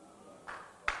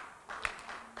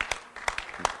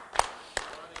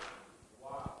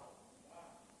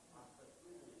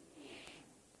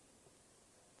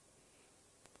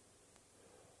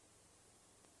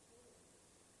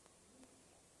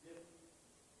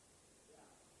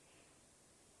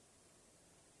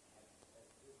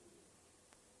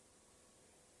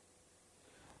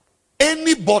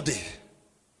 Anybody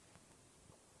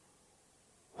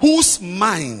whose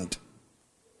mind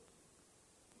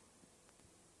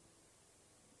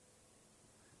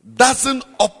doesn't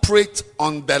operate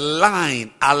on the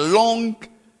line, along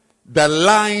the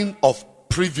line of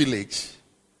privilege,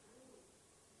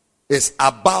 is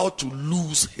about to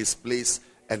lose his place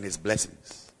and his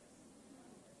blessings.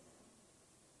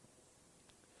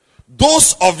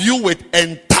 Those of you with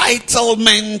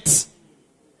entitlement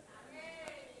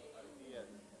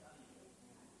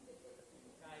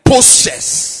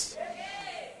postures,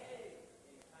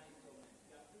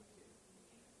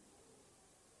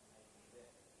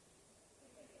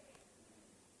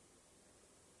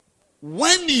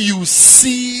 when you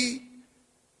see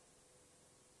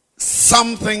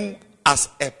something as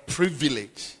a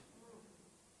privilege,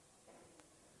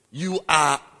 you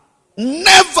are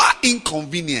never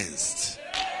inconvenienced.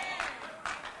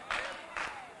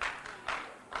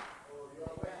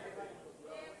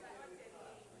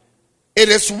 It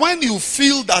is when you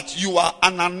feel that you are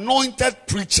an anointed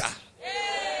preacher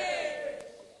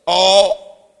or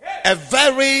a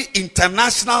very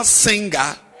international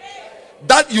singer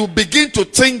that you begin to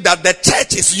think that the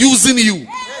church is using you.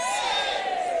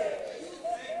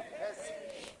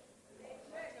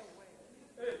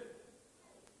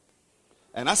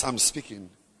 And as I'm speaking,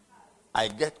 I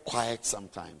get quiet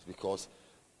sometimes because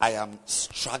I am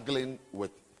struggling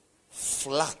with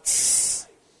floods,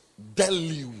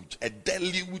 a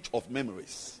deluge of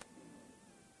memories.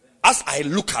 As I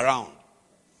look around,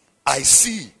 I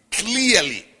see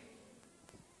clearly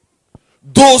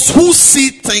those who see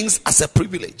things as a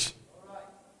privilege.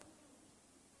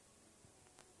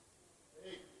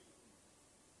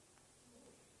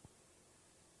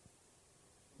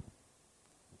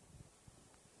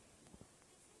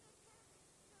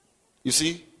 You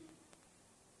see?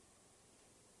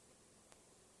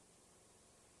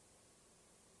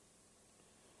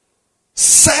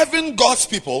 Serving God's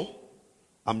people,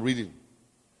 I'm reading,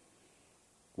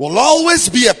 will always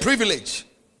be a privilege.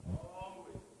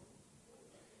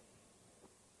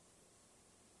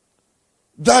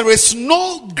 There is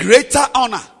no greater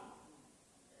honor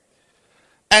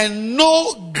and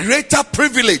no greater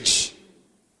privilege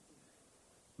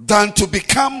than to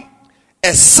become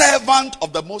a servant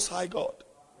of the Most High God.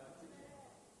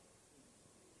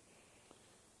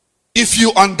 If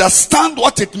you understand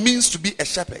what it means to be a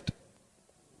shepherd,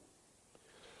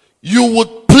 you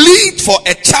would plead for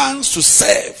a chance to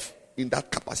serve in that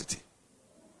capacity.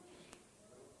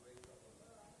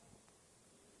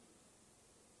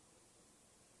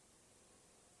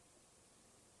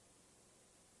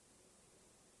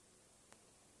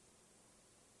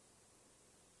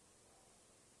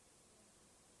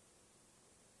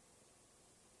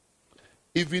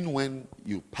 Even when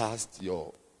you passed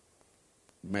your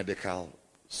medical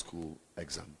school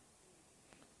exam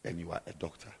and you are a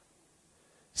doctor,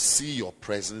 see your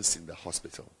presence in the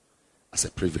hospital as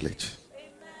a privilege.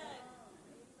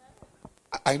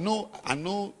 I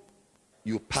know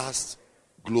you passed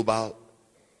global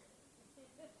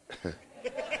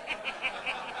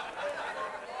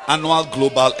annual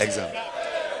global exam.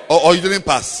 Or you didn't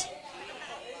pass.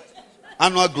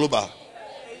 Annual global.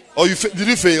 Or did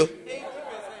you fail?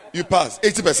 You passed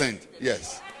 80%.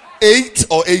 Yes. 8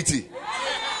 or 80?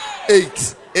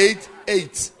 8. 8.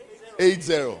 8.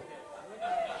 80.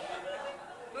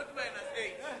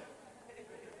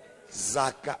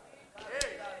 Zaka.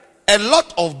 A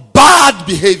lot of bad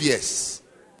behaviors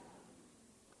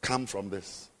come from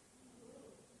this.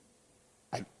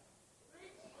 I'm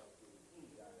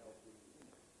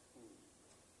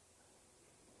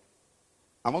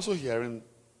also hearing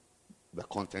the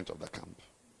content of the camp,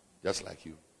 just like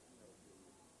you.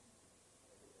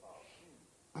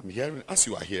 I'm hearing, as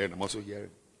you are hearing, I'm also hearing.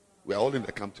 We are all in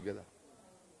the camp together.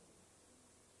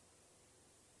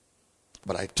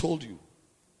 But I told you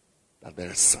that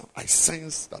I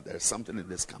sense that there is something in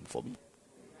this camp for me.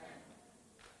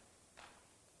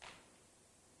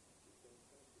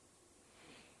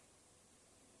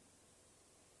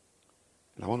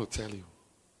 And I want to tell you,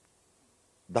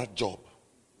 that job,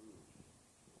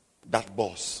 that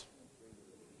boss,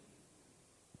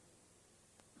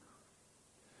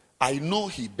 I know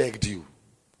he begged you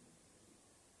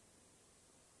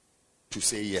to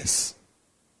say yes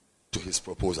to his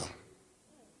proposal.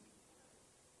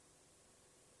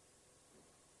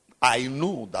 I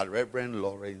know that Reverend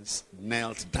Lawrence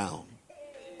knelt down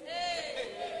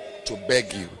to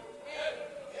beg you.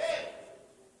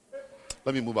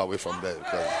 Let me move away from there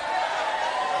because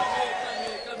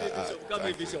come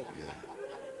here, Bishop. Yeah.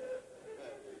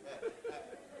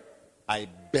 I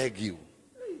beg you.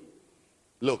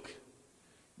 Look,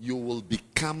 you will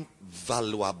become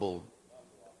valuable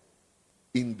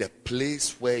in the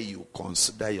place where you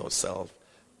consider yourself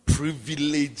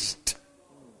privileged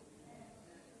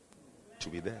to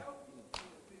be there.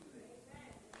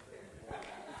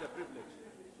 It's a privilege.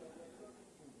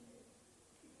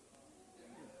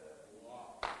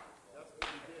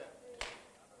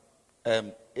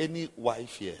 Any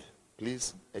wife here,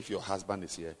 please, if your husband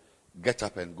is here, get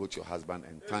up and go to your husband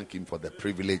and thank him for the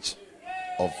privilege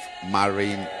of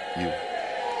marrying you.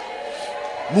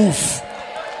 Move.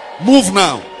 Move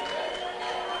now.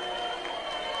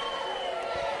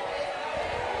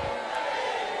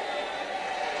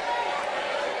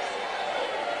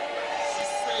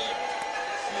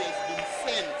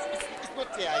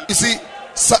 You see,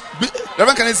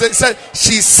 Reverend Kennedy said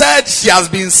she said she has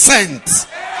been sent.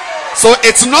 So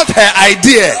it's not her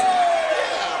idea.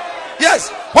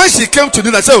 Yes. When she came to do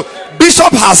that, so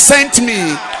Bishop has sent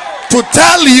me to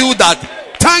tell you that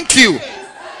thank you.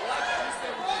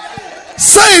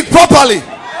 Say it properly.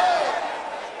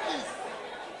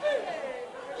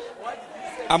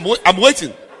 I'm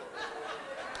waiting.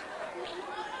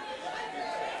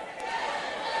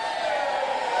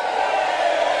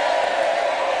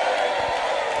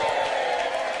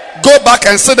 Go back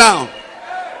and sit down.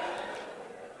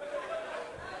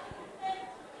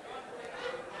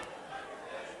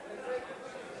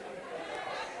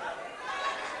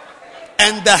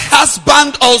 And the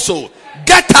husband also,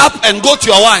 get up and go to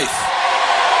your wife.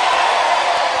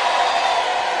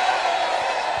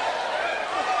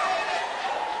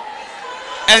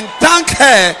 And thank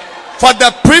her for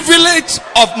the privilege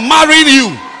of marrying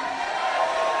you.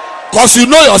 Because you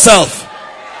know yourself.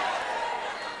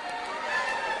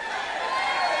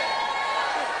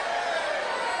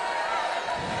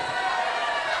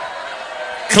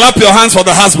 Clap your hands for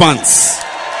the husbands.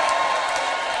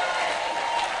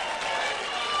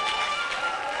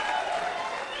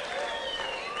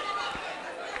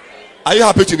 Are you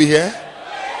happy to be here?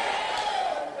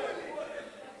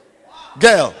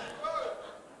 Girl,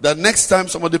 the next time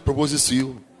somebody proposes to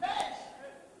you,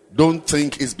 don't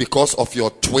think it's because of your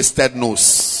twisted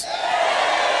nose.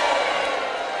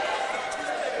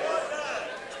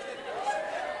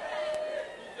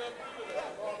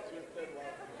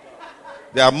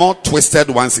 There are more twisted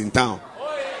ones in town.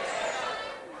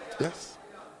 Yes.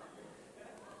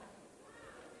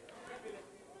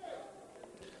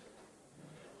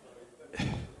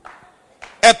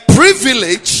 A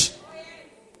privilege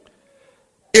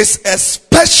is a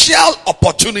special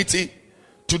opportunity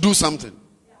to do something.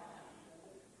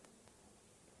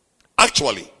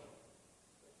 Actually,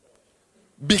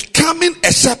 becoming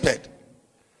a shepherd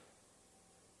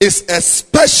is a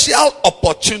special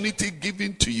opportunity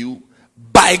given to you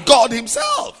by God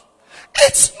himself.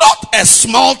 It's not a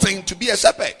small thing to be a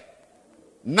shepherd.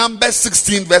 Numbers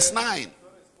 16 verse 9.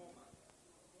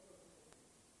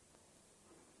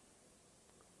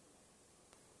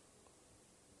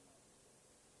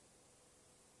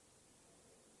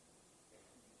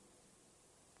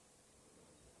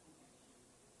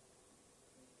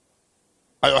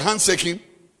 Are your hands shaking?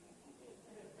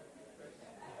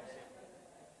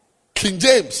 King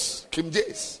James. King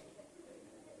James.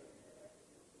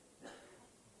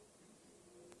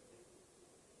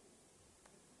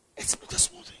 It's not a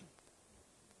small thing.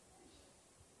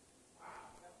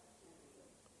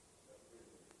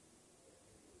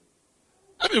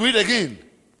 Let me read again.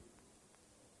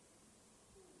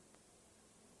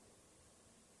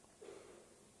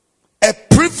 A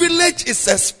privilege is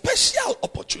a special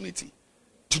opportunity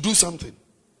to do something.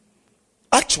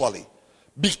 Actually,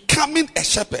 becoming a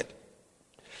shepherd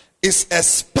is a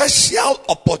special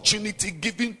opportunity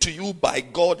given to you by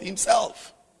God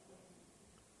himself.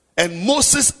 And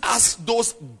Moses asked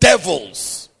those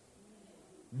devils,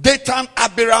 Dathan,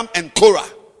 Abiram, and Korah.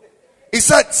 He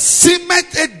said,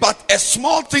 seemeth it but a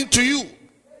small thing to you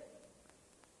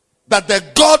that the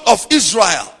God of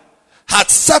Israel had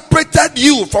separated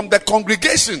you from the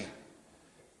congregation.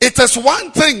 It is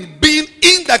one thing being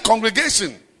in the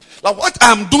congregation. Like what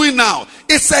I'm doing now,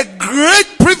 it's a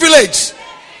great privilege.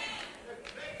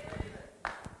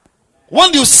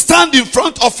 When you stand in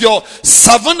front of your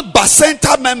 7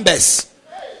 Bacenta members,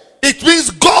 it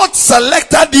means God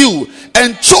selected you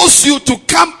and chose you to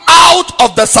come out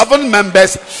of the 7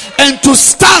 members and to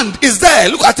stand. Is there,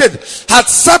 look at it, had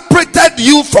separated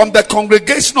you from the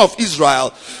congregation of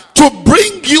Israel to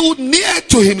bring you near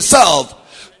to himself,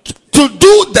 to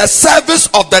do the service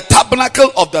of the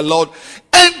tabernacle of the Lord,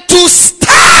 and to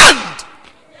stand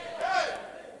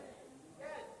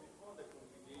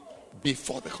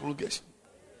before the congregation.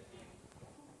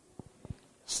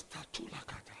 It's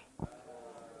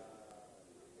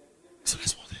a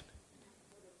small thing.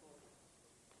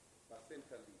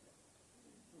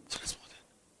 It's a small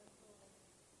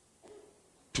thing.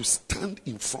 To stand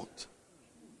in front.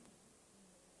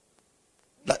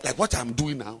 Like what I'm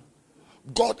doing now.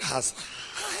 God has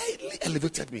highly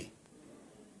elevated me.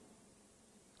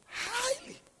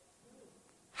 Highly.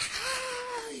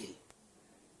 High.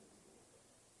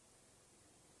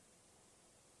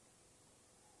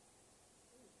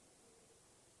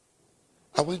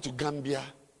 I went to Gambia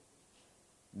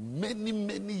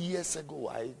many years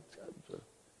ago.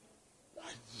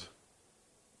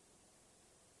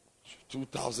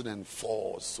 2004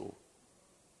 or so,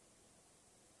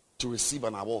 to receive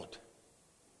an award.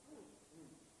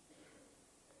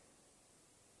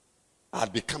 I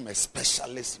had become a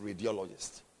specialist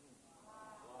radiologist.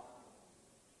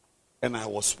 And I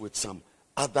was with some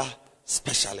other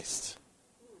specialists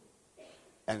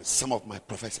and some of my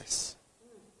professors.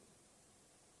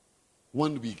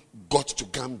 When we got to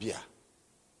Gambia,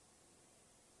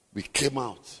 we came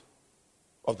out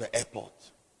of the airport.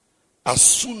 As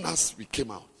soon as we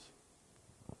came out,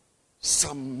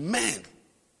 some men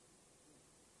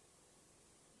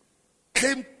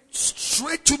came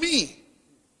straight to me,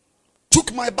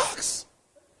 took my bags.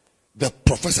 The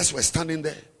professors were standing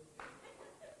there.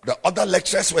 The other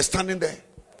lecturers were standing there.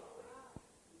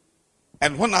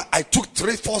 And when I took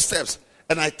 3-4 steps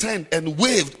and I turned and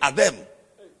waved at them,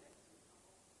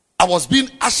 I was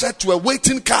being ushered to a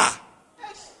waiting car.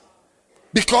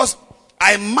 Because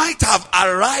I might have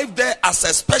arrived there as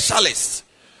a specialist,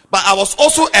 but I was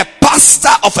also a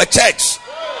pastor of a church.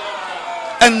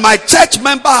 And my church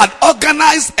member had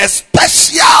organized a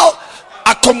special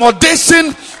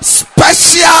accommodation,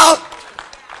 special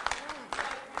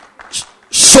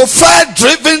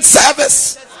chauffeur-driven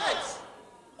service.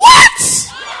 What?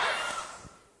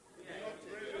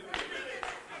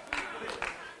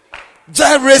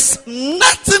 There is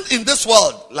nothing in this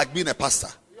world like being a pastor.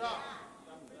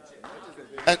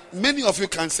 And many of you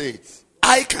can't say it.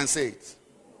 I can say it.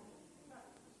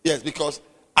 Yes, because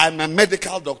I'm a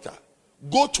medical doctor.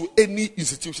 Go to any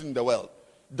institution in the world.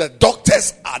 The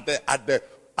doctors are at the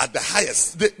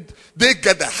highest. They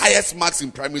get the highest marks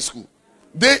in primary school.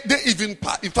 They even,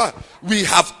 in fact, we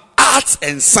have arts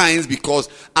and science because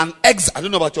an exam, I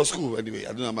don't know about your school anyway,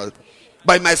 I don't know about,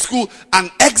 by my school, an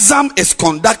exam is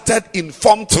conducted in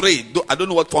Form 3. I don't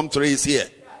know what Form 3 is here.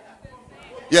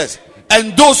 Yes.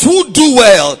 And those who do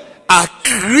well are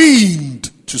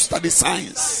trained to study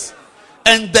science.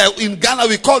 And in Ghana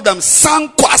we call them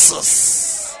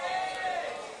sankwasas.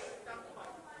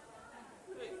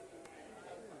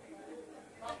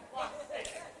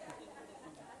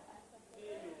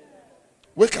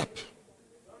 Wake up.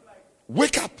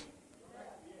 Wake up.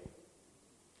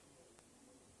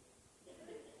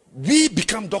 We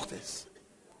become doctors.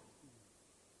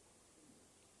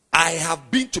 I have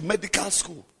been to medical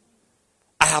school.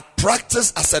 I have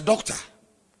practiced as a doctor.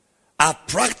 I have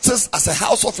practiced as a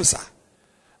house officer.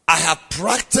 I have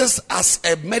practiced as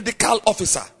a medical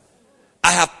officer.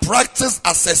 I have practiced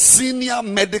as a senior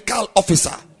medical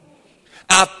officer.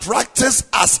 I have practiced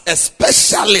as a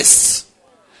specialist.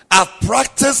 I have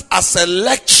practiced as a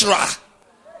lecturer.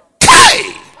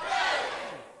 Kai!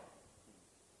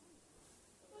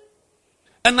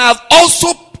 And I'm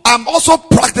also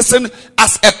practicing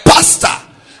as a pastor.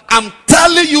 I'm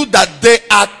telling you that they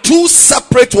are two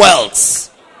separate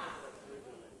worlds.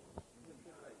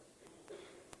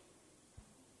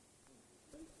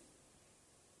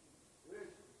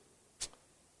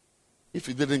 If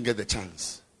you didn't get the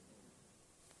chance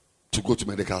to go to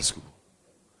medical school,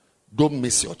 don't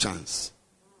miss your chance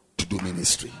to do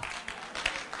ministry.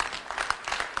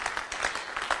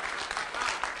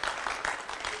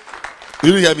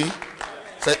 You hear me?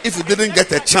 So if you didn't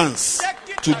get a chance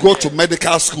to go to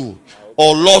medical school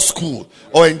or law school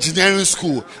or engineering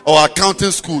school or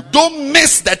accounting school, don't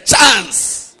miss the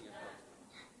chance.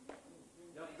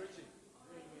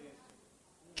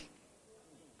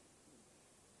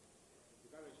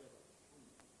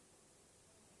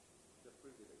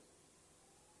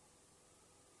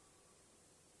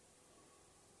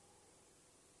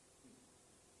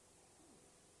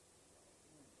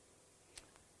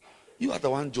 You are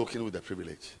the one joking with the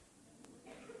privilege.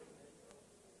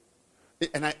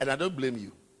 And I don't blame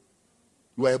you.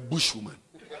 You are a bushwoman.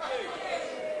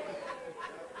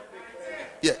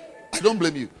 Yeah, I don't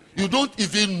blame you. You don't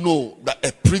even know that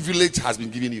a privilege has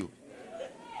been given you.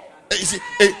 You see,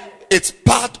 it's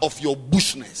part of your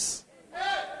bushness.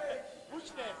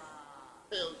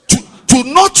 To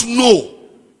not know.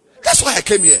 That's why I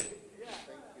came here.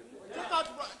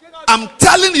 I'm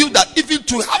telling you that even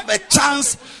to have a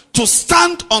chance to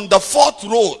stand on the fourth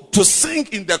row to sing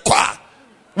in the choir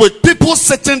with people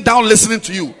sitting down listening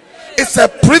to you, it's a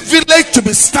privilege to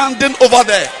be standing over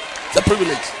there. It's a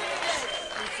privilege.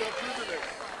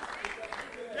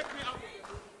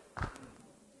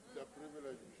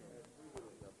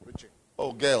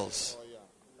 Oh, girls,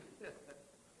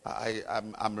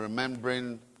 I'm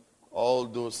remembering all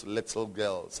those little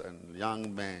girls and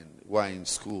young men who are in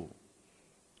school.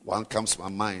 One comes to my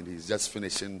mind. He's just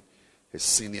finishing his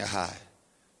senior high.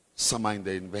 Some are in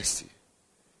the university.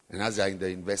 And as they are in the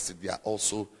university, they are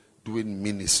also doing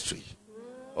ministry.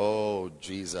 Oh,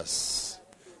 Jesus.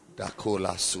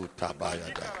 Dakola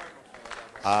sutabayada.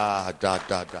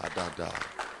 Da.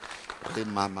 Hey,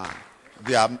 mama.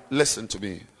 Listen to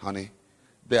me, honey.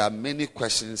 There are many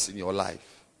questions in your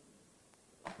life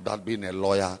that being a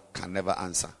lawyer can never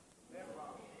answer.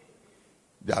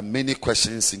 There are many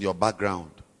questions in your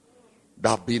background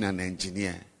that being an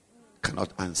engineer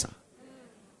cannot answer.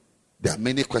 There are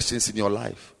many questions in your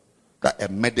life that a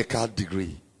medical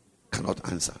degree cannot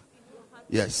answer.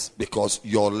 Yes, because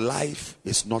your life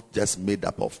is not just made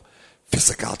up of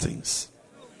physical things.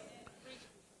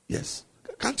 Yes.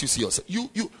 Can't you see yourself?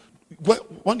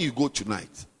 When you go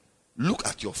tonight, look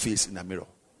at your face in the mirror.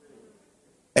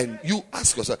 And you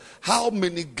ask yourself, how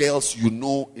many girls you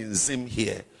know in Zim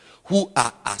here who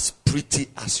are as pretty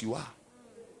as you are?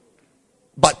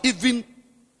 But even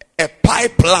a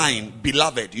pipeline,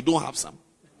 beloved, you don't have some.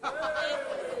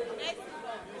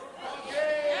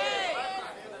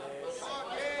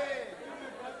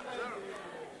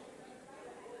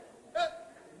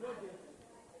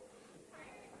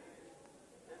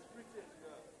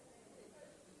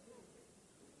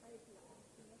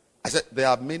 I said, there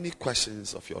are many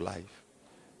questions of your life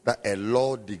that a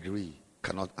law degree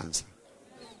cannot answer.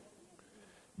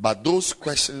 But those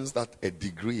questions that a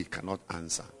degree cannot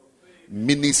answer,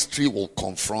 ministry will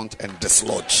confront and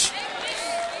dislodge.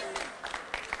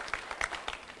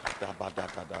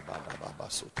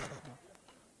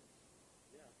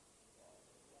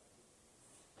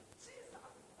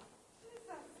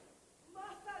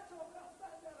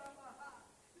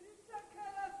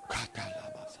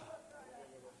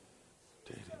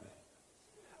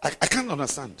 I can't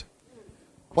understand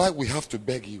why we have to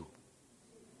beg you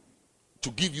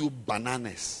to give you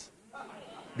bananas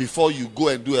before you go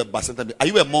and do a basenta. Are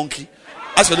you a monkey?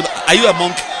 Are you a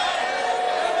monkey?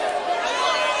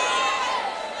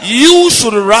 You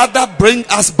should rather bring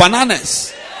us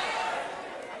bananas.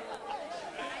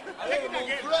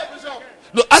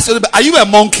 No, ask your, are you a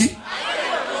monkey?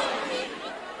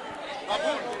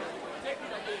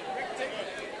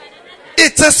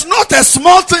 It is not a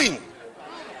small thing.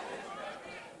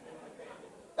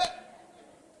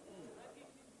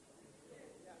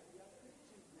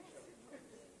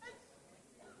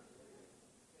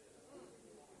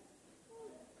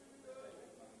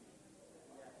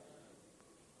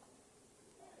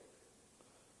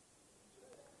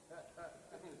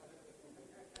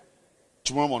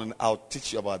 Tomorrow morning, I'll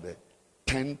teach you about the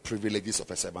 10 privileges of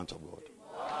a servant of God.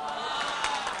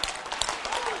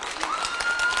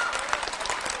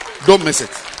 Don't miss it.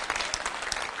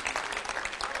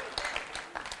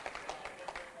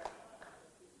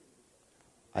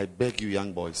 I beg you,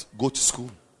 young boys, go to school.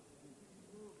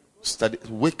 Study,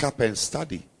 wake up and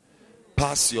study.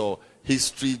 Pass your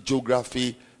history,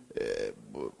 geography,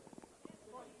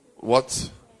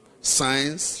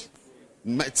 science,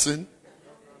 medicine,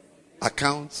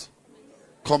 accounts,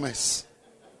 commerce.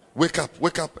 Wake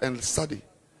up and study.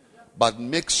 But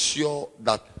make sure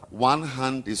that one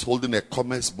hand is holding a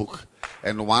commerce book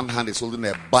and one hand is holding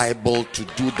a Bible to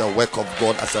do the work of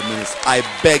God as a minister. I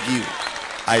beg you.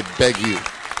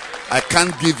 I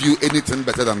can't give you anything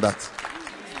better than that.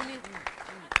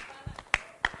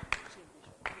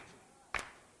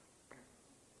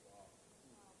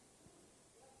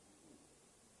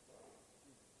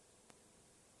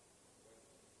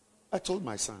 I told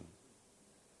my son,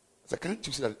 I said, can't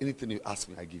you see that anything you ask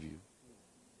me, I give you?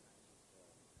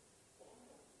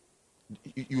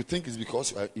 You think it's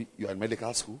because you are in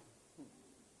medical school?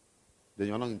 Then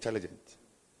you're not intelligent.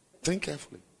 Think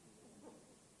carefully.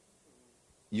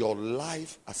 Your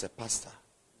life as a pastor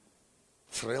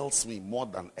thrills me more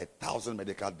than 1,000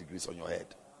 medical degrees on your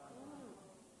head.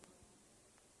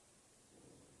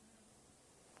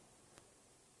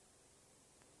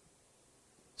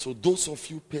 So those of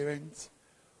you parents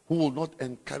who will not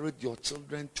encourage your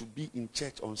children to be in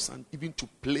church on Sunday, even to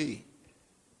play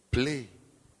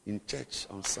in church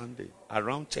on Sunday,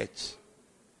 around church.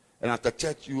 And after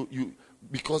church, you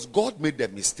because God made the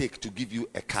mistake to give you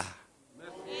a car.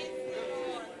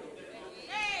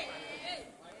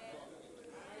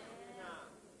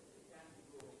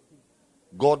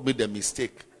 God made the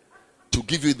mistake to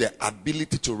give you the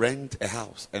ability to rent a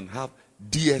house and have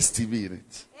DSTV in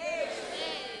it.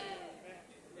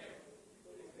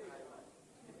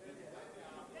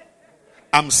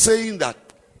 I'm saying that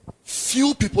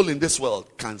few people in this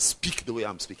world can speak the way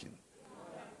I'm speaking.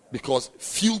 Because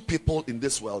few people in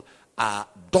this world are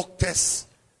doctors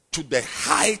to the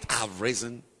height I've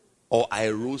risen or I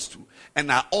rose to. And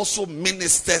are also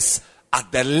ministers at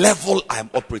the level I'm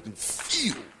operating.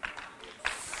 Few.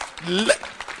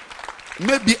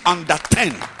 Maybe under 10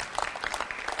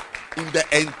 in the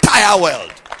entire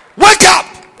world. Wake up!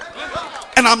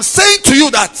 And I'm saying to you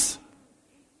that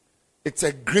it's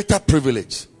a greater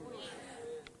privilege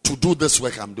to do this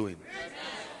work I'm doing.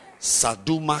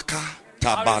 Sadumaka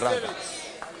tabarada.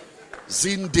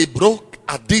 Zindebrok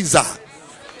adiza.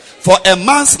 For a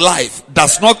man's life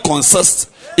does not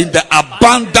consist in the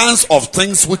abundance of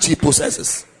things which he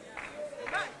possesses.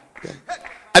 Okay.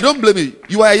 I don't blame you.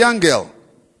 You are a young girl.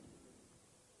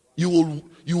 You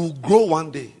will grow one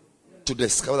day to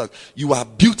discover that you are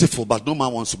beautiful, but no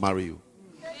man wants to marry you.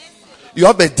 You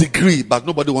have a degree, but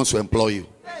nobody wants to employ you.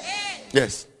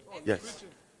 Yes.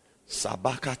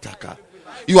 Sabaka taka.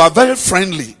 You are very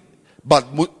friendly, but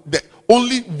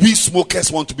only we smokers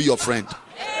want to be your friend.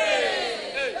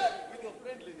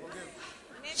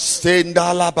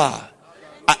 Stendalaba.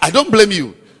 I don't blame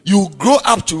you. You grow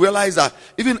up to realize that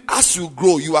even as you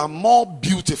grow, you are more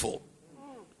beautiful.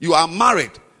 You are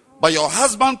married, but your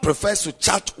husband prefers to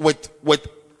chat with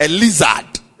a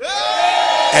lizard.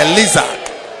 A lizard.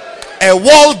 A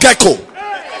wall gecko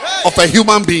of a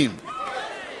human being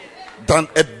than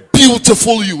a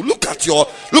beautiful you. Look at your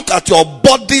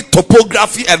body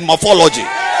topography and morphology.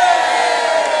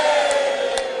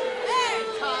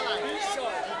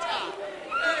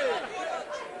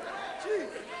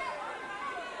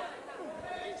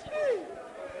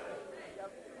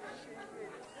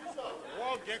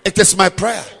 It is my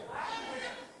prayer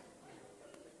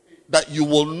that you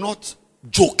will not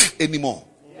joke anymore.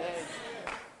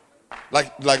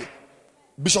 Like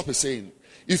Bishop is saying,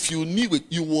 if you knew it,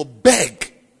 you will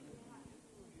beg.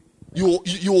 You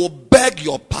will beg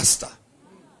your pastor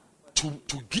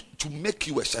to make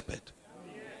you a shepherd.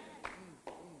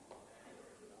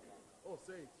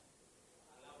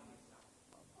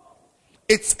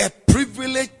 It's a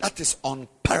privilege that is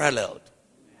unparalleled.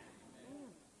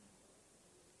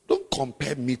 Don't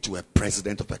compare me to a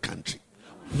president of a country.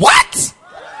 What?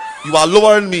 You are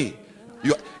lowering me.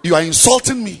 You are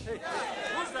insulting me.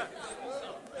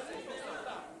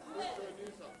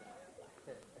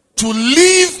 To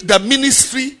leave the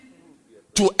ministry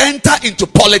to enter into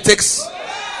politics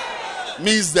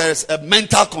means there's a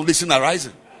mental condition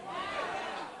arising.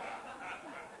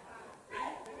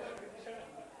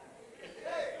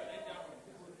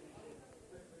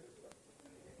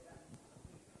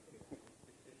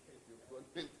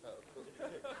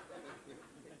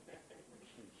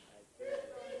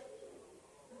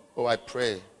 Oh, I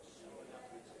pray,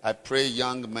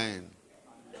 young men,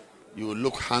 you will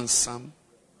look handsome,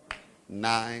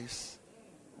 nice,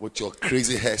 with your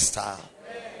crazy hairstyle,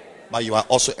 but you are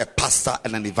also a pastor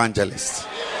and an evangelist.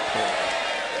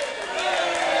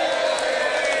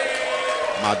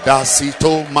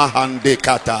 Madasito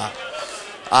mahandekata,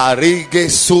 arige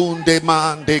sunde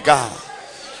mandega,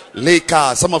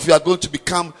 leka. Some of you are going to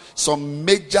become some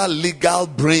major legal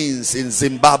brains in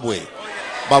Zimbabwe.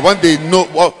 But when they know,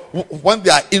 when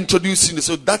they are introducing,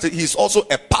 so that he's also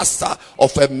a pastor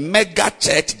of a mega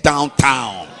church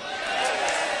downtown.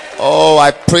 Oh,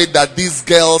 I pray that these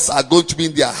girls are going to be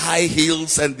in their high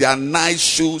heels and their nice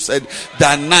shoes and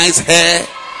their nice hair.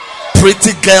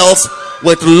 Pretty girls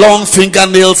with long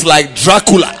fingernails like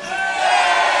Dracula.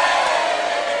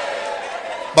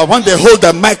 But when they hold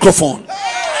the microphone,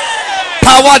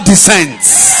 power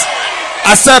descends.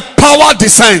 I said power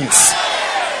descends.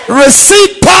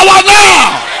 Receive power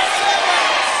now.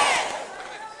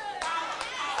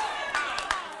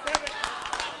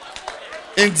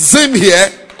 In Zim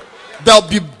here, there'll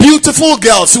be beautiful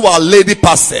girls who are lady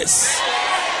pastors.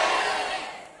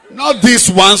 Not these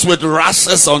ones with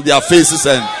rashes on their faces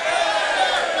and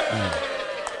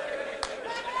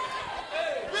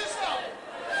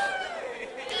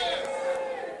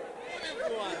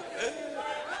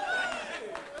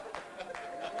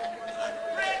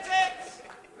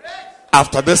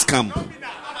after this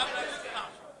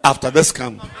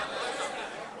camp,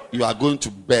 you are going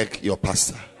to beg your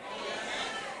pastor.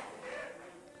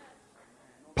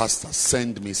 Pastor,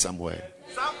 send me somewhere.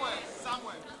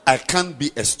 I can't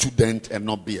be a student and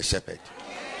not be a shepherd.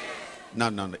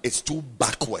 No. It's too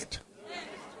backward.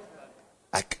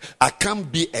 I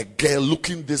can't be a girl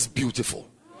looking this beautiful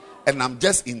and I'm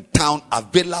just in town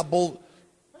available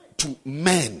to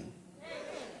men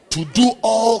to do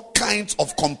all kinds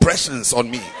of compressions on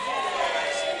me.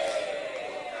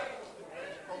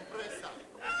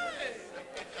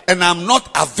 And I'm not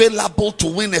available to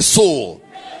win a soul,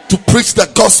 to preach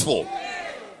the gospel.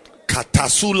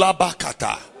 Katasula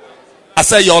bakata. I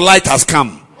said your light has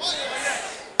come.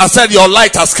 I said your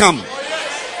light has come.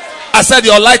 I said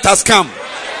your light has come.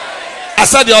 I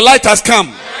said your light has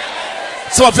come.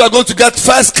 Some of you are going to get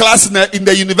first class in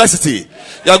the university.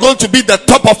 You are going to be the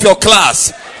top of your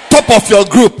class, top of your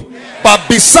group. But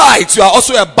besides, you are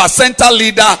also a Bacenta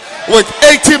leader with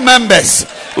 80 members.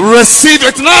 Receive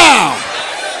it now.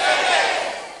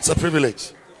 It's a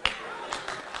privilege.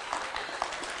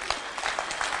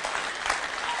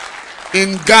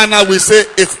 In Ghana, we say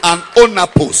it's an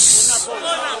onapos.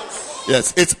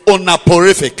 Yes, it's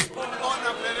onaporific.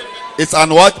 It's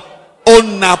an what?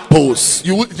 Onapos.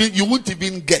 You won't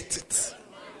even get it.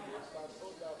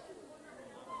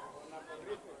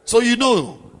 So you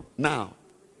know now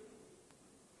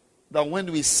that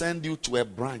when we send you to a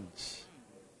branch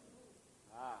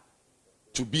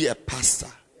to be a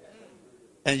pastor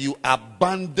and you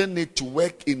abandon it to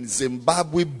work in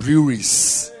Zimbabwe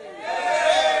breweries,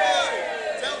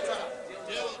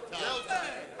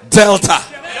 Delta,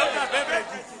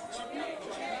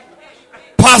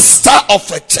 pastor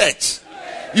of a church,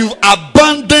 you've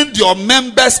abandoned your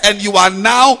members and you are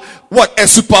now what? A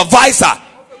supervisor,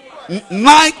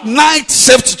 night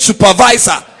shift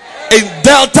supervisor in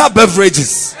Delta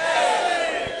Beverages,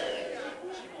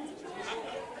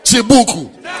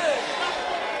 Chibuku,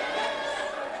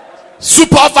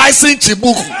 supervising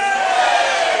Chibuku.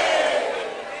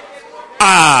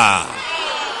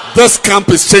 This camp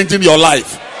is changing your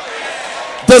life.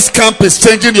 This camp is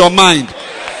changing your mind.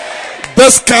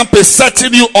 This camp is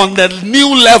setting you on the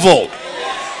new level,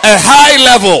 a high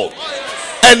level,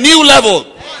 a new level.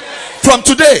 From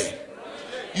today,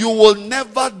 you will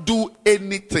never do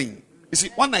anything. You see,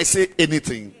 when I say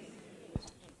anything,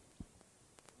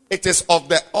 it is of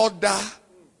the order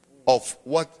of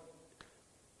what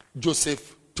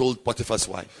Joseph told Potiphar's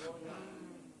wife.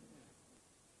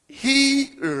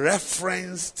 He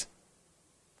referenced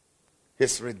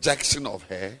his rejection of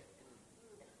her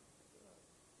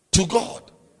to God.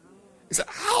 He said,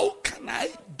 how can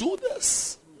I do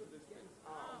this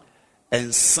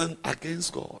and sin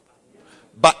against God?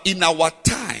 But in our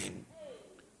time,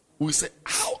 we say,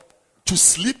 how to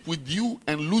sleep with you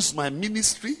and lose my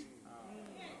ministry?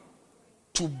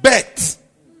 To bet,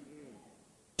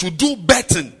 to do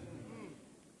betting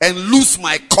and lose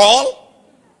my call?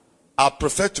 I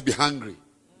prefer to be hungry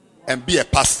and be a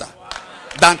pastor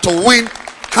than to win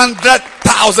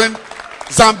 100,000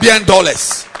 Zambian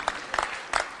dollars.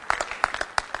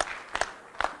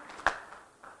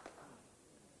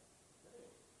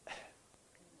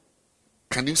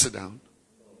 Can you sit down?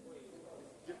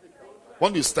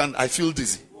 When you stand, I feel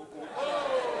dizzy.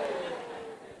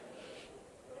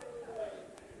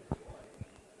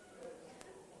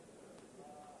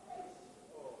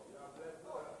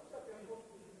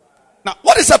 Now,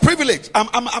 what is a privilege?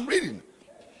 I'm reading.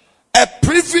 A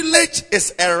privilege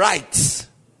is a right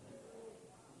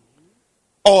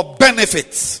or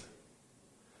benefit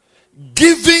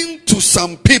given to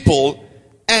some people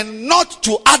and not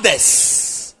to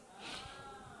others.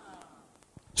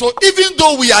 So even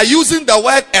though we are using the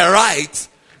word a right,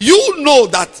 you know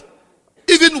that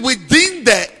even within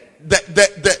the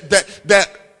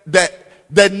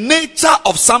nature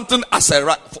of something as a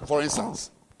right, for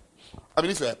instance, I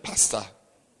mean, if you're a pastor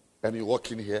and you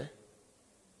walk in here,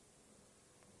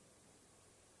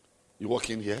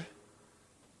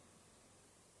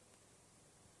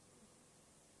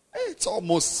 it's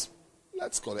almost,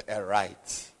 let's call it a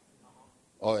right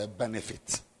or a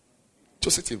benefit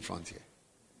to sit in front here.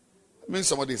 I mean,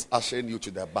 somebody is ushering you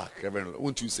to the back, Reverend.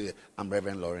 Won't you say, I'm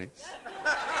Reverend Lawrence?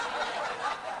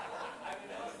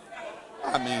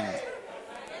 I mean,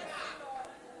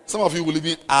 some of you will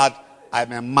even add,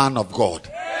 I'm a man of God.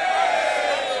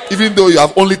 Even though you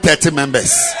have only 30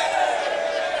 members.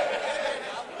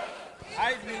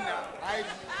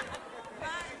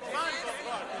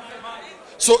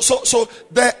 So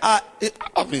there are,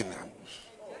 I mean,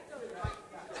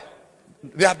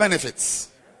 there are benefits.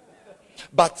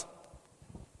 But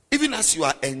even as you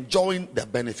are enjoying the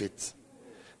benefit,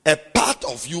 a part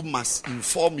of you must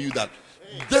inform you that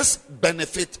this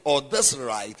benefit or this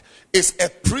right is a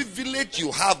privilege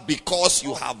you have because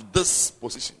you have this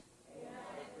position.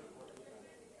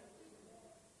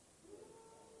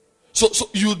 So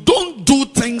you don't do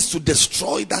things to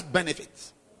destroy that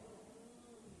benefit.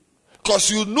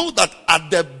 Because you know that at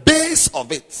the base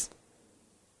of it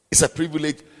is a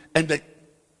privilege, and the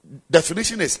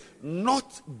definition is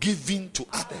not giving to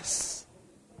others.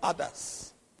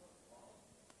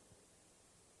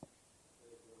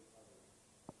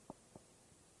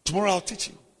 Tomorrow I'll teach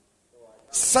you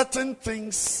certain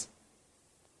things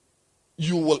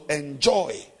you will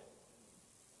enjoy,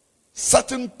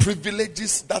 certain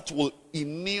privileges that will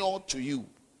inure to you.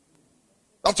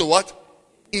 That's a what?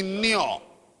 Inure.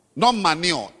 Not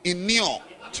manure. Inure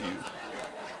to you.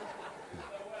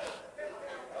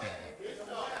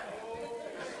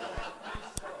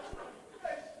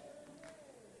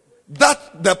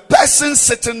 That the person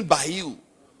sitting by you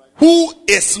who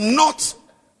is not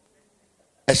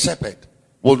a shepherd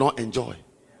will not enjoy.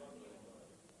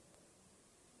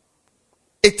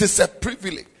 It is a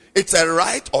privilege. It's a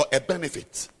right or a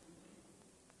benefit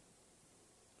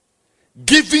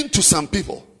given to some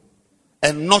people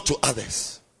and not to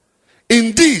others.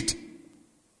 Indeed,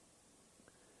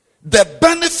 the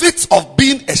benefits of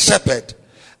being a shepherd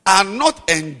are not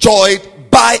enjoyed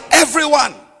by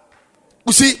everyone.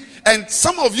 You see, and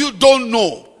some of you don't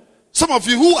know. Some of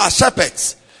you who are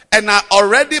shepherds and are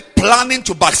already planning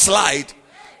to backslide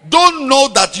don't know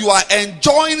that you are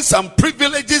enjoying some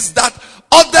privileges that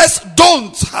others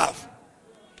don't have.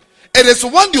 It is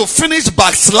when you finish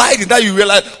backsliding that you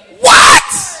realize,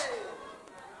 what?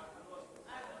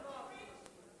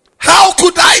 How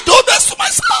could I do this to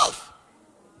myself?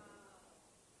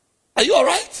 Are you all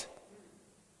right?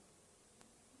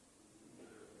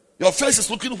 Your face is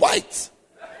looking white.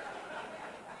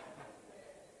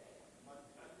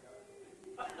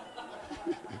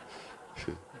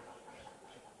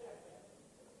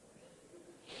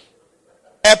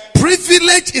 A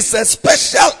privilege is a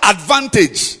special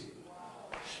advantage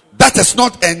that is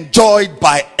not enjoyed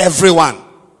by everyone.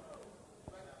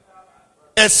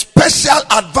 A special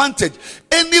advantage.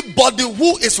 Anybody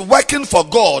who is working for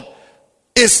God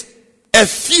is a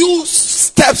few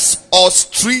steps or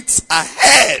streets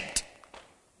ahead.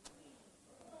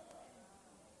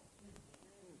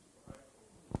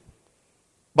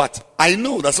 But I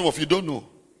know that some of you don't know.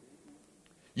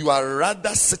 You are rather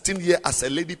sitting here as a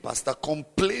lady pastor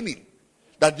complaining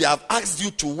that they have asked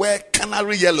you to wear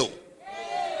canary yellow.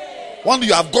 When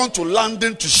you have gone to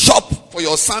London to shop for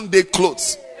your Sunday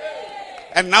clothes,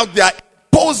 and now they are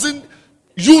imposing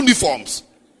uniforms.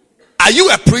 Are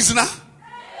you a prisoner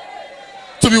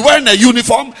to be wearing a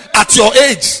uniform at your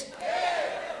age?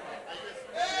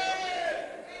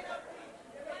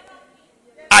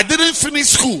 I didn't finish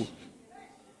school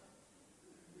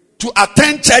to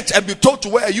attend church and be told to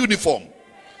wear a uniform.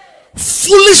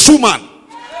 Foolish woman.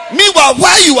 Meanwhile,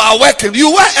 while you are working,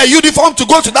 you wear a uniform to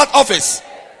go to that office.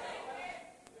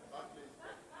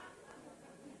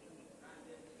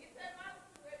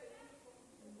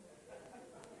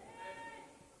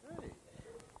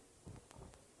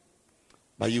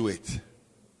 But you wait.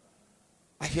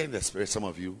 I hear in the spirit, some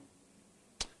of you,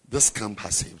 this camp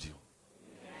has saved you.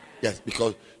 Yes,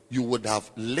 because you would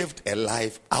have lived a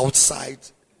life outside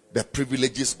the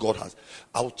privileges God has.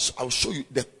 I'll show you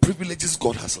the privileges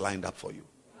God has lined up for you.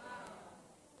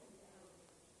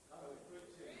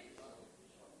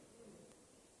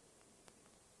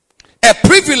 A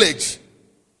privilege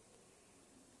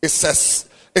is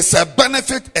a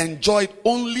benefit enjoyed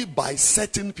only by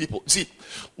certain people. See,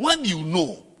 when you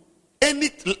know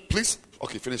please,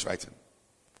 okay, finish writing.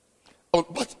 Oh,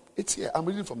 but it's here. I'm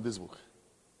reading from this book.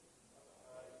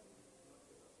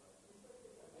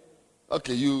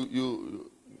 Okay, you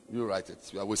write it.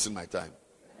 You are wasting my time.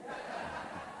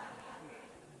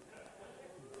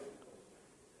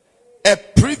 A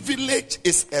privilege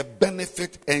is a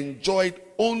benefit enjoyed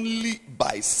only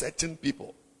by certain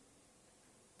people.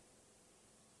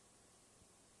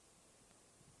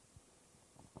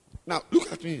 Now,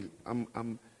 look at me.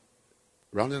 I'm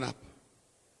rounding up.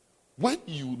 When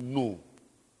you know,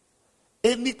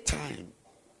 anytime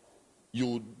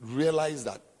you realize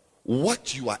that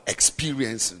what you are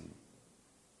experiencing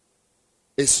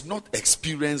is not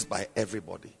experienced by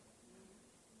everybody,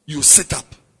 you sit up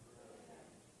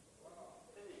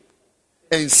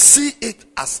and see it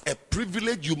as a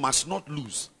privilege you must not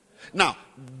lose. Now,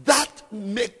 that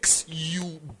makes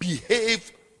you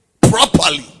behave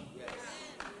properly.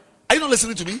 Are you not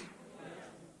listening to me?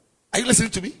 Are you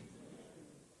listening to me?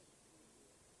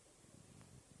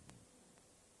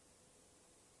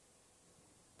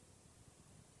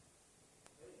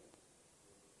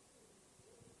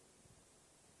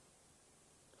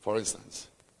 For instance,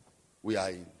 we are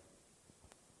in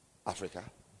Africa.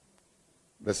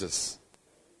 This is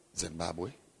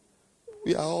Zimbabwe.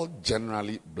 We are all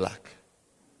generally black.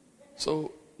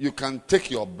 So you can take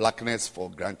your blackness for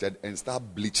granted and start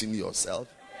bleaching yourself.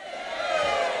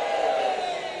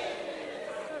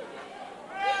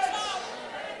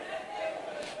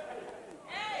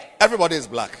 Everybody is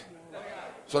black.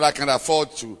 So that I can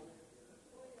afford to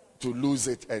lose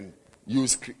it and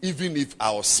use, even if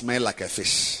I'll smell like a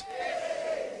fish.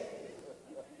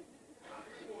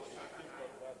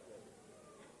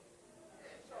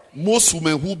 Most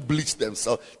women who bleach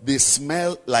themselves, they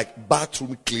smell like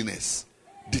bathroom cleaners.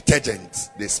 Detergent.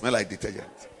 They smell like detergent.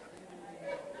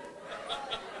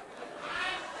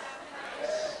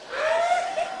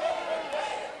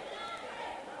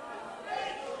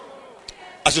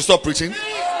 I should stop preaching.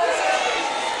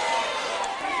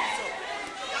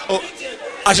 Oh,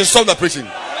 I should stop the preaching.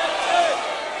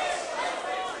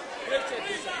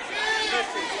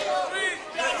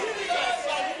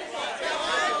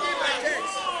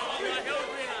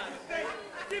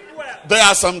 There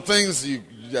are some things you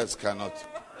just cannot.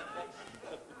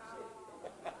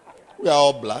 We are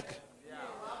all black.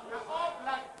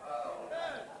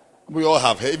 We all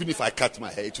have hair. Even if I cut my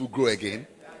hair, it will grow again.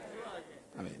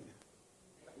 I mean,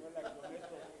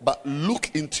 but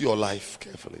look into your life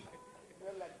carefully.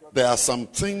 There are some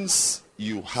things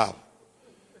you have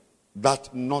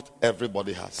that not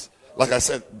everybody has. Like I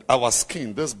said, our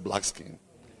skin, this black skin,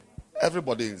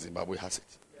 everybody in Zimbabwe has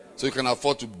it. So you can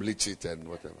afford to bleach it and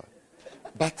whatever.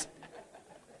 But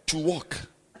to walk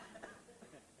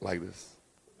like this,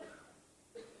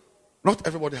 not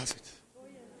everybody has it.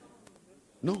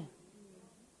 No.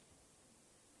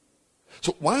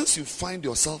 So once you find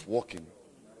yourself walking,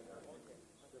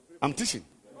 I'm teaching.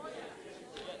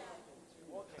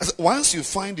 Once you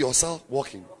find yourself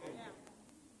walking,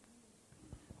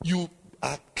 you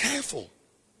are careful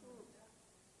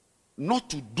not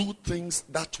to do things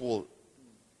that will,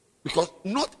 because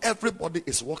not everybody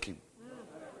is walking.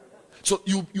 So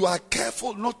you are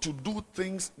careful not to do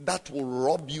things that will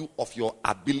rob you of your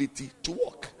ability to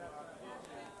walk.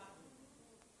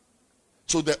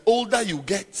 So the older you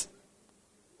get,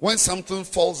 when something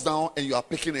falls down and you are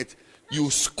picking it, you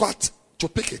squat to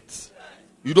pick it.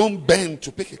 You don't bend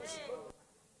to pick it.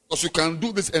 Because you can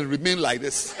do this and remain like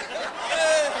this.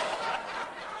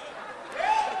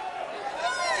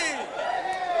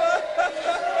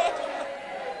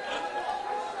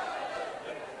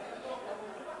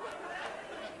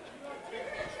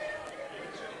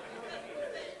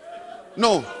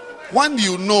 No, when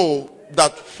you know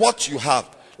that what you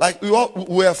have, like we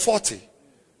were 40,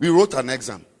 we wrote an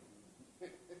exam,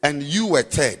 and you were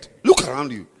third. Look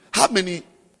around you. How many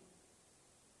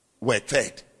were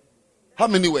third? How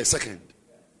many were second?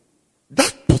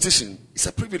 That position is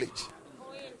a privilege.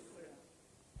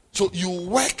 So you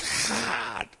work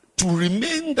hard to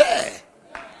remain there.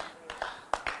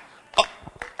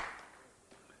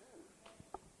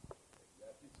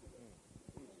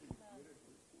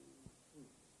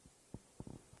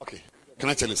 Okay, can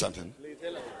I tell you something?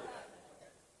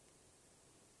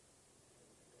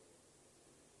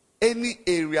 Any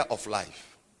area of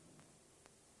life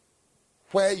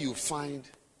where you find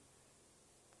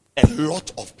a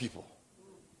lot of people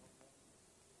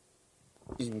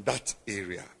in that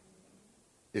area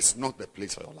is not the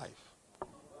place for your life.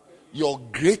 Your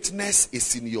greatness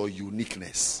is in your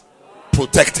uniqueness.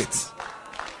 Protect it.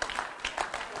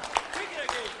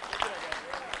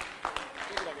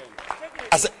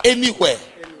 As anywhere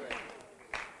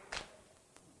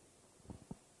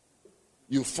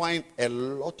you find a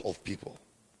lot of people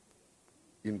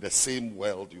in the same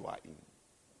world you are in.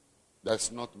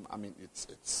 That's not, I mean, it's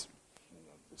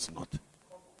not.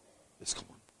 It's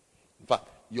common. In fact,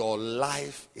 your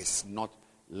life is not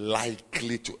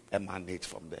likely to emanate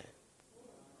from there.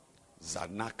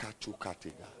 Zanaka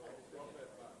Chukatiga.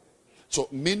 So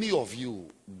many of you,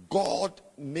 God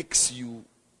makes you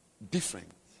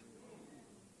different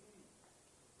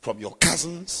from your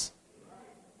cousins,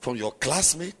 from your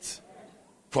classmates,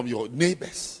 from your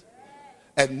neighbors.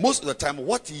 And most of the time,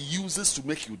 what he uses to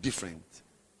make you different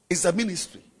is the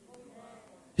ministry.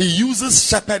 He uses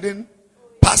shepherding,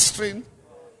 pastoring,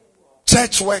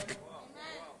 church work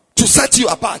to set you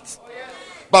apart.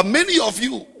 But many of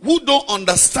you who don't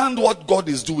understand what God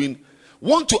is doing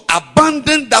want to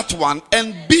abandon that one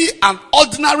and be an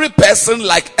ordinary person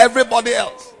like everybody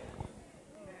else.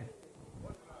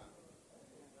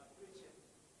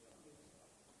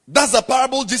 That's the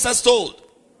parable Jesus told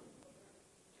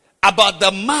about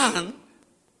the man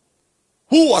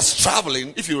who was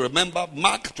traveling, if you remember,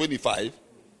 Mark 25,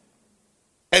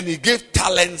 and he gave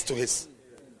talents to his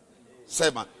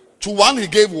servant. To one he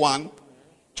gave one,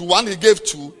 to one he gave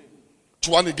two,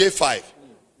 to one he gave five.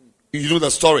 You know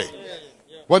the story.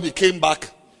 When he came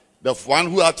back, the one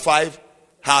who had 5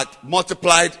 had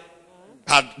multiplied,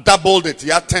 had doubled it, he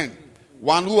had 10.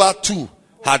 One who had 2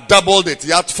 had doubled it,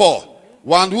 he had 4.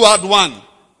 One who had 1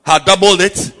 had doubled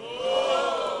it.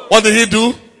 What did he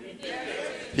do?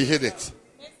 He hid it.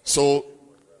 So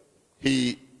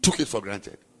he took it for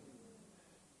granted.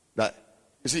 That,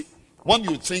 you see, when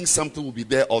you think something will be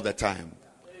there all the time,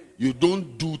 you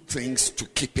don't do things to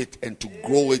keep it and to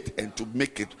grow it and to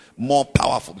make it more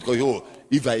powerful. Because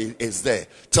if it's there.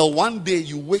 Till one day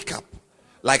you wake up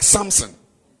like Samson.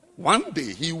 One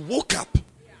day he woke up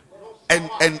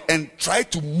and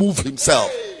tried to move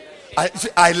himself.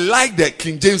 I like the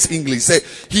King James English. Say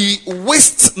he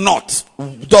wist not.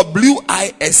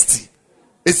 W-I-S-T.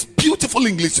 It's beautiful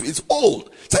English. It's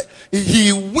old. Say,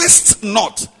 he wist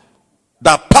not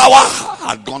that power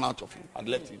had gone out of him, had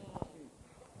left him.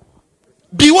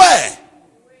 Beware.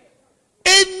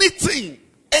 Anything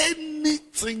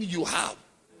you have,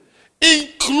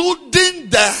 including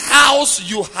the house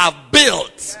you have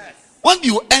built, when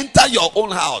you enter your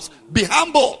own house, be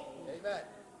humble.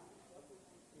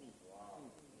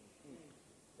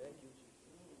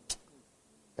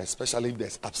 Especially if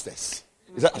there's upstairs.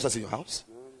 Is that upstairs in your house?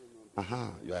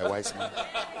 You are a wise man.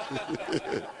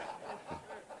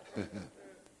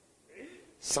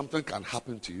 Something can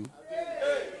happen to you.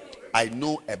 I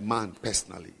know a man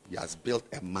personally. He has built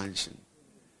a mansion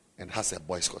and has a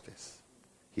boys' quarters.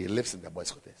 He lives in the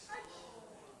boys' quarters.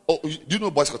 Oh, do you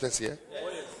know boys' quarters here?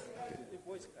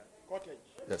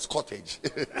 Yes, cottage.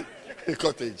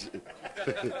 Cottage.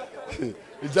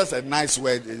 It's just a nice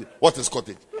word. What is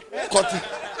cottage? Cottage.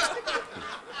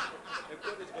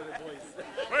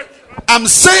 I'm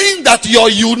saying that your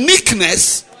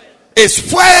uniqueness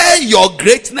is where your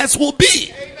greatness will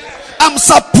be. I'm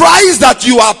surprised that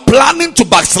you are planning to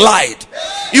backslide.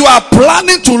 You are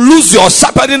planning to lose your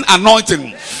shepherding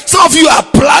anointing. Some of you are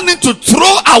planning to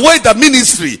throw away the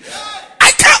ministry.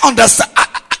 I can't understand.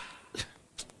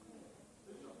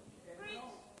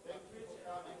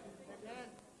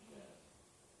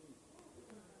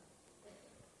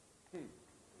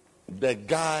 The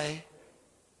guy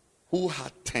who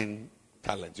had 10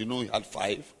 talents, you know, he had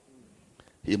 5.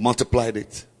 He multiplied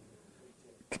it.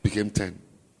 It became 10.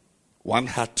 One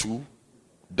had 2,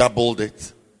 doubled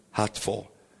it, had 4.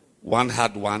 One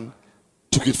had 1,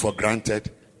 took it for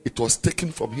granted. It was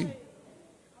taken from him.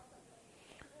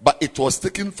 But it was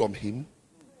taken from him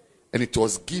and it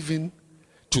was given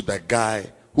to the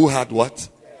guy who had what?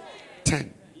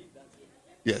 10.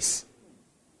 Yes.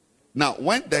 Now,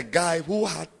 when the guy who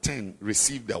had 10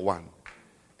 received the 1,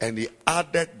 and he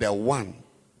added the 1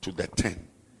 to the 10,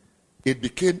 it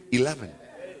became 11.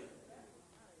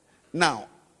 Now,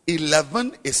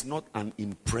 11 is not an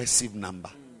impressive number.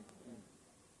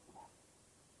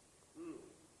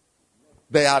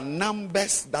 There are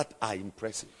numbers that are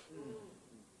impressive,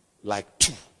 like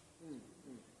 2,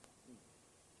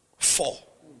 4,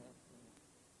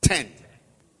 10,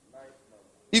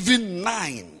 even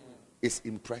 9 is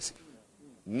impressive.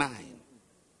 9,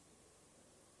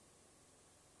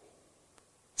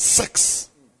 6,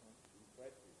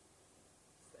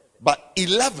 but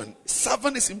 11,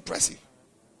 7 is impressive.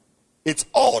 It's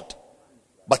odd,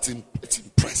 but it's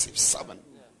impressive. 7,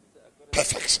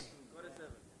 perfection.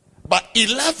 But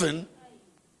 11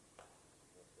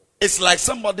 is like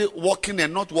somebody walking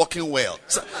and not walking well.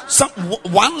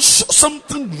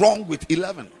 Something wrong with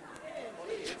 11.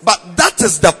 But that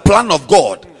is the plan of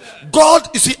God. God,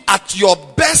 you see, at your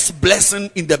best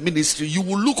blessing in the ministry, you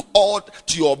will look odd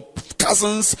to your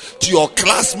cousins, to your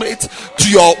classmates, to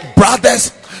your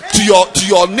brothers, to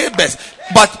your neighbors.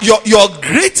 But your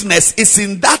greatness is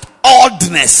in that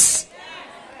oddness.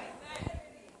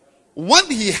 When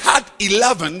he had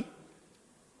 11,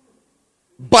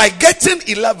 by getting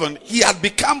 11, he had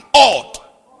become odd.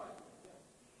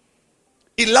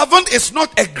 11 is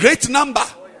not a great number.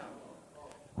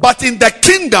 But in the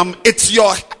kingdom, it's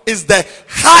the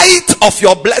height of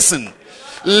your blessing.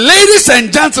 Ladies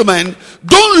and gentlemen,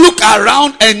 don't look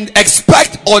around and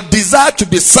expect or desire to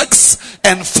be 6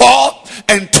 and 4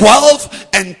 and 12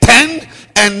 and 10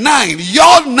 and 9.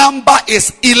 Your number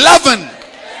is 11.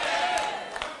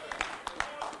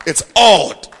 It's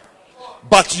odd.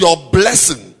 But your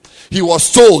blessing, he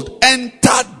was told,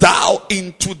 enter thou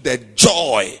into the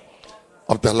joy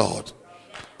of the Lord.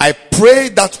 I pray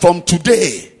that from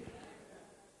today,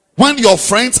 when your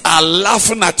friends are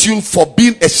laughing at you for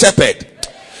being a shepherd,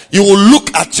 you will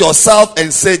look at yourself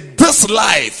and say, this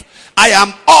life, I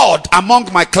am odd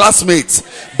among my classmates,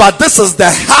 but this is the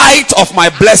height of my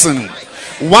blessing.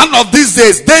 One of these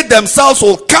days, they themselves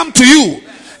will come to you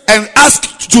and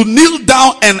ask to kneel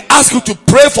down and ask you to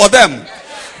pray for them.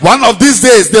 One of these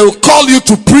days, they will call you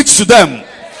to preach to them.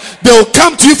 They will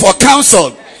come to you for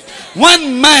counsel.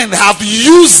 When men have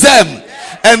used them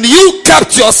and you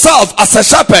kept yourself as a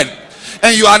shepherd,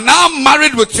 and you are now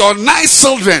married with your nice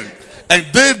children, and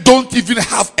they don't even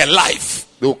have a life,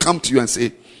 they will come to you and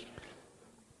say,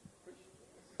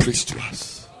 preach to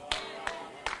us.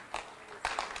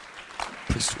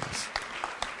 Preach to us.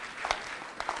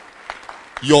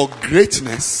 Your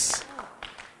greatness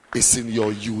is in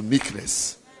your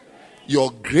uniqueness.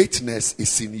 Your greatness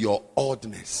is in your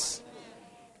oddness.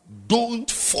 Don't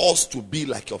force to be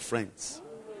like your friends.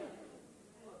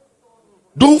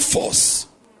 Don't force.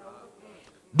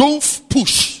 Don't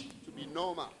push. To be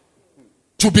normal.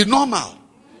 To be normal.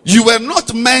 You were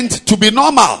not meant to be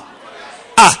normal.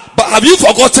 But have you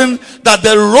forgotten that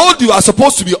the road you are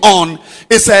supposed to be on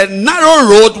is a narrow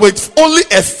road with only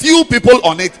a few people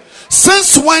on it?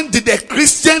 Since when did a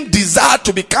Christian desire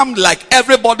to become like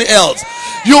everybody else?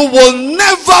 You will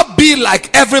never be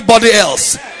like everybody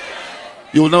else.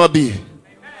 You will never be.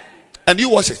 And you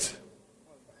watch it.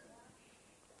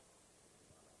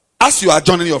 As you are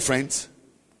joining your friends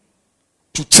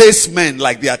to chase men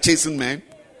like they are chasing men,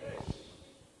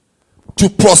 to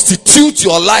prostitute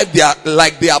your life they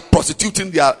are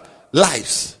prostituting their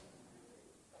lives.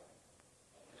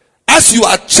 As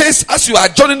you are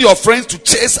joining your friends to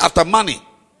chase after money,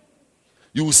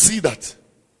 you will see that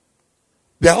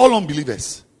they are all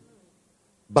unbelievers,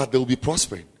 but they will be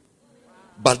prospering.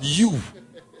 But you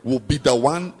will be the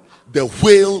one the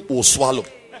whale will swallow.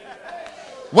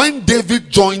 When David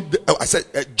joined,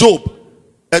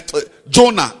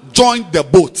 Jonah joined the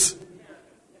boat.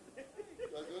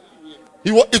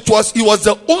 He was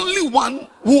the only one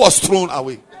who was thrown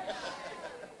away.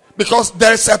 Because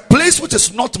there is a place which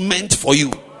is not meant for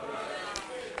you.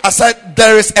 I said,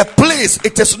 there is a place,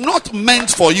 it is not meant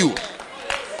for you.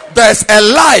 There is a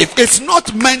life, it's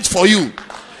not meant for you.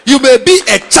 You may be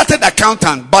a chartered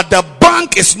accountant, but the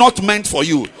bank is not meant for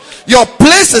you. Your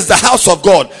place is the house of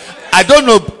God. I don't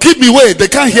know, keep me away, they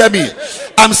can't hear me.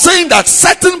 I'm saying that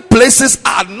certain places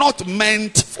are not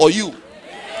meant for you.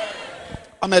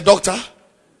 I'm a doctor,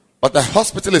 but the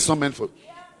hospital is not meant for you.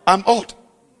 I'm odd.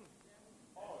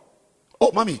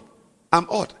 Oh, mommy, I'm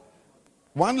odd.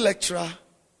 One lecturer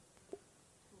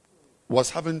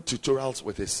was having tutorials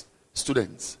with his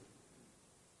students.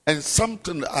 And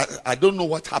something, I don't know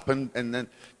what happened, and then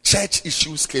church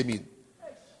issues came in.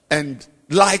 And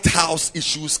lighthouse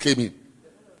issues came in.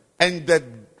 And the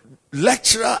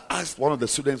lecturer asked one of the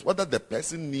students whether the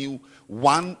person knew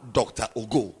one Dr.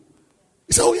 Ogo.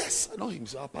 He said, oh yes, I know him.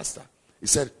 He's our pastor. He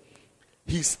said,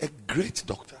 he's a great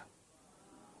doctor.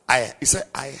 He said,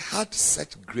 I had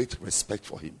such great respect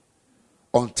for him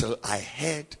until I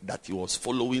heard that he was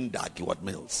following the Agiwat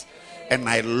Mills. And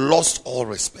I lost all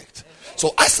respect.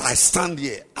 So as I stand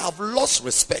here, I've lost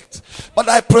respect. But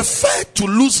I prefer to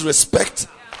lose respect,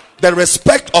 the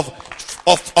respect of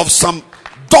some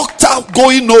doctor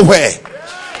going nowhere,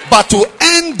 but to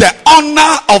earn the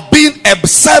honor of being a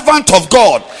servant of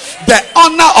God, the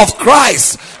honor of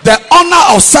Christ, the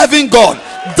honor of serving God.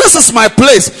 This is my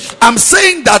place. I'm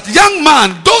saying that, young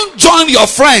man, don't join your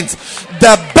friends.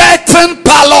 The betting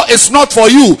parlor is not for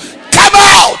you. Come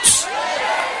out.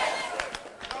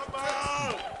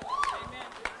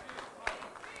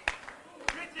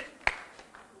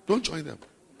 Don't join them.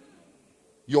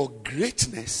 Your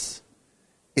greatness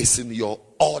is in your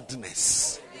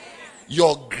oddness.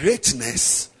 Your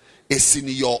greatness is in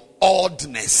your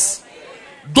oddness.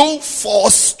 Don't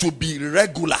force to be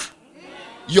regular.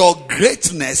 Your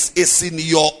greatness is in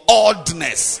your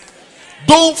oddness.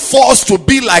 Don't force to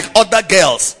be like other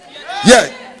girls.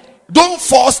 Yeah. Don't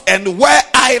force and wear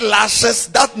eyelashes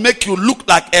that make you look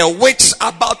like a witch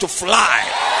about to fly.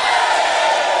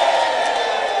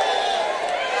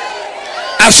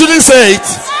 I shouldn't say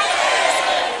it.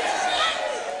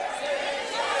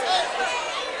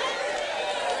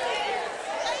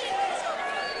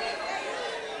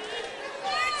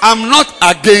 I'm not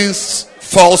against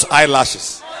false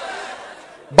eyelashes,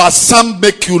 but some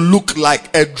make you look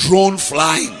like a drone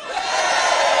flying.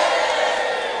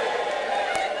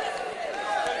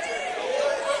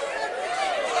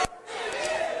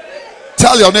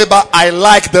 Tell your neighbor, I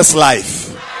like this life.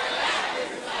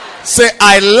 Say,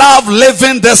 I love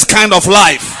living this kind of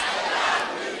life.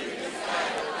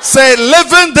 Say,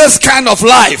 living this kind of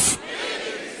life.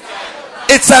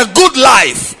 It's a good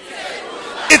life.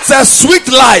 It's a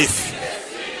sweet life.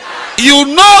 You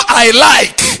know I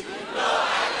like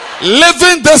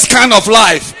living this kind of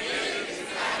life.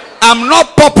 I'm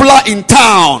not popular in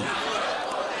town.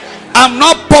 I'm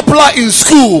not popular in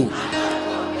school.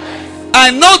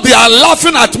 I know they are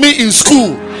laughing at me in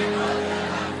school.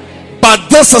 But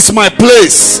this is my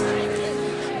place.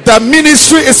 The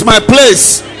ministry is my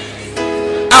place.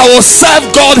 I will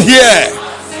serve God here.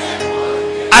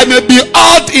 I may be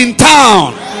odd in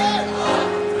town,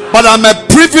 but I'm a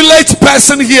privileged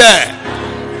person here.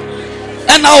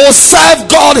 And I will serve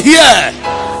God here.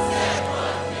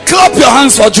 Clap your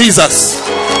hands for Jesus.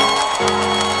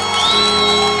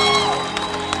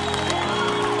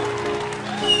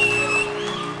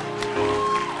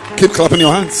 Keep clapping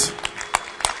your hands.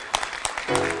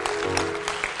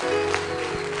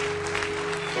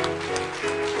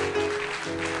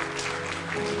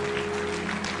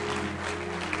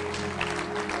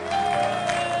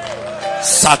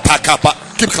 Satakapa.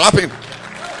 Keep clapping.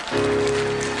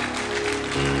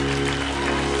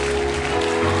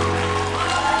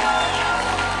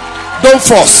 Don't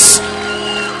force.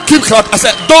 Keep clapping. I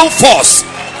said, don't force.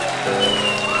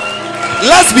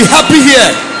 Let's be happy here.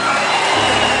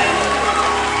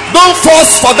 Don't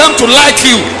force for them to like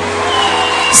you.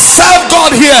 Serve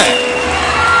God here.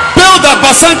 Build a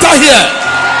bacenta here.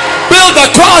 Build a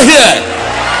choir here.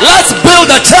 Let's build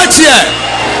a church here.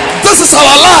 This is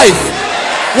our life.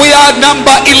 We are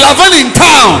number 11 in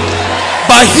town,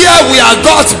 but here we are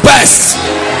God's best.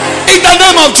 In the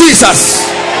name of Jesus.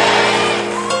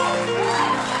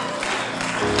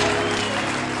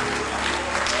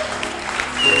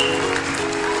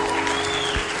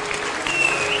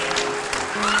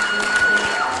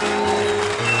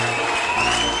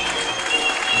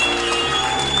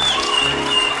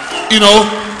 You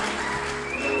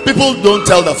know, people don't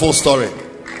tell the full story.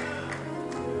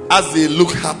 As they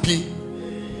look happy,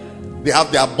 they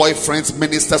have their boyfriends,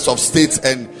 ministers of state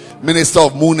and minister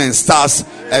of moon and stars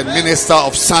and minister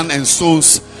of sun and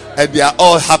stones, and they are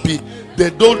all happy.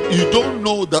 You don't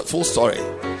know the full story.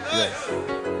 Yes.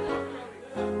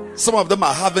 Some of them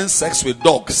are having sex with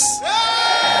dogs.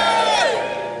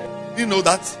 You know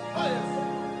that?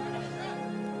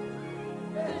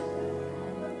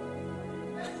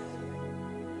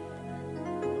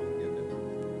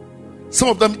 Some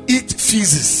of them eat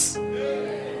feces.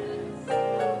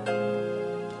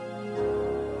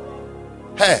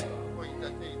 Hey,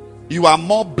 you are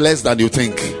more blessed than you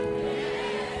think.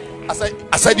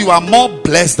 I said you are more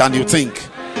blessed than you think.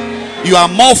 You are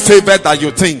more favored than you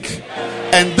think.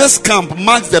 And this camp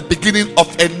marks the beginning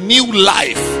of a new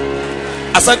life.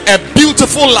 I said a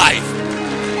beautiful life,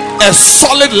 a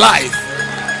solid life,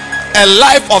 a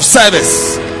life of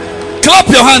service. Clap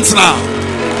your hands now.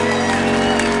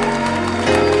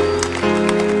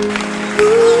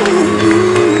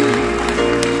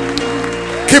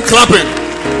 Keep clapping.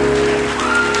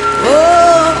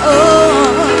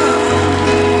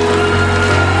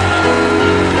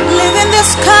 Living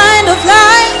this kind of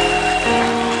life.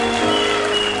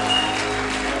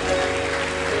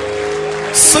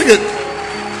 Sing it.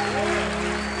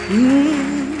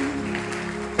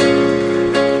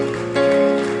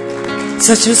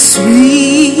 Such a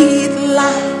sweet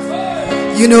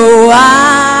life. You know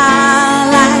I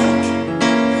like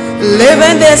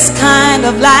living this kind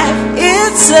of life.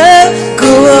 It's a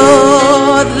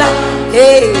good life.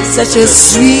 Hey, such a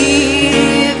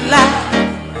sweet life.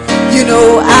 You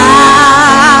know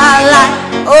I like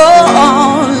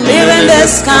living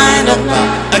this kind of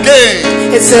life. Again.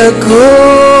 It's a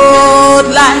good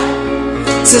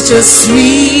life. Such a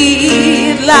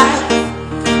sweet life.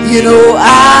 You know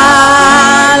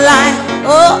I like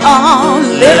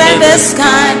living this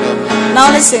kind of life.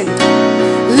 Now listen,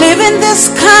 living this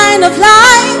kind of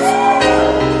life,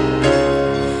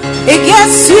 it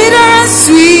gets sweeter and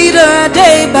sweeter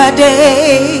day by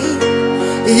day.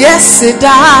 Yes, it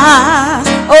does.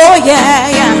 Oh yeah,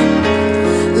 yeah.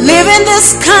 Living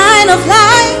this kind of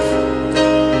life,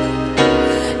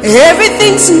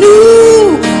 everything's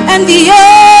new and the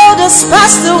old has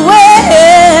passed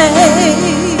away.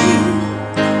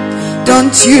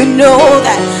 Don't you know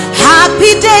that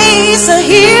happy days are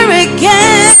here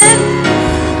again?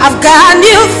 I've got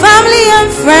new family and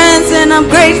friends and I'm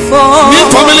grateful. New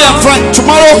family and friends.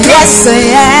 Tomorrow. Yes, I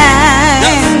am.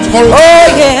 Yeah, tomorrow. Oh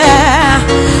yeah.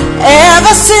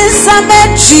 Ever since I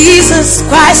met Jesus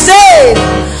Christ,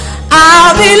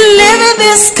 I'll be living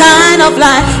this kind of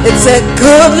life. It's a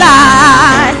good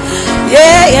life.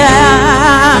 Yeah,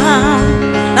 yeah.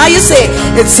 Now you say,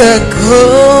 it's a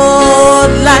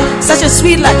good life. Such a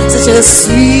sweet life. Such a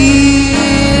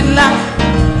sweet life.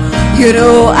 You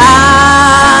know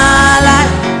I like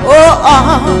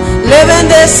living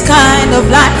this kind of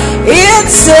life.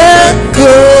 It's a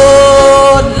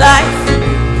good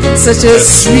life. Such a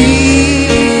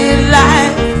sweet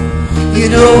life. You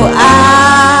know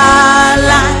I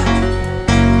like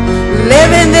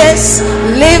living this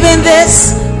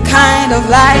kind of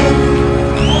life.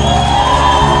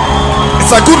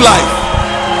 It's a good life.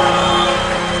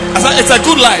 It's a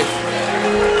good life.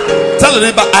 Tell the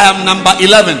neighbor, I am number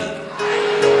 11.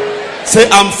 Say,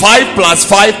 I'm 5 plus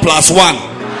 5 plus 1.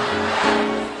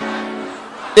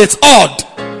 It's odd,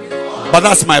 but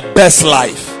that's my best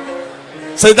life.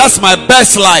 Say, that's my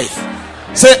best life.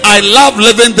 Say, I love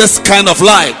living this kind of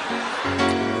life.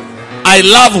 I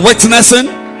love witnessing.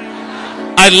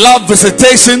 I love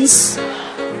visitations.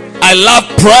 I love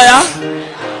prayer.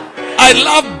 I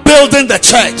love building the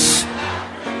church.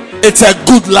 It's a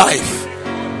good life.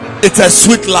 It's a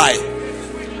sweet life.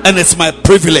 And it's my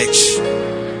privilege.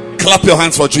 Clap your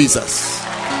hands for Jesus.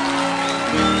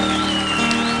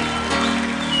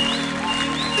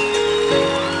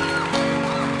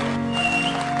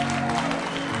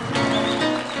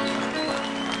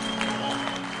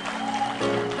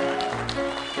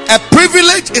 A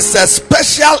privilege is a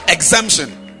special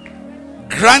exemption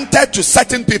granted to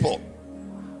certain people.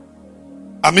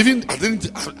 I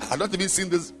don't even see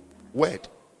this word.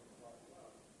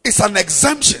 It's an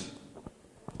exemption.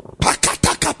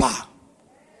 Pakatakapa.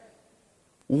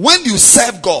 When you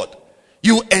serve God,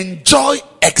 you enjoy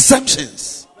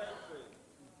exemptions.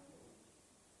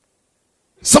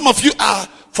 Some of you are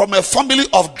from a family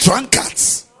of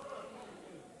drunkards.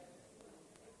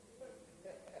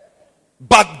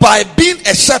 But by being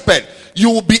a shepherd, you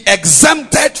will be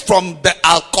exempted from the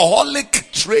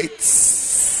alcoholic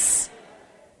traits.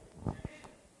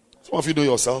 Some of you know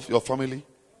yourself, your family.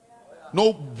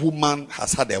 No woman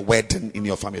has had a wedding in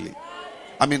your family.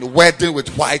 I mean, wedding with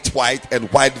white and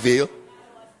white veil.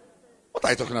 What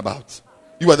are you talking about?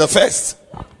 You were the first.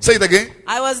 Say it again.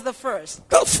 I was the first.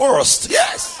 The first,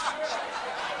 yes.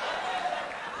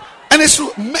 And it's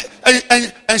true.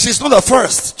 And she's not the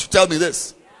first to tell me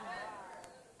this.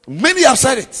 Many have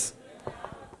said it.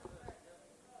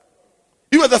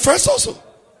 You were the first also.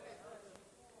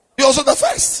 You're also the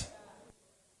first.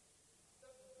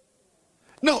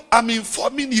 No, I'm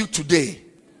informing you today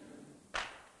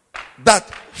that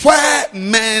where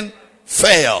men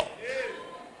fail,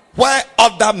 where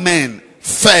other men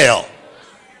fail,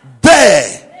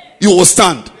 there you will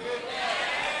stand.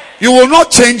 You will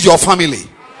not change your family.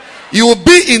 You will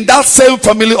be in that same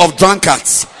family of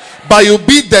drunkards, but you'll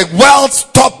be the world's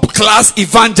top class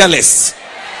evangelist.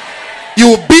 You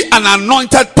will be an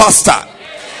anointed pastor.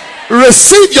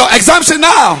 Receive your exemption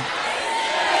now.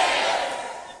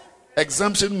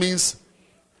 Exemption means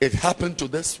it happened to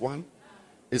this one,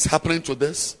 it's happening to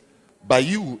this. By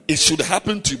you, it should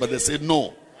happen to you, but they say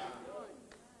no.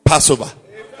 Passover.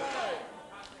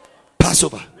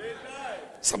 is over.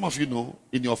 Some of you know,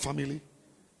 in your family,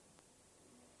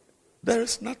 there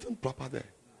is nothing proper there.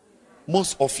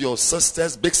 Most of your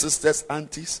sisters, big sisters,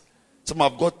 aunties, some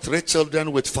have got 3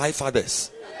 children with 5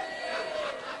 fathers.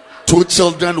 2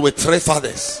 children with 3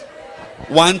 fathers.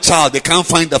 1 child, they can't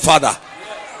find the father.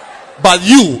 But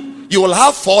you will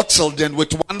have 4 children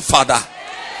with 1 father.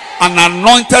 An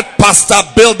anointed pastor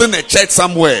building a church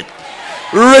somewhere.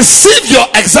 Receive your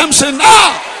exemption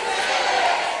now.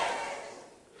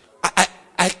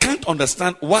 I can't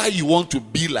understand why you want to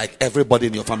be like everybody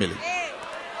in your family.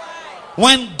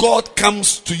 When God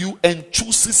comes to you and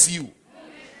chooses you.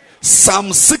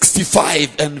 Psalm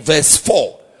 65 and verse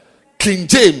 4. King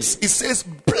James, it says,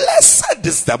 blessed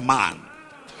is the man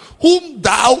whom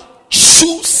thou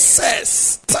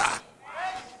choosest.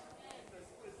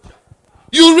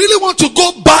 You really want to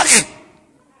go back?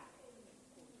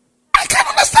 I can't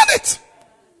understand it.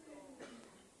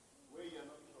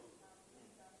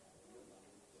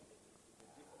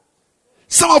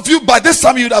 Some of you, by this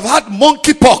time, you would have had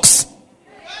monkeypox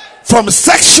from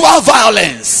sexual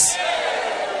violence.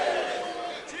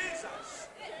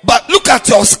 But look at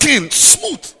your skin,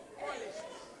 smooth.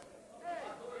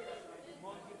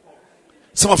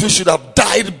 Some of you should have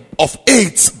died of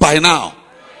AIDS by now.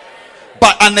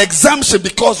 But an exemption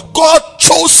because God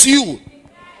chose you.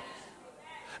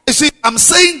 You see, I'm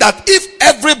saying that if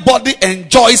everybody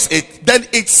enjoys it, then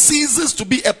it ceases to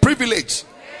be a privilege.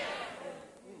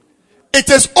 It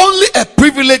is only a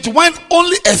privilege when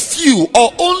only a few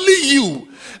or only you.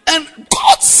 And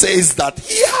God says that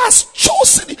He has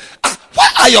chosen you. Where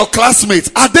are your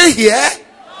classmates? Are they here?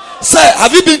 Say,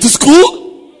 have you been to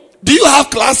school? Do you have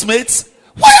classmates?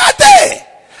 Where are they?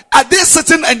 Are they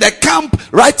sitting in the camp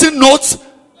writing notes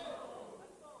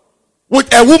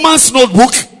with a woman's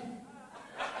notebook?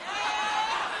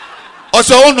 Or it's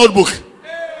your own notebook?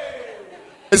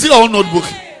 Is it your own notebook?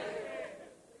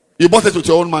 You bought it with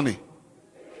your own money.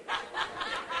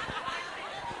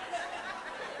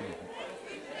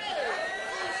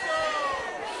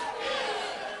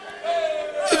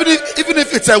 Even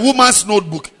if it's a woman's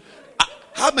notebook,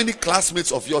 how many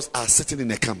classmates of yours are sitting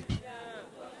in a camp?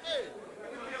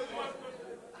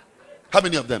 How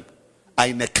many of them are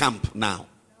in a camp now?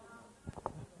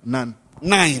 None.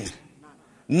 9.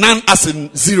 None as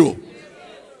in 0.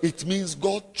 It means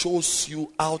God chose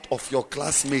you out of your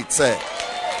classmates. And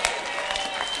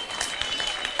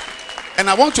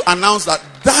I want to announce that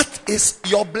that is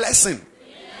your blessing.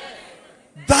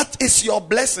 That is your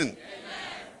blessing.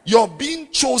 Your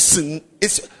being chosen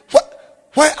is.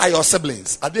 Where are your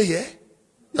siblings? Are they here?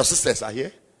 Your sisters are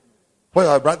here? Where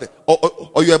are your brothers?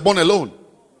 Or you are born alone?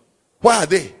 Where are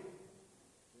they?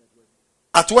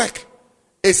 At work.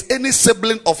 Is any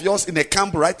sibling of yours in a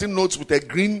camp writing notes with a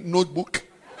green notebook?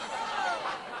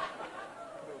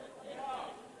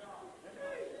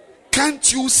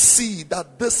 Can't you see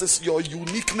that this is your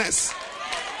uniqueness?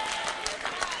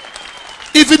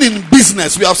 Even in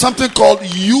business, we have something called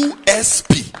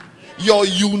USP. Your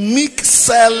unique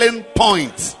selling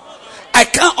point. I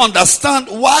can't understand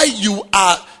why you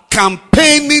are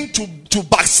campaigning to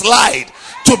backslide,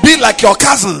 to be like your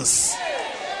cousins.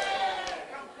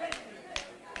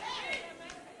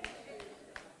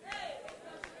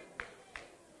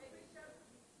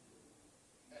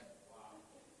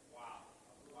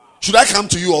 Should I come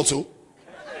to you also?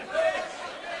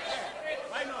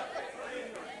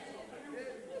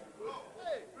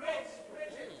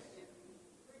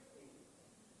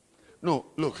 No,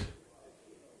 look.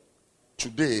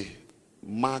 Today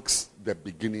marks the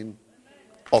beginning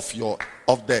of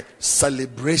the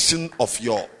celebration of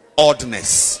your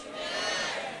oddness.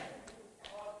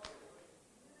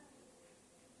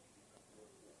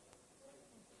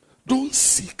 Don't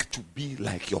seek to be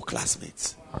like your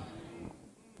classmates.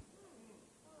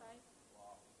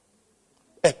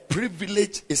 A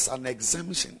privilege is an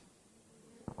exemption.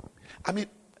 I mean,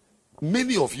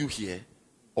 many of you here,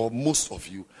 or most of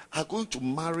you, are going to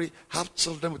marry, have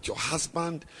children with your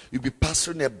husband. You'll be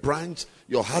pastoring a branch.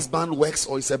 Your husband works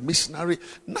or is a missionary.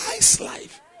 Nice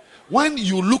life. When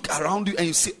you look around you and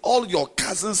you see all your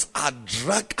cousins are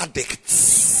drug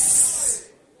addicts.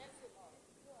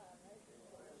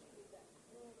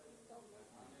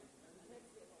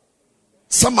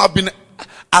 Some have been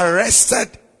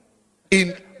arrested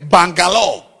in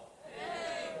Bangalore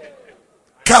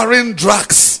carrying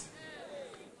drugs,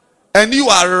 and you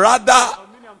are rather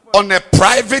on a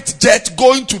private jet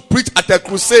going to preach at a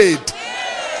crusade.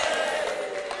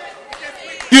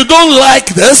 You don't like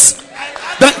this?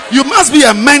 Then you must be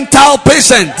a mental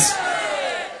patient.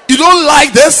 You don't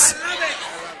like this?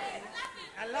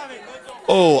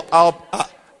 Oh,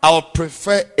 I'll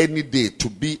prefer any day to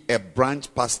be a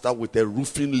branch pastor with a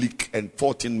roofing leak and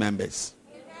 14 members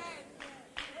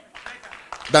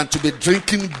than to be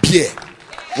drinking beer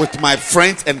with my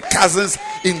friends and cousins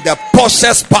in the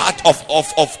poshest part of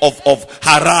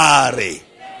Harare.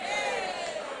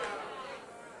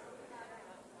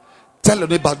 Tell your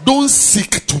neighbor, don't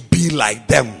seek to be like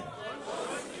them.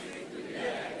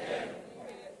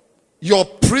 Your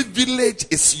privilege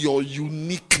is your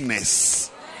uniqueness.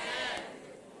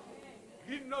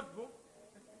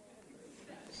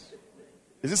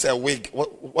 Is this a wig?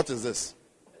 What is this?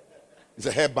 It's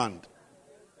a hairband.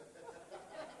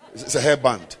 It's a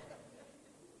hairband.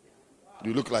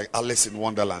 You look like Alice in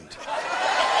Wonderland.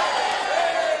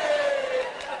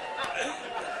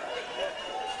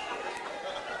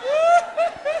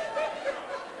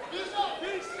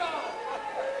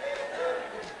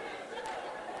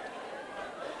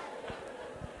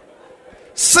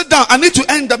 Sit down. I need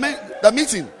to end the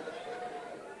meeting.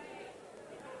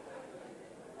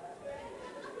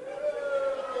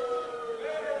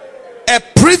 A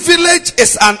privilege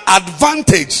is an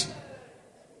advantage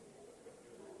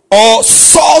or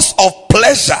source of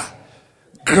pleasure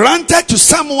granted to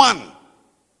someone.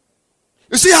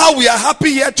 You see how we are happy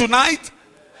here tonight?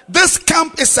 This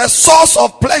camp is a source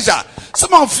of pleasure.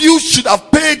 Some of you should have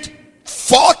paid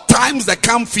 4 times the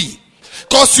camp fee.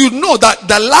 Because you know that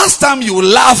the last time you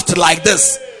laughed like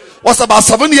this was about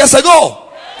 7 years ago.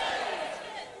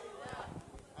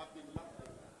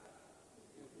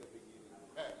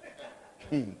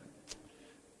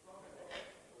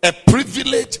 A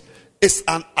privilege is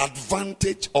an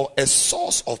advantage or a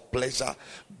source of pleasure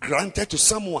granted to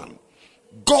someone.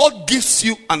 God gives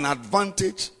you an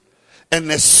advantage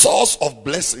and a source of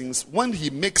blessings when he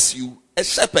makes you a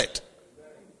shepherd.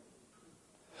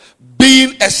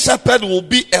 Being a shepherd will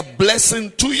be a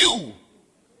blessing to you.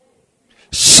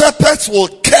 Shepherds will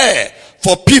care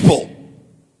for people.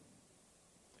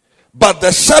 But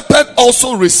the shepherd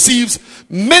also receives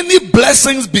many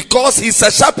blessings because he's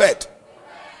a shepherd.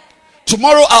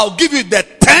 Tomorrow I'll give you the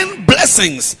 10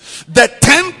 blessings, the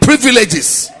 10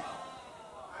 privileges.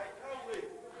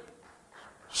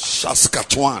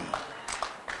 Saskatchewan.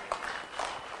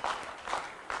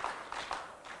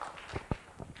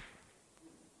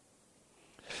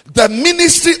 The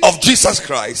ministry of Jesus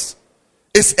Christ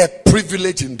is a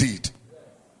privilege indeed.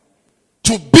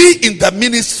 To be in the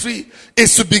ministry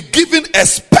is to be given a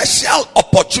special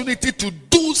opportunity to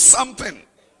do something.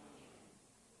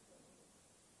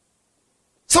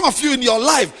 Some of you in your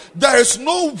life, there is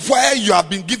nowhere you have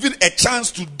been given a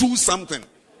chance to do something.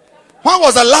 When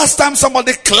was the last time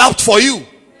somebody clapped for you?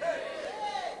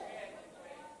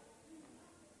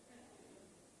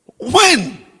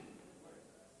 When?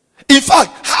 In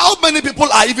fact, how many people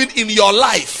are even in your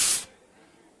life?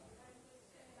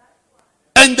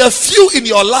 And the few in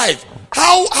your life,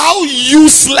 how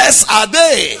useless are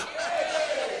they?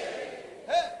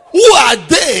 Who are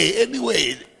they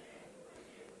anyway?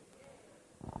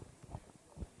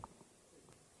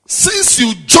 Since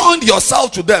you joined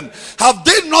yourself to them, have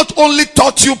they not only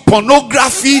taught you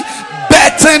pornography,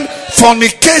 betting,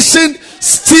 fornication,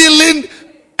 stealing,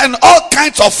 and all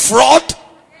kinds of fraud?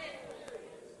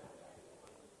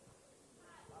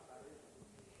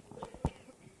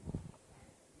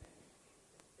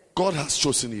 God has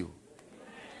chosen you.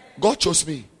 God chose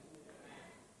me.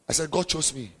 I said, God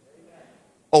chose me.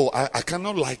 Oh, I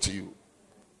cannot lie to you.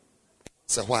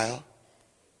 It's a while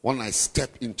when I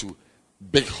step into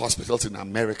big hospitals in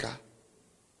America,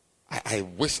 I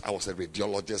wish I was a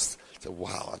radiologist. I said,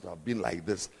 wow, I've been like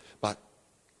this. But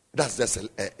that's just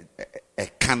a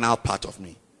carnal part of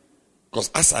me. Because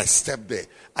as I step there,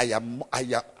 I am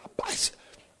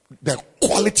the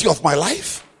quality of my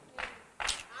life.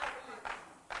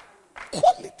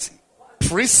 Quality.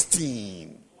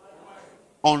 Pristine.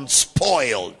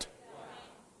 Unspoiled.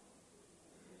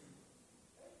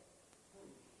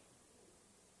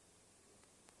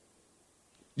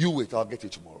 You wait, I'll get you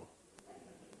tomorrow.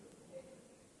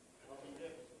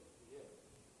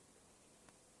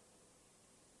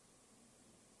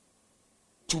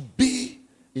 To be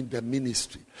in the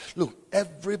ministry. Look,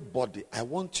 everybody, I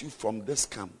want you from this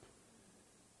camp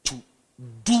to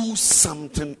do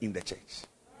something in the church.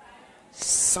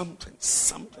 Something.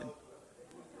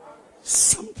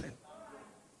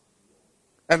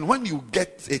 And when you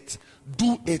get it,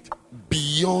 do it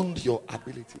beyond your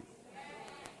ability.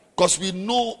 Because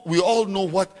we all know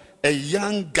what a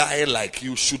young guy like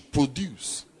you should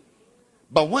produce.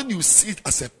 But when you see it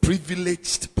as a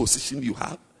privileged position you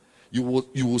have, you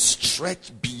will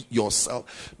stretch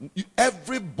yourself.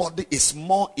 Everybody is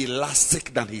more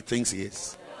elastic than he thinks he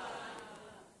is.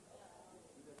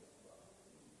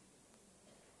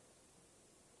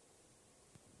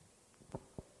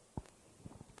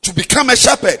 to become a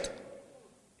shepherd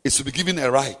is to be given a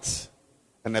right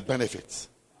and a benefit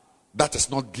that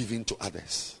is not given to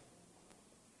others.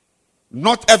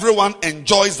 Not everyone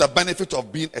enjoys the benefit of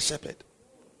being a shepherd.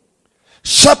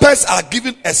 Shepherds are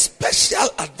given a special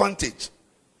advantage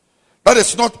that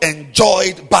is not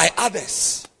enjoyed by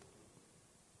others.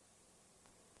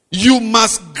 You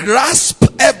must grasp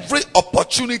every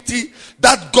opportunity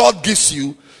that God gives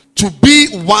you to be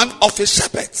one of his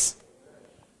shepherds.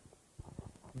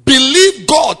 Believe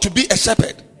God to be a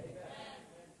shepherd.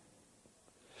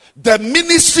 The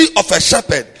ministry of a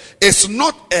shepherd is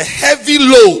not a heavy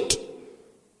load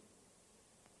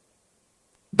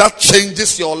that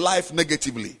changes your life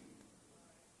negatively.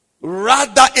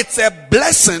 Rather, it's a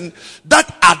blessing that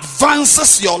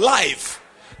advances your life,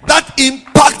 that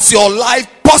impacts your life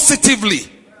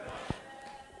positively.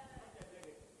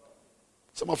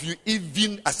 Some of you,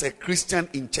 even as a Christian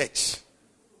in church,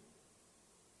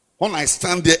 when I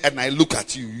stand there and I look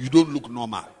at you, you don't look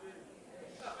normal.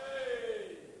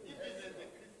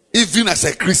 Even as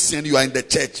a Christian, you are in the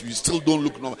church, you still don't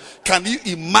look normal. Can you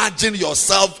imagine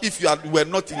yourself if you were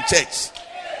not in church?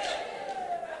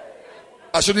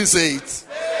 I shouldn't say it.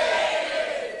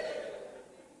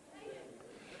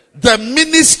 The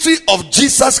ministry of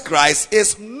Jesus Christ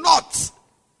is not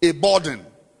a burden.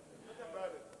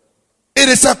 It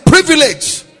is a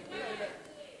privilege.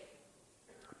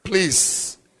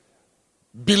 Please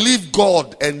believe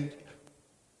God and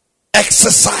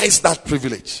exercise that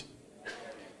privilege.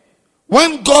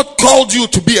 When God called you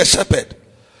to be a shepherd,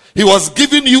 he was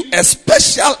giving you a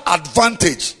special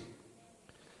advantage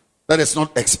that is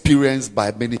not experienced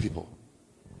by many people.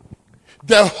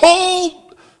 The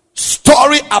whole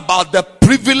story about the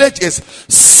privilege is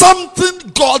something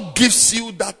God gives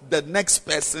you that the next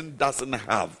person doesn't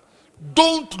have.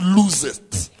 Don't lose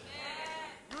it.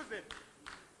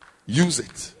 Use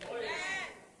it.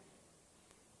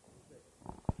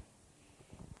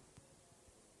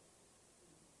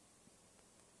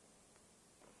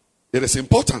 It is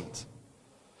important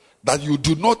that you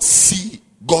do not see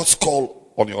God's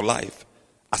call on your life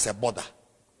as a border.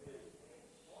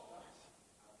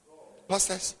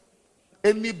 Pastors,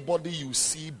 anybody you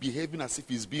see behaving as if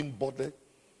he's being bothered,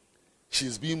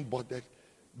 she's being bothered,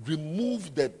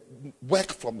 remove the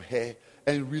work from her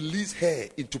and release her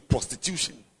into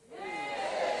prostitution.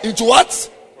 Into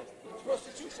what?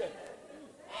 Prostitution.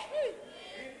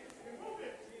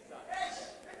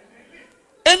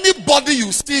 Anybody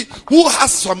you see who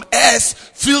has some airs,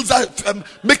 feels that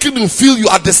making you feel you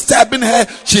are disturbing her.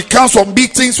 She comes for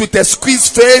meetings with a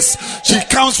squeezed face. She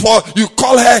comes for, you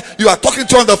call her, you are talking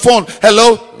to her on the phone.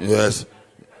 Hello? Yes.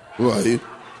 Who are you?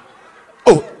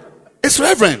 Oh, it's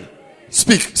Reverend.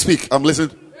 Speak. I'm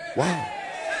listening. Wow.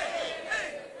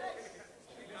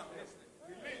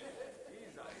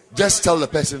 Just tell the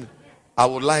person, I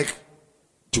would like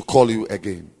to call you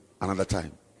again another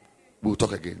time. We'll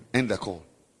talk again. End the call.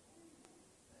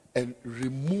 And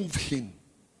remove him.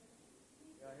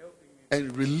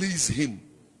 And release him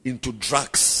into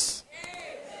drugs.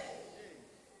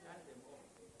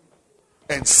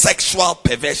 And sexual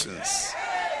perversions.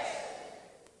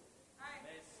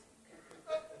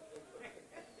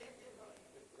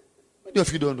 Many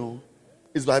of you don't know.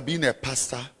 It's by being a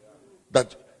pastor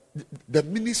that the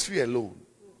ministry alone.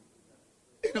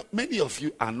 You know, many of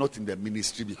you are not in the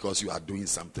ministry because you are doing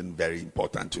something very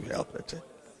important to help the church.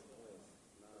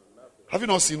 Have you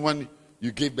not seen when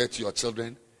you gave birth to your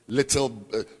children, little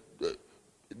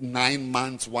 9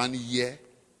 months, 1 year,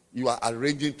 you are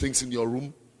arranging things in your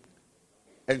room,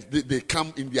 and they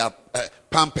come in their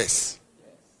pampers,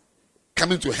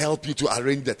 coming to help you to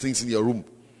arrange the things in your room.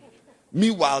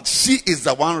 Meanwhile, she is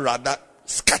the one rather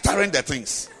scattering the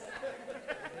things.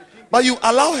 But you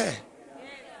allow her.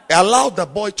 Allow the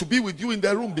boy to be with you in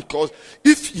the room, because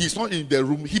if he's not in the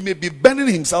room, he may be burning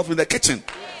himself in the kitchen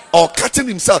or cutting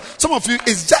himself. Some of you,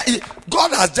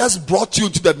 God has just brought you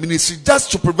into the ministry just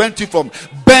to prevent you from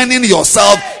burning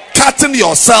yourself, cutting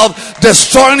yourself,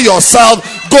 destroying yourself,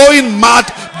 going mad,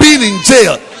 being in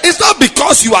jail. It's not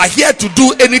because you are here to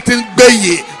do anything.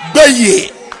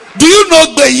 Beye. Do you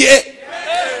know Beye?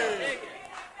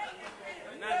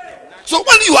 So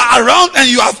when you are around and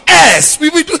you have airs, we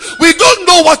don't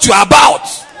know what you are about.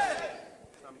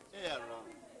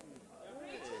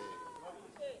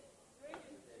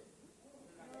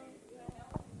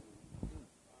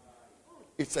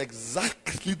 It's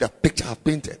exactly the picture I've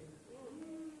painted.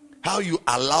 How you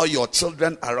allow your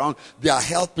children around, they are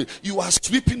helping. You are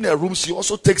sweeping the room, she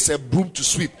also takes a broom to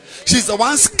sweep. She's the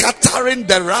one scattering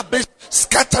the rubbish,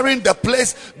 scattering the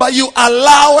place, but you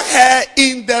allow her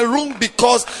in the room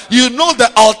because you know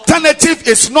the alternative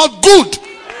is not good.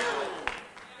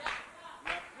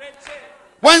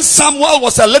 When Samuel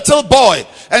was a little boy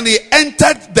and he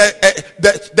entered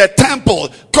the temple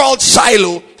called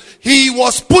Shiloh, he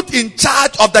was put in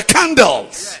charge of the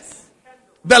candles,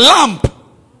 the lamp.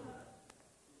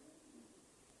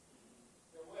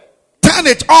 Turn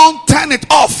it on, turn it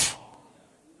off.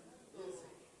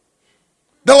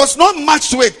 There was not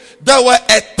much to it. There were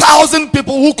 1,000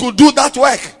 people who could do that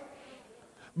work.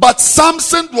 But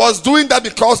Samson was doing that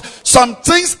because some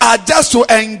things are just to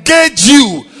engage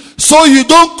you, so you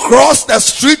don't cross the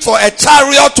street for a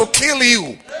chariot to kill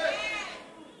you.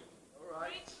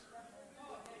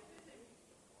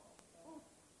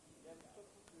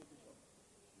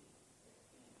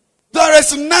 There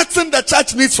is nothing the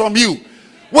church needs from you.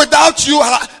 Without you,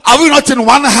 are we not in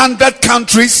 100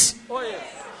 countries?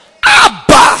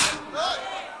 Abba!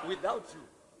 Without you.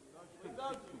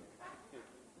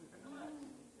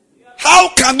 How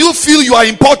can you feel you are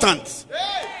important?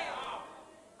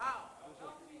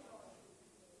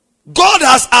 God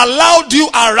has allowed you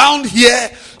around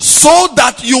here so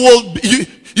that you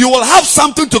will have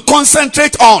something to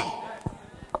concentrate on.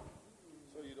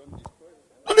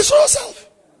 Don't destroy yourself.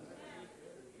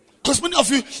 Because many of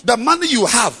you, the money you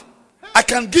have, I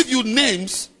can give you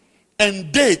names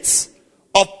and dates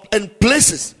and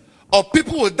places of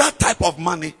people with that type of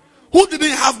money who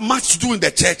didn't have much to do in the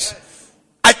church.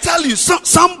 I tell you,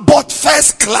 some bought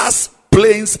first class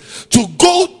planes to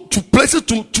go to places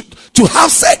to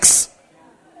have sex.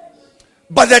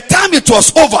 By the time it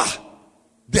was over,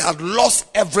 they had lost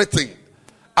everything.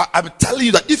 I'm telling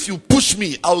you that if you push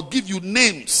me, I'll give you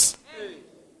names.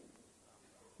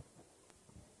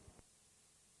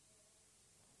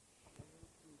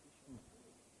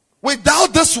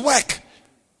 Without this work,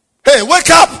 hey, wake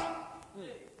up!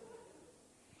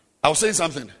 I was saying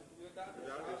something.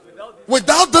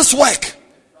 Without this work,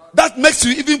 that makes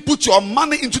you even put your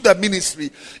money into the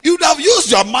ministry, you would have used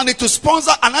your money to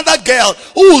sponsor another girl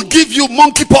who will give you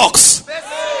monkeypox.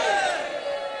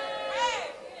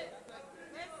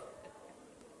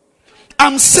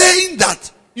 I'm saying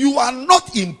that you are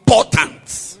not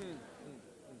important.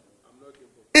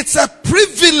 It's a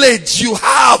privilege you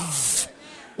have.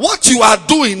 What you are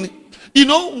doing, you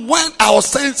know, when I was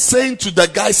saying to the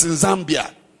guys in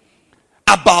Zambia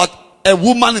about a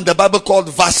woman in the Bible called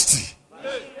Vashti.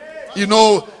 You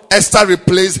know, Esther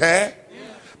replaced her.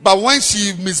 But when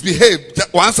she misbehaved,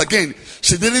 once again,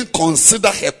 she didn't consider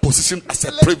her position as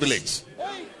a privilege.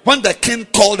 When the king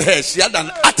called her, she had an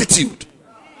attitude.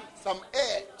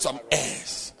 Some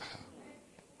airs.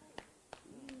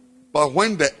 But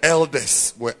when the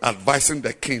elders were advising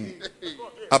the king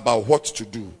about what to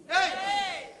do,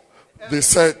 they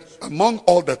said, among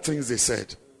all the things they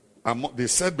said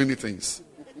many things.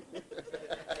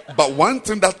 But one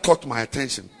thing that caught my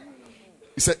attention,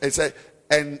 he said,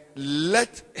 and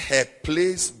let her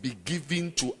place be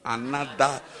given to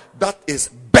another that is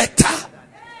better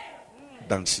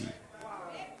than she.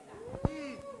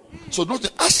 So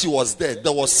notice, as she was there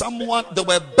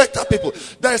were better people.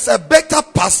 There is a better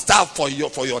pastor for your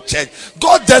church.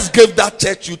 God just gave that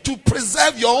church you to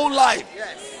preserve your own life.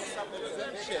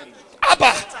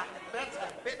 Abba.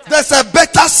 There's a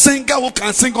better singer who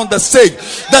can sing on the stage.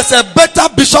 There's a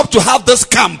better bishop to have this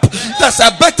camp. There's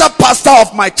a better pastor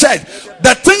of my church.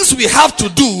 The things we have to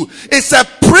do is a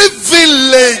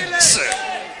privilege.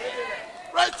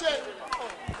 Right there.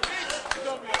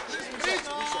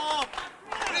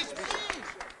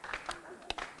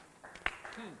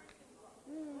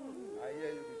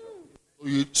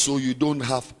 So you don't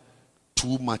have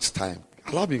too much time.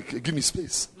 Allow me, give me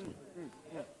space.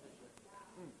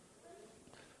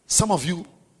 Some of you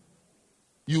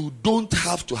don't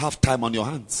have to have time on your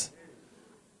hands.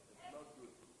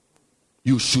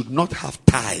 You should not have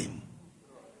time.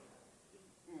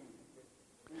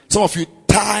 Some of you,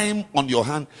 time on your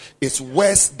hand is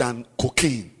worse than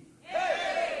cocaine.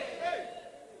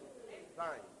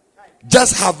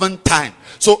 Just having time.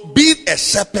 So being a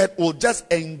shepherd will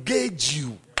just engage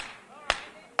you.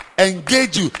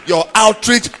 Your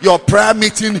outreach, your prayer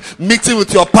meeting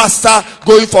with your pastor,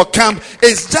 going for camp,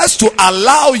 is just to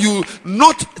allow you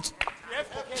not.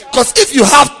 Because if you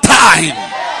have time,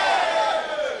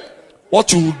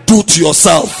 what you will do to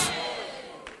yourself,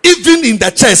 even in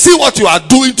the church, see what you are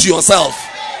doing to yourself.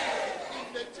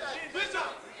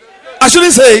 I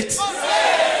shouldn't say it.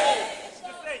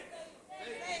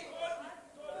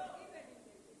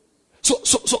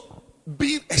 So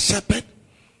being a shepherd,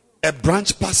 a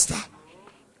branch pastor,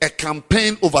 a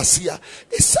campaign overseer,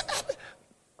 it's a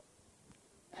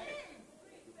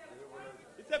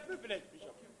privilege,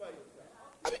 Bishop.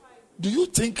 I mean, do you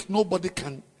think nobody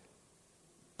can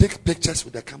take pictures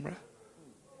with the camera?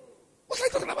 What are you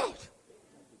talking about?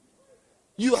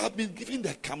 You have been given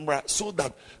the camera so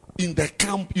that in the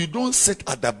camp you don't sit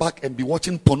at the back and be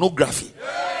watching pornography.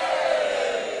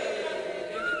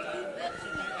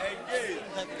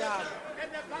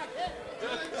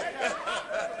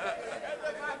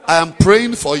 I am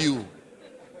praying for you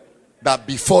that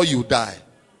before you die,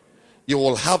 you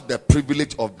will have the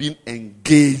privilege of being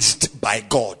engaged by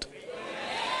God.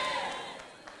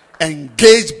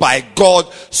 Engaged by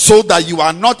God so that you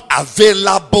are not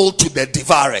available to the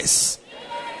devourers.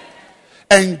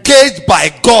 Engaged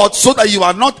by God so that you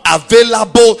are not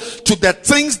available to the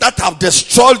things that have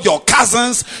destroyed your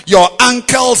cousins, your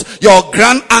uncles, your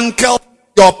grand-uncles,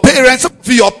 your parents.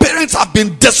 Your parents have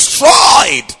been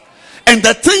destroyed. And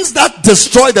the things that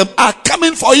destroy them are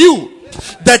coming for you.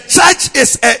 The church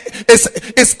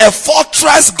is a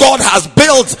fortress God has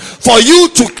built for you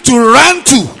to run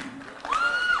to.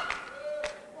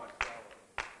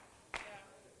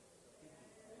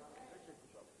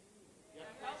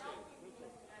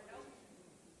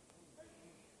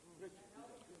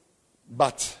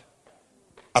 But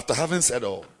after having said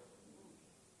all,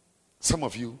 some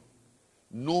of you,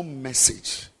 no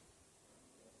message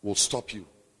will stop you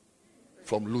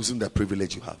from losing the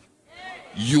privilege you have.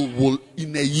 You will,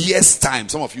 in a year's time,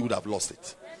 some of you would have lost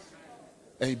it.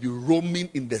 And you'll be roaming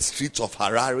in the streets of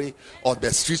Harare or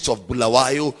the streets of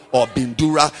Bulawayo or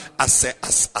Bindura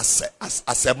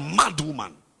as a mad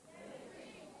woman.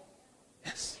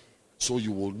 Yes. So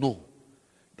you will know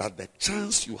that the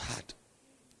chance you had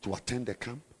to attend the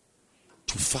camp,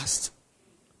 to fast,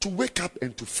 to wake up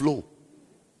and to flow,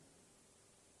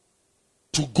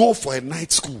 to go for a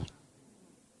night school,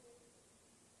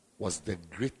 was the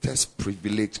greatest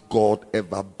privilege God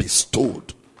ever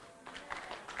bestowed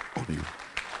on you.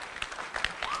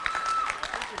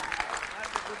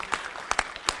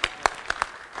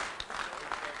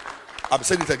 I'm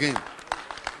saying it again.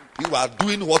 You are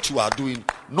doing what you are doing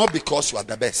not because you are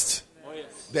the best.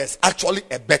 There's actually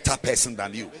a better person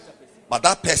than you. But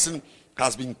that person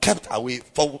has been kept away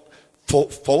for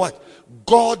what?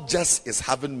 God just is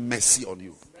having mercy on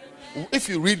you. If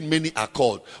you read many are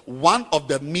called, one of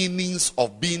the meanings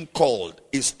of being called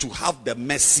is to have the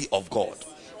mercy of God.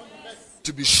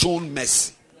 To be shown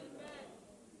mercy.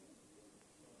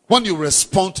 When you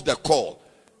respond to the call,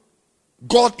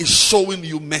 God is showing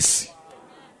you mercy.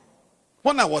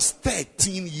 When I was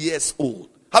 13 years old,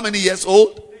 how many years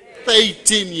old?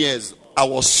 13 years. I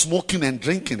was smoking and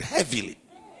drinking heavily.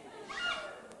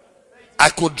 I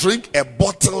could drink a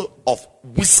bottle of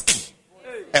whiskey.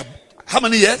 How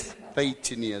many years?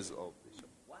 13 years old.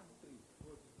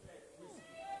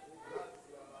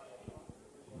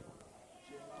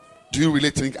 Do you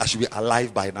really think I should be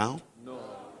alive by now? No.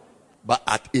 But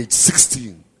at age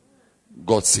 16,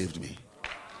 God saved me.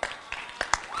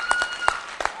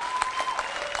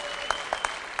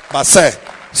 But sir,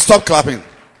 stop clapping.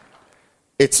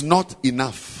 It's not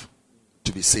enough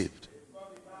to be saved.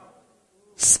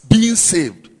 Being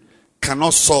saved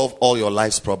cannot solve all your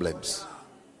life's problems.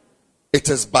 It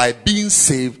is by being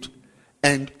saved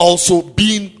and also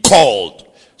being called.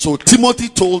 So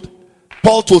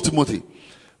Paul told Timothy,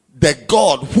 the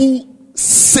God who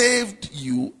saved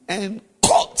you and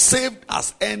saved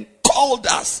us and called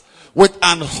us with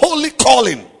an holy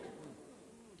calling.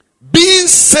 Being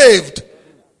saved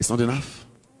is not enough.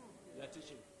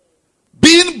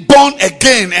 Being born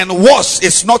again and washed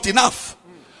is not enough.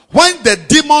 When the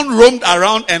demon roamed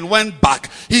around and went back,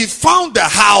 he found the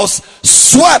house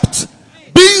swept.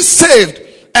 Being saved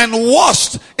and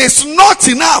washed is not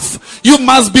enough. You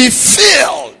must be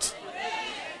filled.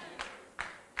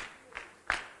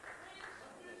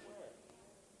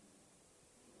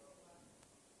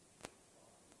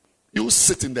 You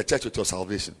sit in the church with your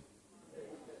salvation.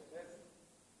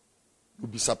 You'll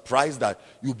be surprised that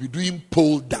you'll be doing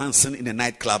pole dancing in a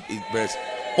nightclub.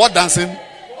 What dancing?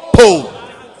 Pole.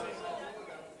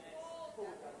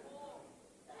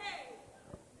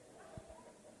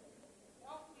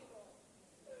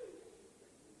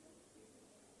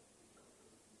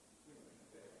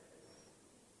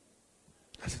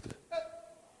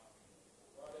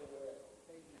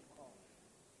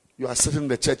 You are sitting in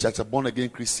the church as a born again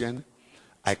Christian.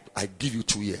 I give you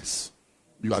 2 years.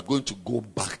 You are going to go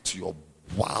back to your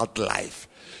wild life.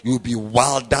 You will be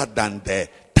wilder than the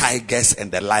tigers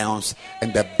and the lions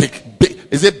and the big.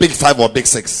 Is it big 5 or big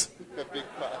 6?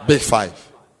 Big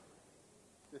 5.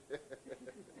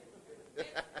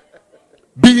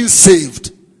 Being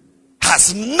saved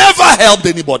has never helped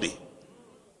anybody.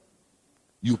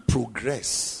 You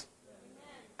progress.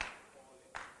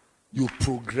 You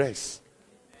progress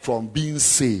from being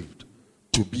saved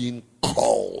to being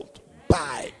called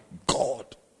by God.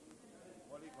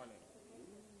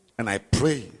 And I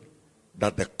pray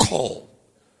that the call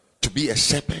to be a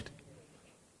shepherd,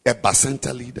 a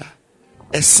bacenta leader,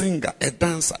 a singer, a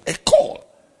dancer, a call,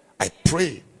 I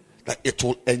pray that it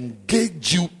will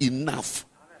engage you enough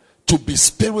to be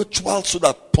spiritual so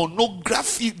that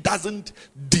pornography doesn't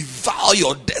devour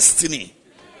your destiny.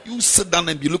 You sit down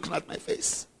and be looking at my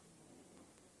face.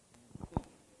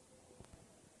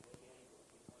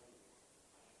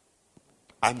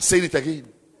 I'm saying it again.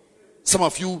 Some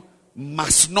of you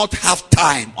must not have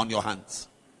time on your hands.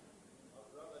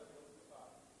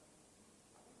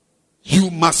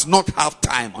 You must not have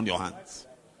time on your hands.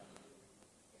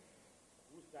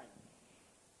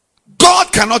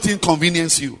 God cannot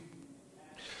inconvenience you.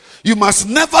 You must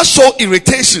never show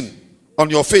irritation on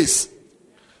your face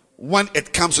when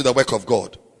it comes to the work of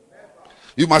God.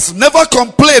 You must never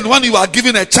complain when you are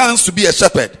given a chance to be a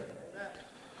shepherd.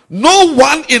 No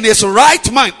one in his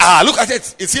right mind, look at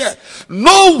it, it's here.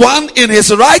 No one in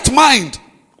his right mind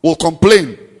will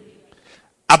complain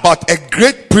about a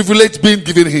great privilege being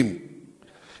given him.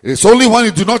 It is only when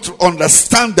you do not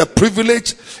understand the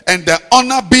privilege and the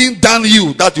honor being done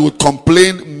you that you would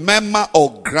complain, murmur,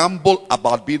 or grumble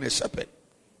about being a shepherd.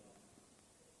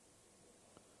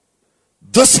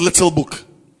 This little book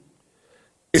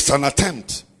is an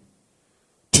attempt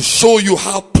to show you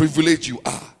how privileged you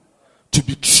are to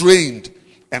be trained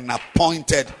and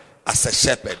appointed as a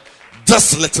shepherd.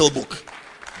 This little book.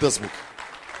 This book.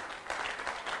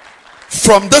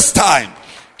 From this time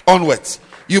onwards,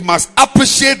 you must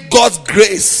appreciate God's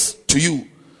grace to you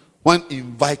when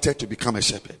invited to become a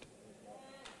shepherd.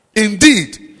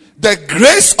 Indeed, the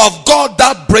grace of God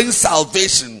that brings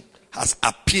salvation has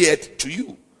appeared to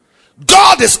you.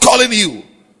 God is calling you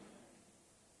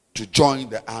to join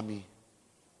the army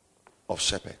of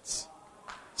shepherds.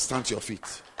 Stand to your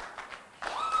feet.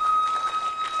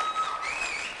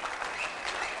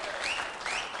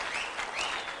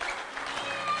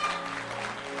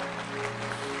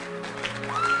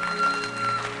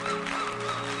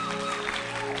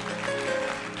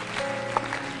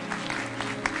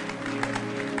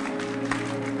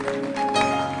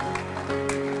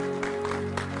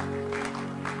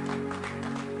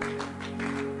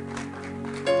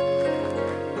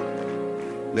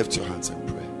 Lift your hands and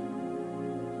pray.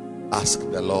 Ask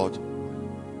the Lord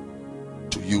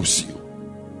to use you,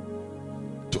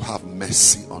 to have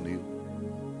mercy on you.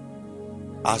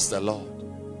 Ask the Lord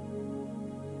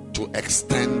to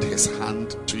extend his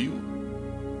hand to you,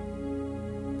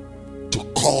 to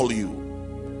call you.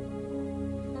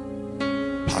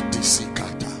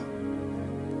 Patisikata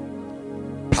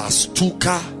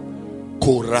Pastuka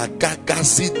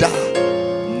Koragagazida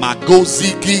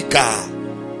Magozigika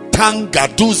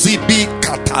Tangaduzi bi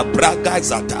katabraga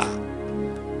zata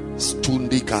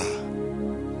stundika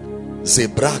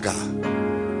zebraga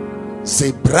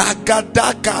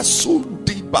daga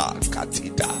sundiba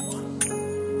katida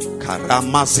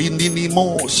karamazini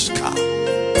moska.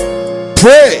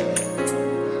 Pray,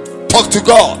 talk to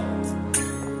God.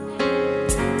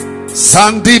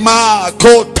 Sandima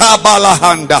kotabala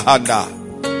handa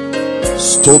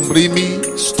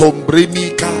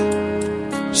stombrimika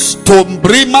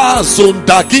Stombrima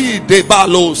zondagi de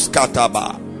balos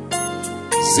kataba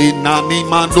zinani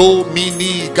mando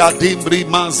mini gadimbri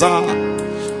maza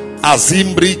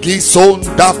azimbri gison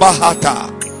dabahata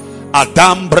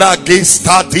adambra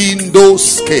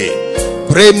gestadindoske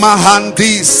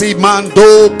premahandi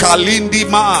simando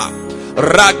kalindima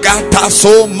ragata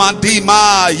so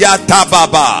madima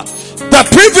yatababa. The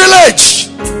privilege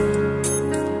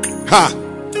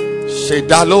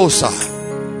shedalosa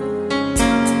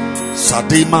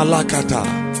Sadima lakata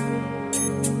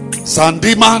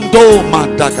Sandimando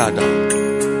mandagada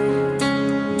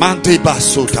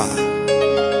Mantibasuta.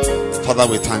 Father,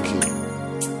 we thank you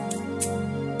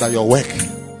that your work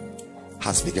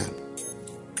has begun.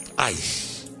 I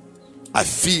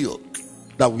feel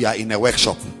that we are in a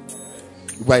workshop.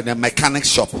 We are in a mechanic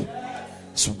shop.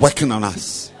 It's working on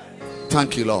us.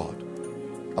 Thank you, Lord.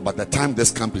 About the time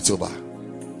this camp is over,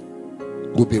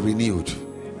 we'll be renewed,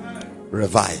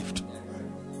 revived,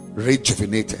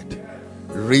 rejuvenated,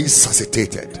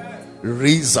 resuscitated,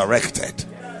 resurrected,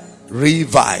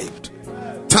 revived.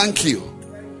 Thank you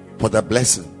for the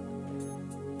blessing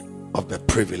of the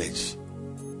privilege.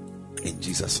 In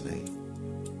Jesus' name,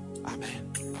 amen.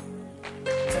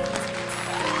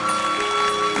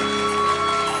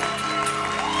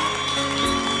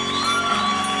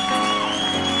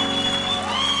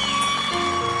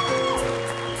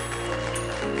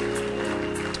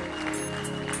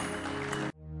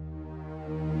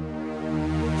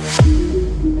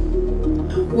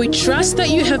 We trust that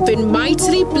you have been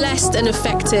mightily blessed and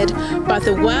affected by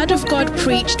the Word of God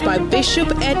preached by Bishop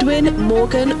Edwin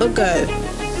Morgan Ogo.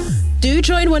 Do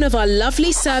join one of our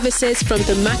lovely services from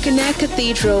the Mackinac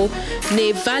Cathedral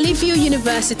near Valley View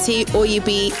University,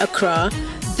 Oyibi, Accra,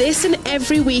 this and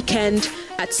every weekend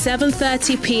at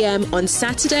 7:30 p.m. on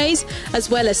Saturdays, as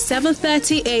well as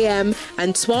 7:30 a.m.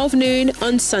 and 12 noon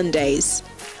on Sundays.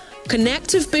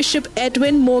 Connect with Bishop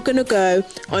Edwin Morgan Ogo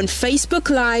on Facebook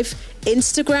Live,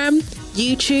 Instagram,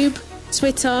 YouTube,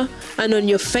 Twitter, and on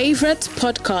your favorite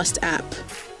podcast app.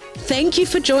 Thank you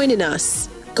for joining us.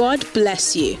 God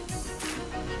bless you.